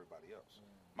not like everybody else,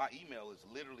 my email is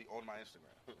literally on my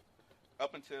Instagram.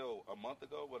 Up until a month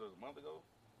ago,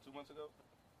 2 months ago?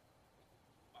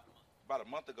 About a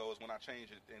month ago is when I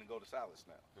changed it and go to Salas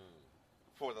now.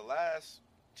 For the last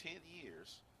 10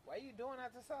 years. Why you doing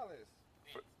that to Salas?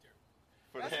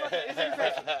 For That's the, fucking, it's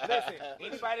exactly. Listen,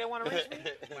 anybody that want to reach me,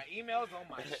 my email's on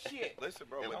my shit. listen,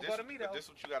 bro, Don't but go to me, though. this is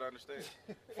what you got to understand.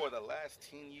 For the last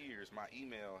 10 years, my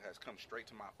email has come straight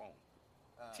to my phone.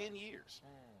 10 years.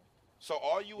 So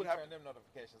all you would have turn them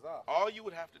notifications off. all you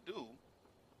would have to do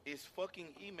is fucking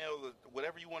email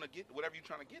whatever you want to get, whatever you're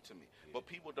trying to get to me. Yeah. But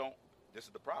people don't. This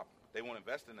is the problem. They won't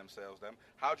invest in themselves.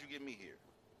 How'd you get me here?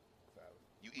 Salas.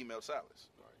 You emailed Salas.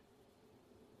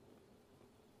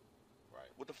 Right.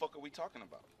 What the fuck are we talking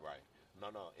about? Right.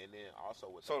 No. And then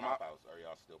also with So the my- pop outs, are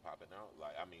y'all still popping out?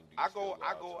 Like, I mean, do you I still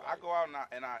go out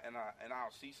and I'll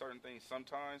see certain things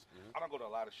sometimes. Mhm. I don't go to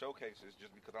a lot of showcases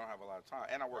just because I don't have a lot of time,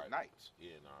 and I work Right. nights.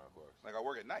 Yeah, no, of course. Like I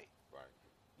work at night. Right.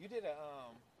 You did a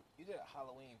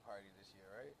Halloween party this year,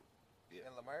 right? Yeah.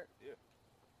 In Lamert? Yeah.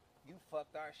 You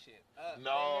fucked our shit up.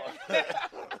 No.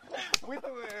 nigga. We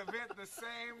threw an event the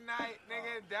same night,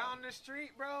 nigga, down the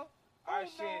street, bro. Our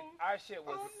shit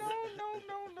was no.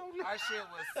 our shit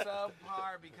was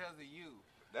subpar because of you.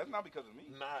 That's not because of me.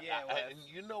 Nah, Yeah, it was. and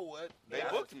you know what? They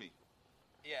That's- booked me.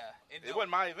 Yeah, It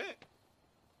wasn't my event.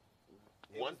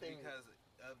 One thing. because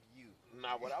of you.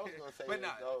 Nah, what I was gonna say But is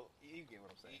nah, though. you get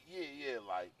what I'm saying. Yeah,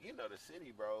 like you know the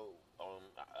city, bro. On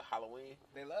Halloween,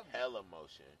 They love you. hella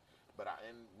motion. But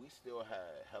and we still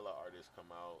had hella artists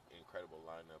come out, incredible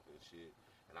lineup and shit.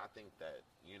 And I think that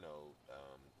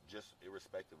just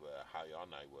irrespective of how y'all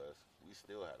night was, we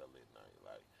still had a lit night.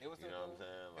 Like It was you so know cool. what I'm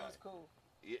saying? It Like, was cool.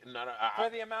 Yeah, For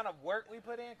the amount of work we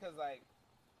put in, because like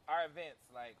our events,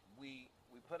 like we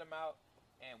put them out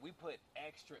and we put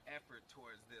extra effort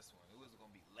towards this one. It was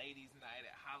gonna be ladies' night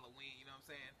at Halloween, you know what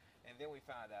I'm saying? And then we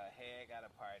found out Head got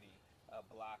a party a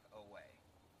block away.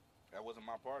 That wasn't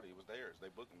my party. It was theirs. They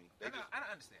booked me. They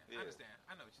I understand. Yeah. I understand.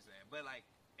 I know what you're saying. But like,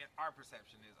 our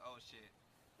perception is, oh shit,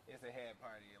 it's a Head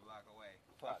party a block away.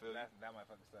 Fuck, feel you. that might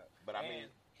fuck us up. But I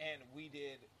mean, and we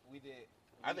did.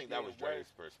 I think that was work.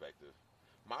 Dre's perspective.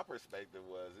 My perspective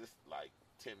was it's like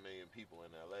 10 million people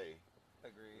in LA.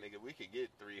 Agreed. Nigga, we could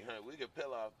get 300. We could pill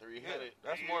off 300. Yeah,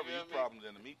 that's more of a you problem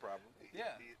than a me problem.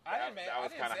 Yeah, That I was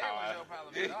didn't kinda say how it was I- your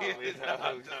problem Yeah, at all. But I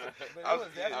it was- was yeah, that was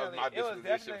definitely, my it was disposition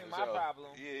definitely for my sure. problem.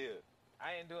 Yeah, I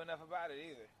didn't do enough about it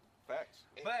either. facts.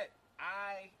 But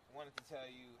I wanted to tell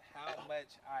you how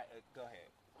much I go ahead.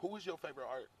 Who was your favorite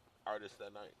artist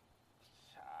that night?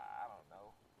 I don't know.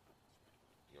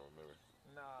 You don't remember?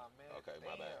 Nah, man. Okay,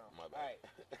 my bad, damn. my bad. All right,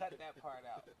 cut that part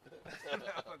out.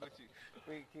 Nah, fuck with you.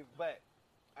 We can keep, but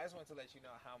I just wanted to let you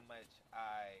know how much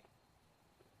I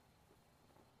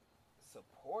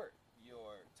support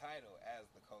your title as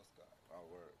the Coast Guard. Oh,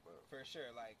 word. For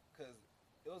sure, like, because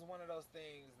it was one of those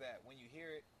things that when you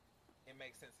hear it, it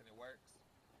makes sense and it works.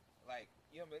 Like,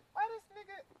 you know, why this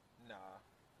nigga? Nah,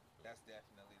 that's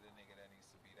definitely the nigga that needs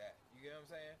to be that. You get what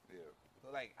I'm saying? Yeah.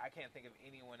 But like, I can't think of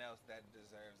anyone else that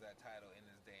deserves that title in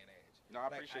this day and age. No, I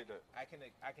Like, appreciate that. I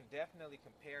can definitely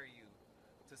compare you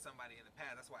to somebody in the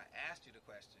past. That's why I asked you the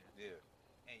question, Yeah.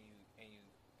 and you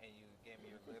gave me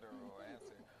a literal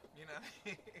answer. You know what I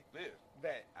mean? Yeah.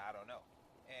 That I don't know,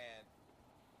 and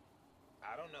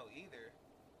I don't know either.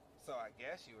 So I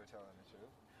guess you were telling the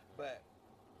truth. But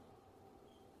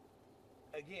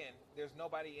again, there's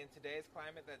nobody in today's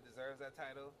climate that deserves that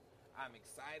title. I'm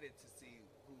excited to see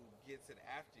who gets it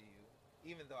after you,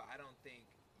 even though I don't think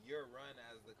your run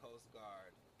as the Coast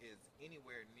Guard is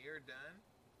anywhere near done.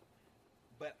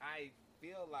 But I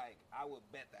feel like I would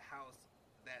bet the house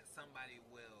that somebody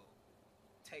will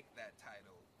take that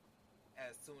title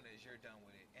as soon as you're done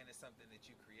with it, and it's something that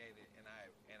you created, and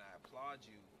I applaud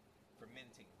you for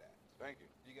minting that. Thank you.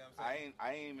 You get what I'm saying?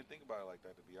 I ain't even think about it like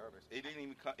that, to be honest. It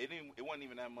wasn't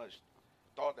even that much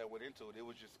thought that went into it.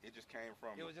 It just came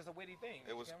from. It was just a witty thing.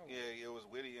 It was it was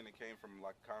witty, and it came from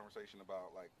like conversation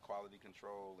about like quality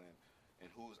control and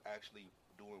who's actually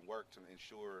doing work to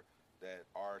ensure that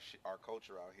our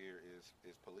culture out here is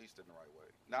policed in the right way.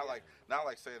 Not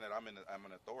like saying that I'm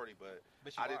an authority, but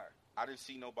you are. I didn't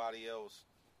see nobody else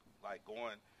like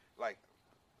going like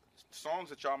songs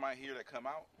that y'all might hear that come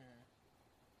out.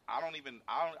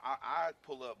 I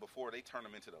pull up before they turn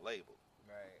them into the label.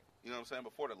 Right. You know what I'm saying?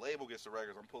 Before the label gets the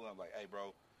records, I'm pulling up like, hey,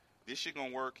 bro, this shit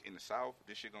gonna work in the South.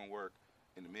 This shit gonna work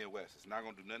in the Midwest. It's not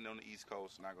gonna do nothing on the East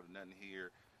Coast. It's not gonna do nothing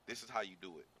here. This is how you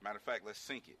do it. Matter of fact, let's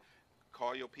sync it.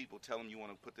 Call your people. Tell them you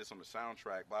want to put this on the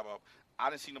soundtrack. Blah blah. I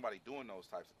didn't see nobody doing those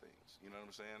types of things. You know what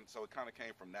I'm saying? So it kind of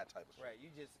came from that type of shit. Right. You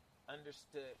just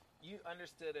understood. You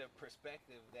understood a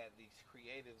perspective that these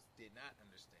creatives did not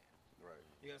understand. Right.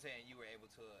 You know what I'm saying? You were able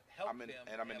to help them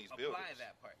and I'm in these apply buildings.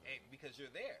 that part because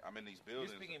you're there. I'm in these buildings.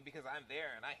 You're speaking because I'm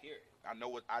there and I hear it. I know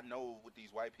what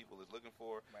these white people is looking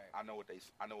for. Right. I know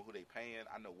who they paying.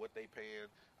 I know what they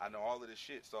paying. I know all of this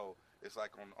shit. So it's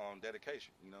like on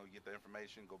dedication. You know, you get the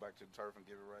information, go back to the turf, and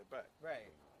give it right back.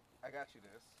 Right. I got you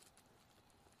this.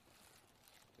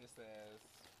 This says,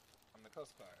 "I'm the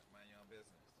Coast Guard. Mind your own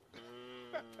business."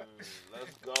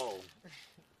 Let's go.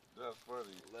 That's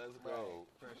funny. Let's go.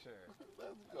 Right, for sure.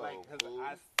 Let's go. Like,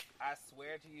 because I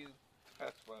swear to you,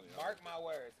 That's funny. mark my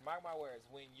words.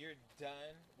 When you're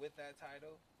done with that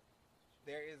title,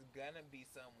 there is gonna be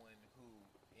someone who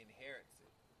inherits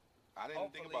it. I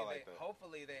didn't think about it like that.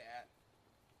 Hopefully they.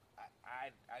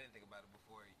 I didn't think about it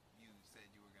before you said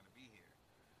you were gonna be here,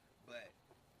 but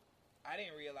I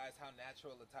didn't realize how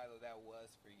natural a title that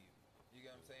was for you.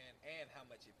 You know what I'm saying? And how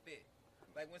much it fit.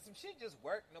 Like when some shit just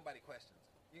worked, nobody questions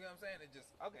it. You know what I'm saying? It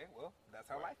just, okay, well, that's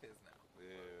how life is now.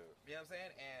 Yeah. You know what I'm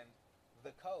saying? And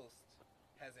the Coast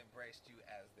has embraced you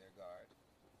as their guard.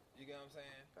 You know what I'm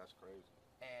saying? That's crazy.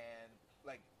 And,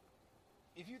 like,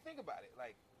 if you think about it,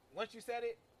 like, once you said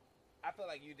it, I feel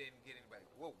like you didn't get anybody,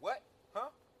 well, what?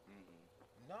 Huh? Mm-mm.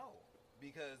 No.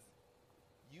 Because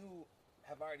you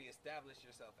have already established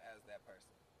yourself as that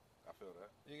person. I feel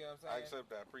that. You know what I'm saying? I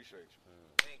accept that. I appreciate you.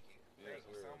 Thank you. Yeah, Thank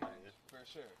you so real, much. man. For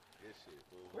sure. Good shit,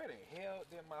 fool. Where the hell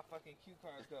did my fucking cue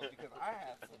cards go? Because I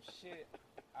had some shit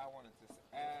I wanted to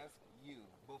ask you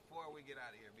before we get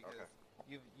out of here. Because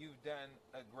you've done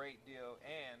a great deal,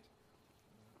 and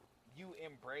you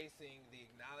embracing the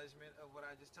acknowledgement of what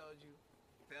I just told you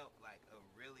felt like a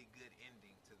really good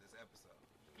ending to this episode.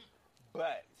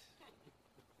 But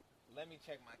let me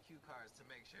check my cue cards to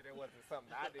make sure there wasn't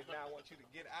something I did not want you to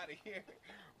get out of here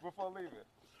before leaving.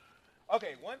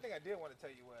 Okay, one thing I did want to tell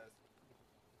you was,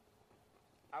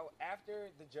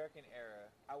 after the Jerkin era,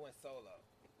 I went solo,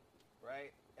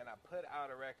 right? And I put out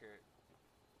a record,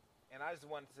 and I just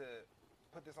wanted to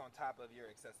put this on top of your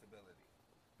accessibility,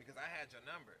 because I had your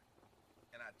number,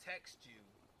 and I text you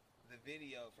the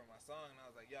video from my song, and I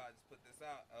was like, yo, I just put this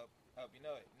out, up, you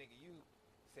know it. Nigga, you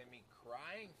sent me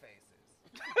crying faces.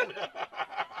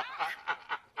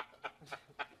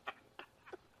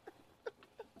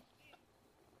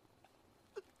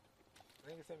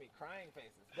 Nigga sent me crying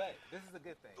faces, but this is a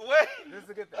good thing. Wait. This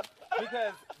is a good thing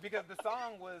because the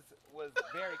song was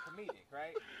very comedic,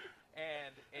 right?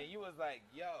 And you was like,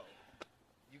 yo,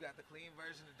 you got the clean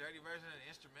version, the dirty version, and the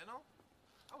instrumental?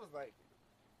 I was like,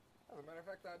 as a matter of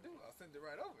fact, I do. I'll send it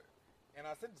right over, and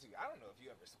I'll send it to you. I don't know if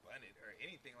you ever spun it or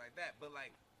anything like that, but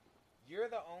like, you're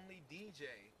the only DJ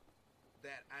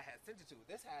that I had sent it to.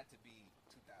 This had to be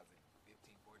 2015,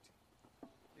 14.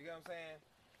 You know what I'm saying?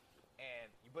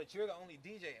 But you're the only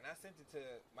DJ, and I sent it to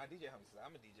my DJ homies.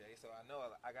 I'm a DJ, so I know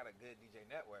I got a good DJ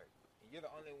network. And you're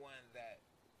the only one that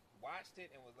watched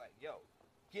it and was like, yo,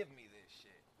 give me this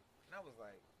shit. And I was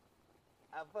like,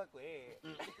 I fuck with Ed.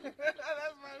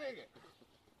 That's my nigga.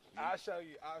 I'll show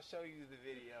you the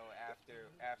video after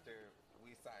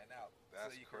we sign out.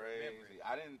 That's so you can remember it.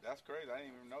 That's crazy. I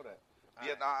didn't even know that. All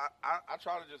Yeah, right. I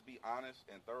try to just be honest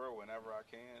and thorough whenever I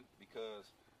can,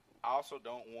 because I also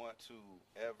don't want to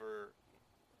ever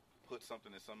put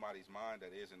something in somebody's mind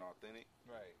that isn't authentic,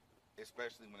 Right.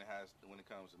 especially when it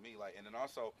comes to me. Like, and then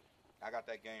also, I got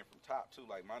that game from Top too.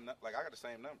 Like I got the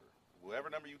same number. Whatever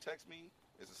number you text me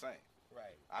is the same.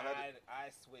 Right. I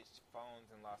I switched phones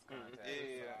and lost contact.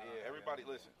 Yeah. Everybody,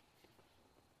 yeah. listen.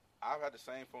 I've had the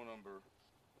same phone number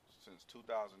since 2000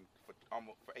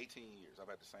 for 18 years. I've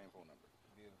had the same phone number.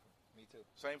 Beautiful. Me too.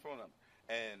 Same phone number.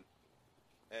 And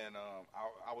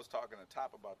I was talking to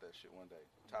Top about that shit one day.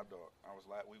 Top Dog.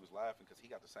 We was laughing because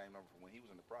he got the same number from when he was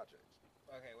in the projects.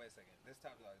 Okay, wait a second. This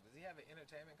Top Dog, does he have an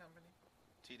entertainment company?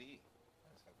 TDE.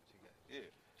 Let's fuck with you guys. Yeah.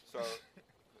 So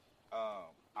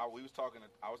I was talking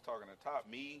to Top.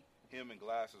 Me, him, and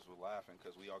Glasses were laughing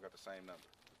because we all got the same number,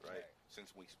 right?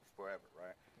 Since we forever,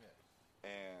 right? Yeah.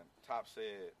 And Top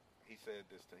said, he said,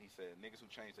 niggas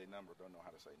who change their number don't know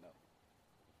how to say no.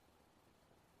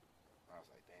 I was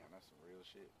like, damn, that's some real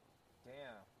shit.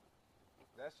 Damn.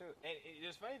 That's true. And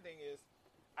the funny thing is,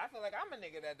 I feel like I'm a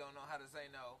nigga that don't know how to say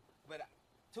no, but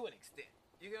to an extent.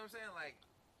 You get what I'm saying? Like,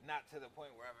 not to the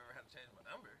point where I've ever had to change my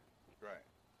number. Right.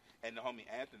 And the homie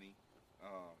Anthony,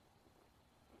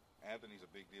 Anthony's a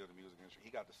big deal in the music industry. He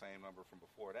got the same number from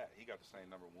before that. He got the same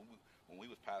number when we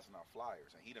was passing out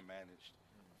flyers, and he done managed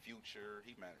Future.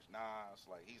 He managed Nas.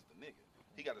 Like, he's the nigga.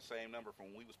 He got the same number from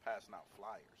when we was passing out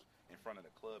flyers in front of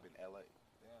the club in L.A.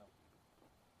 Yeah.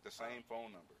 The same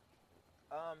phone number.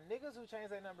 Niggas who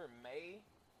change their number may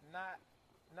not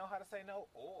know how to say no,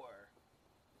 or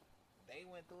they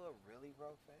went through a really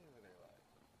broke phase of their life.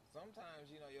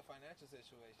 Sometimes, you know, your financial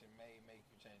situation may make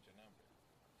you change your number.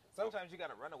 Sometimes you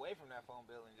got to run away from that phone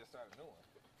bill and just start a new one.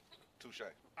 Touche.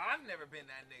 I've never been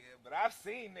that nigga, but I've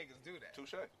seen niggas do that.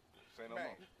 Touche. Say no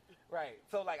Right. more. Right.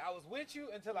 So, like, I was with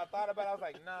you until I thought about it. I was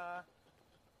like, nah.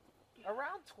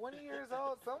 Around 20 years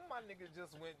old, some of my niggas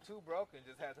just went too broke and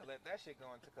just had to let that shit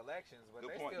go into collections, but Good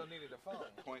they point. still needed a phone.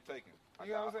 Point taken.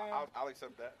 You know what I'm saying? I'll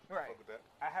accept that. Right. Fuck with that.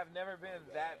 I have never been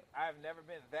that. I've never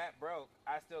been that broke.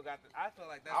 I still got. I feel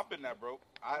like that's. I've been that broke.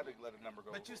 I had to let a number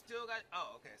go. But you still got.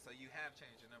 Oh, okay. So you have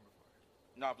changed your number for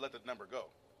it. No, I've let the number go.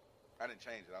 I didn't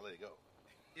change it. I let it go.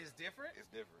 It's different.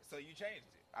 It's different. So you changed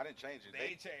it. I didn't change it.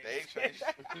 They changed. They changed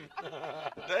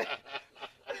it.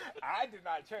 I did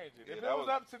not change it. Yeah, If that it was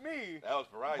was- up to me, That was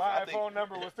Verizon. my I think, phone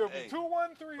number would still be Hey,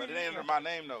 213. But it ain't under my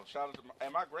name though. Shout out to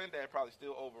and my granddad probably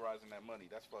still overrising that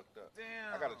money. That's fucked up.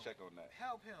 Damn. I gotta check on that.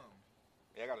 Help him.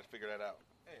 Yeah, I gotta figure that out.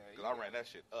 Yeah, Cause I ran that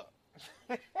shit up.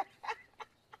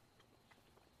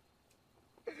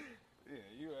 Yeah,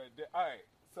 you are. All right.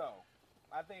 So,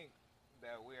 I think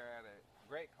that we are at a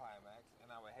great climax,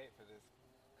 and I would hate for this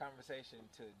conversation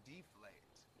to deflate.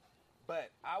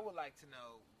 But I would like to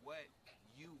know what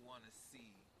you want to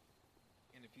see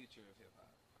in the future of hip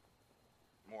hop.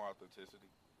 More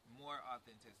authenticity. More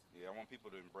authenticity. Yeah, I want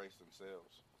people to embrace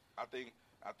themselves. I think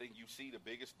you see the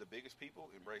biggest people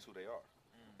embrace who they are.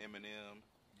 Eminem,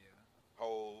 Yeah.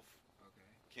 Hove, Okay.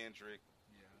 Kendrick,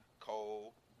 Yeah.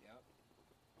 Cole, Yep.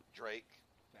 Drake.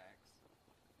 Facts.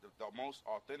 The most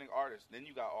authentic artists. Then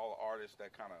you got all the artists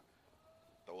that kind of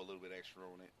throw a little bit extra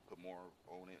on it, put more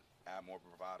on it, add more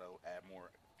bravado, add more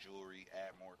jewelry,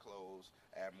 add more clothes,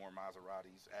 add more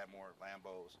Maseratis, add more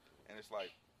Lambos, and it's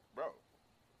like, bro,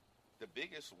 the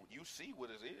biggest, you see what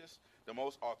it is, the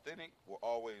most authentic will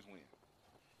always win.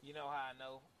 You know how I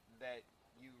know that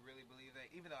you really believe that?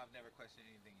 Even though I've never questioned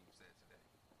anything you've said today.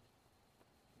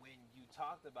 When you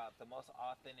talked about the most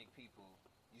authentic people,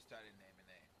 you started naming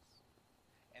names.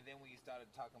 And then when you started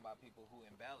talking about people who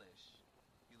embellish,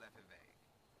 you left it vague.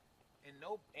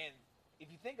 And if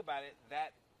you think about it,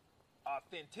 that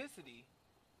authenticity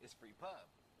is free pub.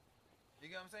 You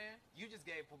get what I'm saying? You just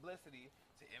gave publicity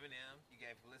to Eminem. You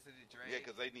gave publicity to Drake. Yeah,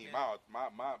 because they need Yeah.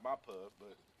 my pub,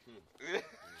 but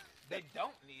They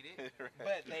don't need it, Right.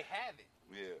 but they have it.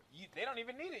 yeah, They don't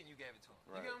even need it, and you gave it to them.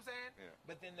 You Right. get what I'm saying? Yeah.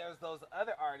 But then there's those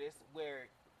other artists where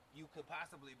you could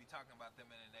possibly be talking about them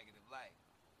in a negative light,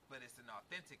 but it's an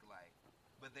authentic light.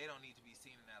 But they don't need to be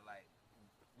seen in that light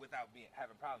without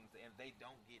having problems, and they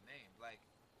don't get named. Like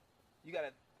you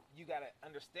gotta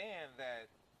understand that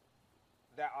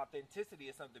authenticity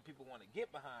is something people want to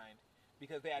get behind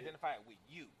because they identify it with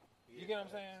you. You get what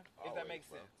I'm saying? If that Always, makes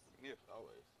bro. sense. yeah,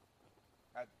 Always.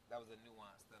 That was a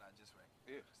nuance that I just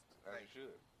recognized. as Like, you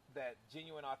should. that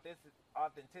genuine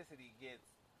authenticity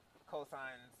gets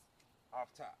cosigns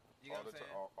off top. You know All what the I'm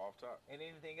saying? off top. And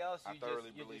anything else, I you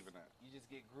thoroughly just, believe in that. You just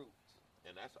get grouped.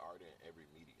 And that's art in every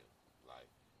medium. Like,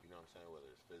 you know what I'm saying?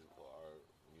 Whether it's physical art,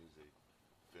 music,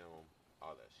 film,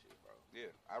 all that shit, bro.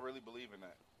 Yeah, I really believe in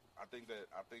that. I think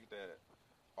that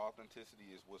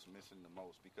authenticity is what's missing the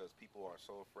most because people are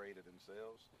so afraid of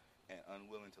themselves and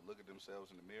unwilling to look at themselves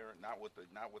in the mirror, not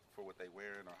for what they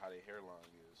wearing or how their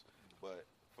hairline is, but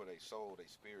for their soul, their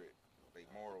spirit, their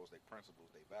morals, their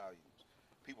principles, their values.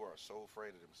 People are so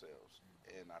afraid of themselves,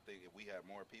 and I think if we had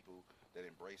more people that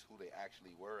embrace who they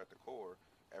actually were at the core,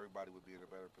 everybody would be in a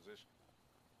better position.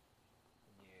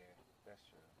 Yeah, that's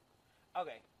true.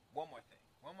 Okay, one more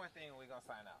thing, and we're gonna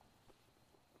sign out.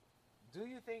 Do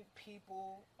you think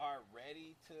people are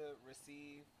ready to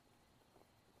receive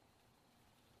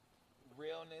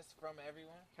realness from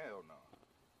everyone? Hell no.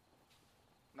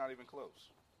 Not even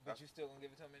close. But you still gonna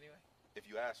give it to them anyway? If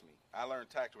you ask me, I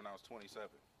learned tact when I was 27.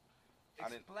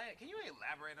 Explain. Can you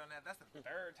elaborate on that? That's the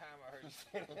third time I heard you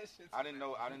say that shit. I didn't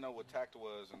know what tact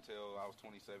was until I was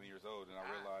 27 years old, and I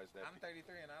realized that. I'm 33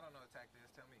 and I don't know what tact is.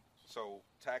 Tell me. So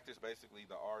tact is basically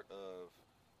the art of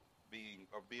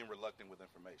being reluctant with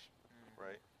information,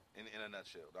 right? In a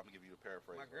nutshell, I'm gonna give you the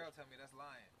paraphrase. My girl tell me that's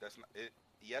lying. That's not it.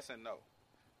 Yes and no.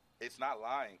 It's not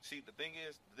lying. See, the thing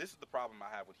is, this is the problem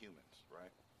I have with humans,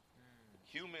 right?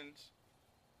 Humans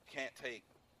can't take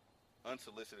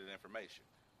unsolicited information.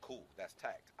 Cool, that's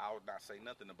tact. I would not say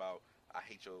nothing about I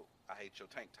hate your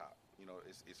tank top. You know,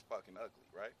 it's fucking ugly,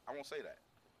 right? I won't say that.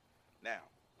 Now,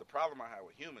 the problem I have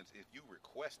with humans is you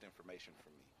request information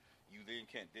from me, you then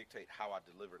can't dictate how I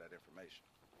deliver that information.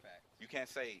 Facts. You can't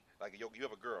say like you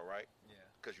have a girl, right? Yeah.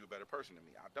 Because you're a better person than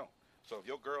me. I don't. So if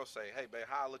your girl say, "Hey, babe,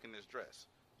 how I look in this dress?"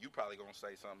 You probably gonna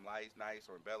say something nice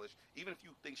or embellished. Even if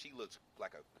you think she looks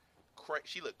like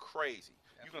she look crazy,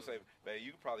 you gonna say, "Babe,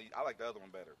 I like the other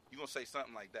one better." You gonna say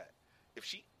something like that. If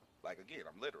she, like again,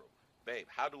 I'm literal, "Babe,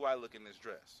 how do I look in this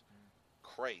dress?"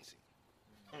 Crazy.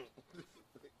 I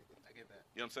get that.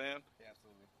 You know what I'm saying? Yeah,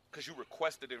 absolutely. Because you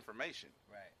requested information.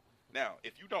 Right. Now,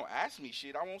 if you don't ask me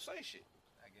shit, I won't say shit.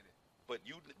 I get it. But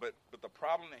the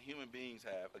problem that human beings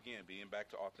have, again, being back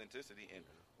to authenticity and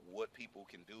what people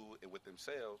can do with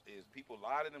themselves, is people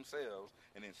lie to themselves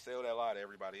and then sell that lie to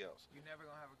everybody else. You never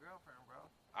gonna have a girlfriend, bro.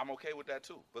 I'm okay with that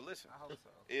too. But listen, I hope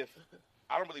so. if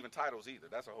I don't believe in titles either,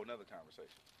 that's a whole nother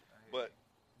conversation. But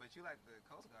you like the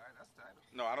Coast Guard, that's the title.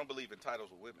 no, I don't believe in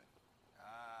titles with women.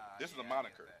 This is a I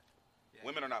moniker. get that. Yeah,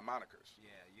 Women are not monikers. Yeah,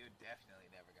 you're definitely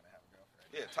never gonna have a girlfriend.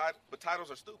 Yeah, but titles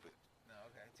are stupid. No,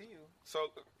 okay. To you.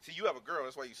 So, see, you have a girl.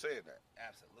 That's why you saying that.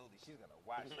 Absolutely. She's gonna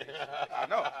watch this. I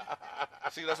know.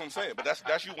 See, that's what I'm saying. But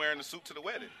that's you wearing the suit to the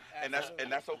wedding, and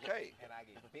that's okay. And I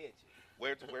get bitches.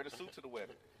 Wear the suit to the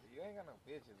wedding. You ain't got no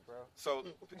bitches, bro. So,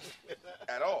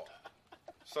 at all.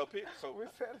 So We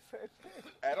said the same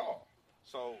thing. at all.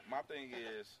 So my thing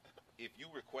is, if you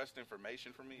request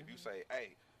information from me, if you say,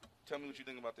 "Hey, tell me what you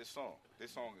think about this song.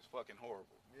 This song is fucking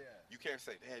horrible." Yeah. You can't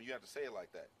say, "Damn, you have to say it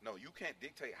like that." No, you can't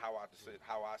dictate how I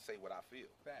say what I feel.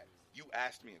 Facts. You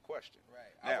asked me a question.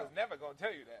 Right. Now, I was never gonna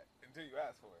tell you that until you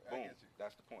asked for it. Boom. I get you.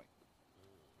 That's the point.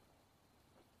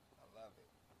 I love it.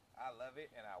 I love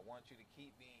it, and I want you to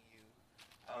keep being you.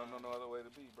 I don't know no other way to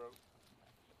be, bro.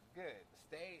 Good.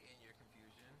 Stay in your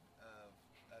confusion of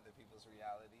other people's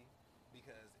reality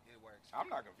because it works. I'm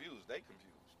not confused. They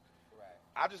confused. Right.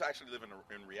 I just actually live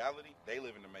in reality. They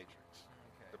live in the Matrix.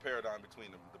 Okay. The paradigm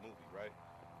between the movie, right?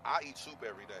 I eat soup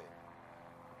every day.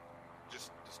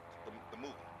 Just the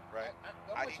movie, right?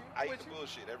 I eat the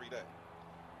bullshit every day.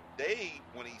 They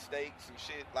want to eat steaks and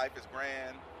shit. Life is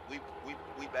grand. We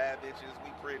bad bitches.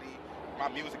 We pretty. My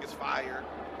music is fire.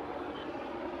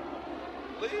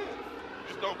 Live.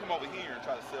 Just don't come over here and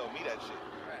try to sell me that shit.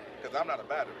 Right. Because I'm not a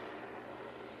battery.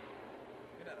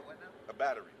 You're not a what now? A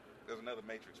battery. There's another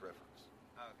Matrix reference.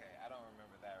 Okay, I don't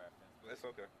remember that reference. But It's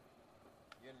okay.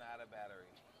 you're not a battery.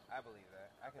 I believe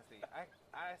that. I can see.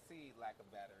 I see lack of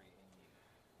battery in you.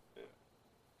 Yeah.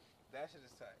 That shit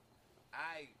is tight.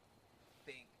 I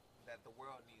think that the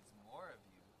world needs more of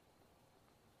you.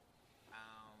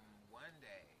 One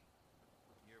day,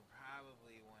 you're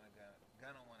probably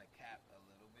gonna want to cap a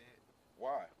little bit,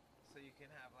 Why? so you can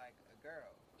have like a girl.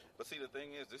 But see, the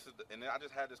thing is, and I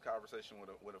just had this conversation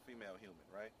with a female human,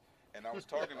 right? And I was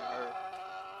talking to her,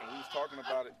 and we was talking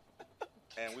about it,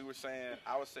 and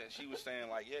she was saying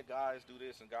like, yeah, guys do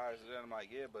this and guys do that. I'm like,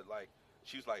 yeah, but like,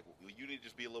 she was like, well, you need to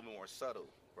just be a little bit more subtle,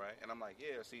 right? And I'm like,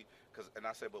 yeah, see, and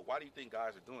I said, but why do you think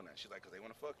guys are doing that? She's like, because they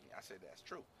want to fuck me. I said, that's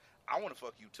true. I want to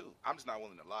fuck you too. I'm just not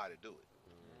willing to lie to do it.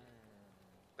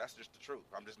 That's just the truth.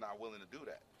 I'm just not willing to do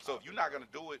that. So if you're not gonna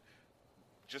do it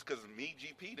just because of me,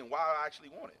 GP, then why I actually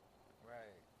want it?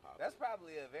 Right. That's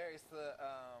probably a very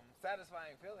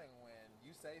satisfying feeling when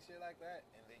you say shit like that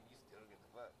and then you still get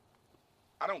the fuck.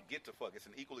 I don't get to fuck. It's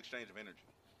an equal exchange of energy.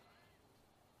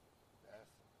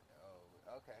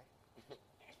 Okay.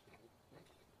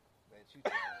 Let you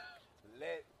tell it.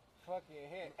 Let fucking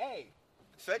hit. Hey.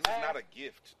 Sex is not a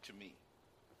gift to me.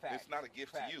 Facts. It's not a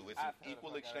gift to you. It's an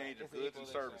equal exchange of goods and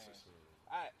services.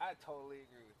 I totally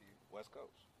agree with you. West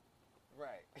Coast.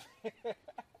 Right.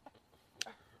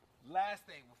 Last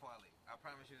thing before I leave. I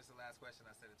promise you this is the last question.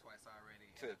 I said it twice already.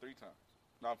 Said it 3 times.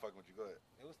 No, I'm fucking with you. Go ahead.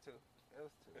 It was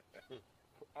 2.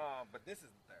 But this is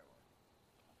the third one.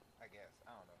 I guess.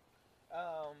 I don't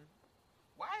know.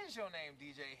 Why is your name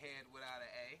DJ Head without an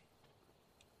A?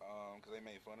 Because they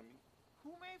made fun of me.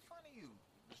 Who made fun of you?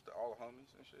 Just all the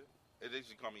homies and shit. They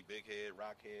used to call me Big Head,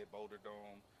 Rockhead, Boulder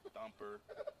Dome, Thumper,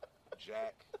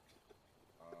 Jack.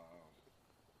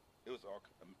 It was all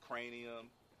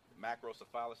cranium,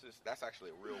 macrocephalosis. That's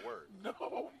actually a real word. No,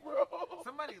 bro.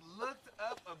 Somebody looked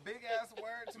up a big ass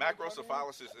word. To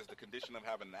Macrocephalosis is the condition of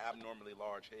having an abnormally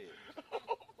large head.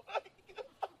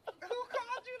 Who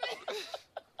called you that?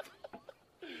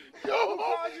 Yo, Who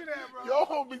called you that, bro? bro. Your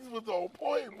homies was on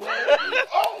point, bro.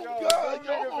 Oh Yo, God, them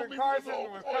your niggas in homies Carson was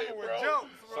on was point, coming with bro.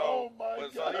 jokes, bro. Oh my But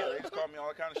God. so yeah, they just call me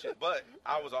all kind of shit. But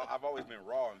I've always been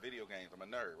raw in video games. I'm a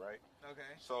nerd, right?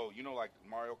 Okay. So you know, like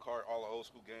Mario Kart, all the old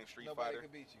school games, Street Nobody Fighter.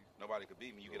 could beat you. Nobody could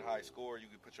beat me. You get a high score, you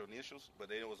could put your initials, but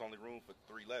then it was only room for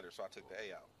 3 letters, so I took the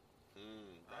A out.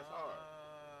 That's hard.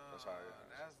 That's how it is.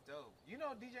 That's dope. You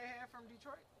know DJ Head from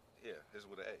Detroit? Yeah, it's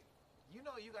with an A. You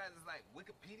know you guys is like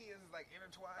Wikipedia is like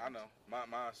intertwined. I know. My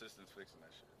assistant's fixing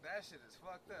that shit. That shit is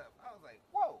fucked up. I was like,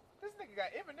 whoa, this nigga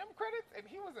got Eminem credits and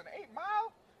he was in 8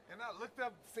 Mile? And I looked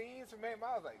up scenes from 8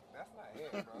 Mile. I was like, that's not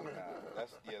him, bro. Nah,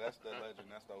 that's the legend.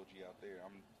 That's the OG out there.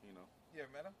 I'm, you know. You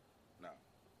ever met him? No.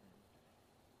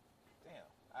 Damn.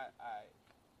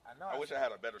 I know. I wish I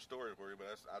had a better story for you, but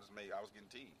I was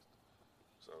getting teased.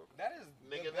 So That is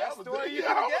Nigga, the that best was story the- you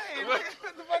yeah, ever I gave. was- Nigga.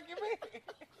 What the fuck you mean?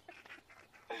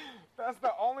 That's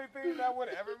the only thing that would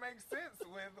ever make sense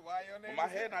with why your name well, my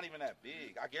is head Head. not even that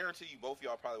big. I guarantee you, both of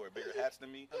y'all probably wear bigger hats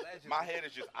than me. Allegedly. My head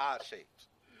is just odd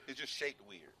shaped. It's just shaped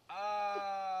weird.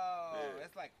 Oh, Yeah.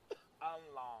 it's like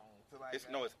unlong to like. It's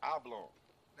oblong.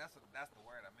 That's the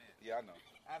word I meant. Yeah, I know.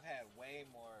 I've had way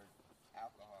more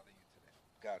alcohol than you today.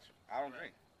 Gotcha. I don't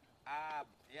drink.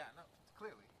 Yeah, no,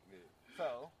 clearly. Yeah.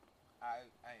 So, I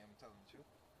am telling the truth.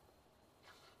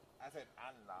 I said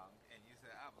unlong, and you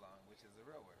said oblong, which is a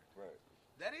real word. Right.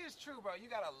 That is true, bro. You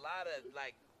got a lot of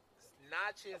like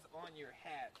notches on your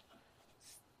hat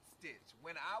stitch.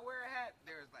 When I wear a hat,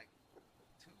 there's like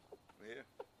 2. Yeah.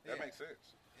 That Yeah. makes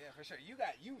sense. Yeah, for sure. You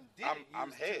did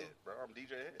I'm use head, 2. bro. I'm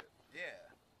DJ Head. Yeah.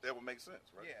 That would make sense,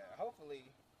 right? Yeah, hopefully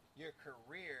your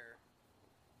career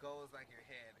goes like your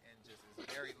head and just is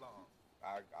very long.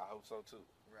 I hope so too.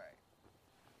 Right.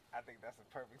 I think that's a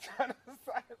perfect time to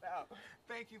sign out.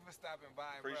 Thank you for stopping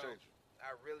by, Appreciate bro. you.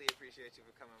 I really appreciate you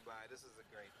for coming by. This is a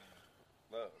great thing.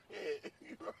 Love.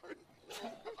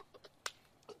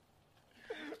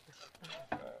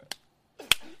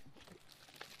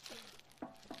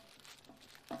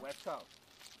 West Coast.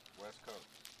 West Coast.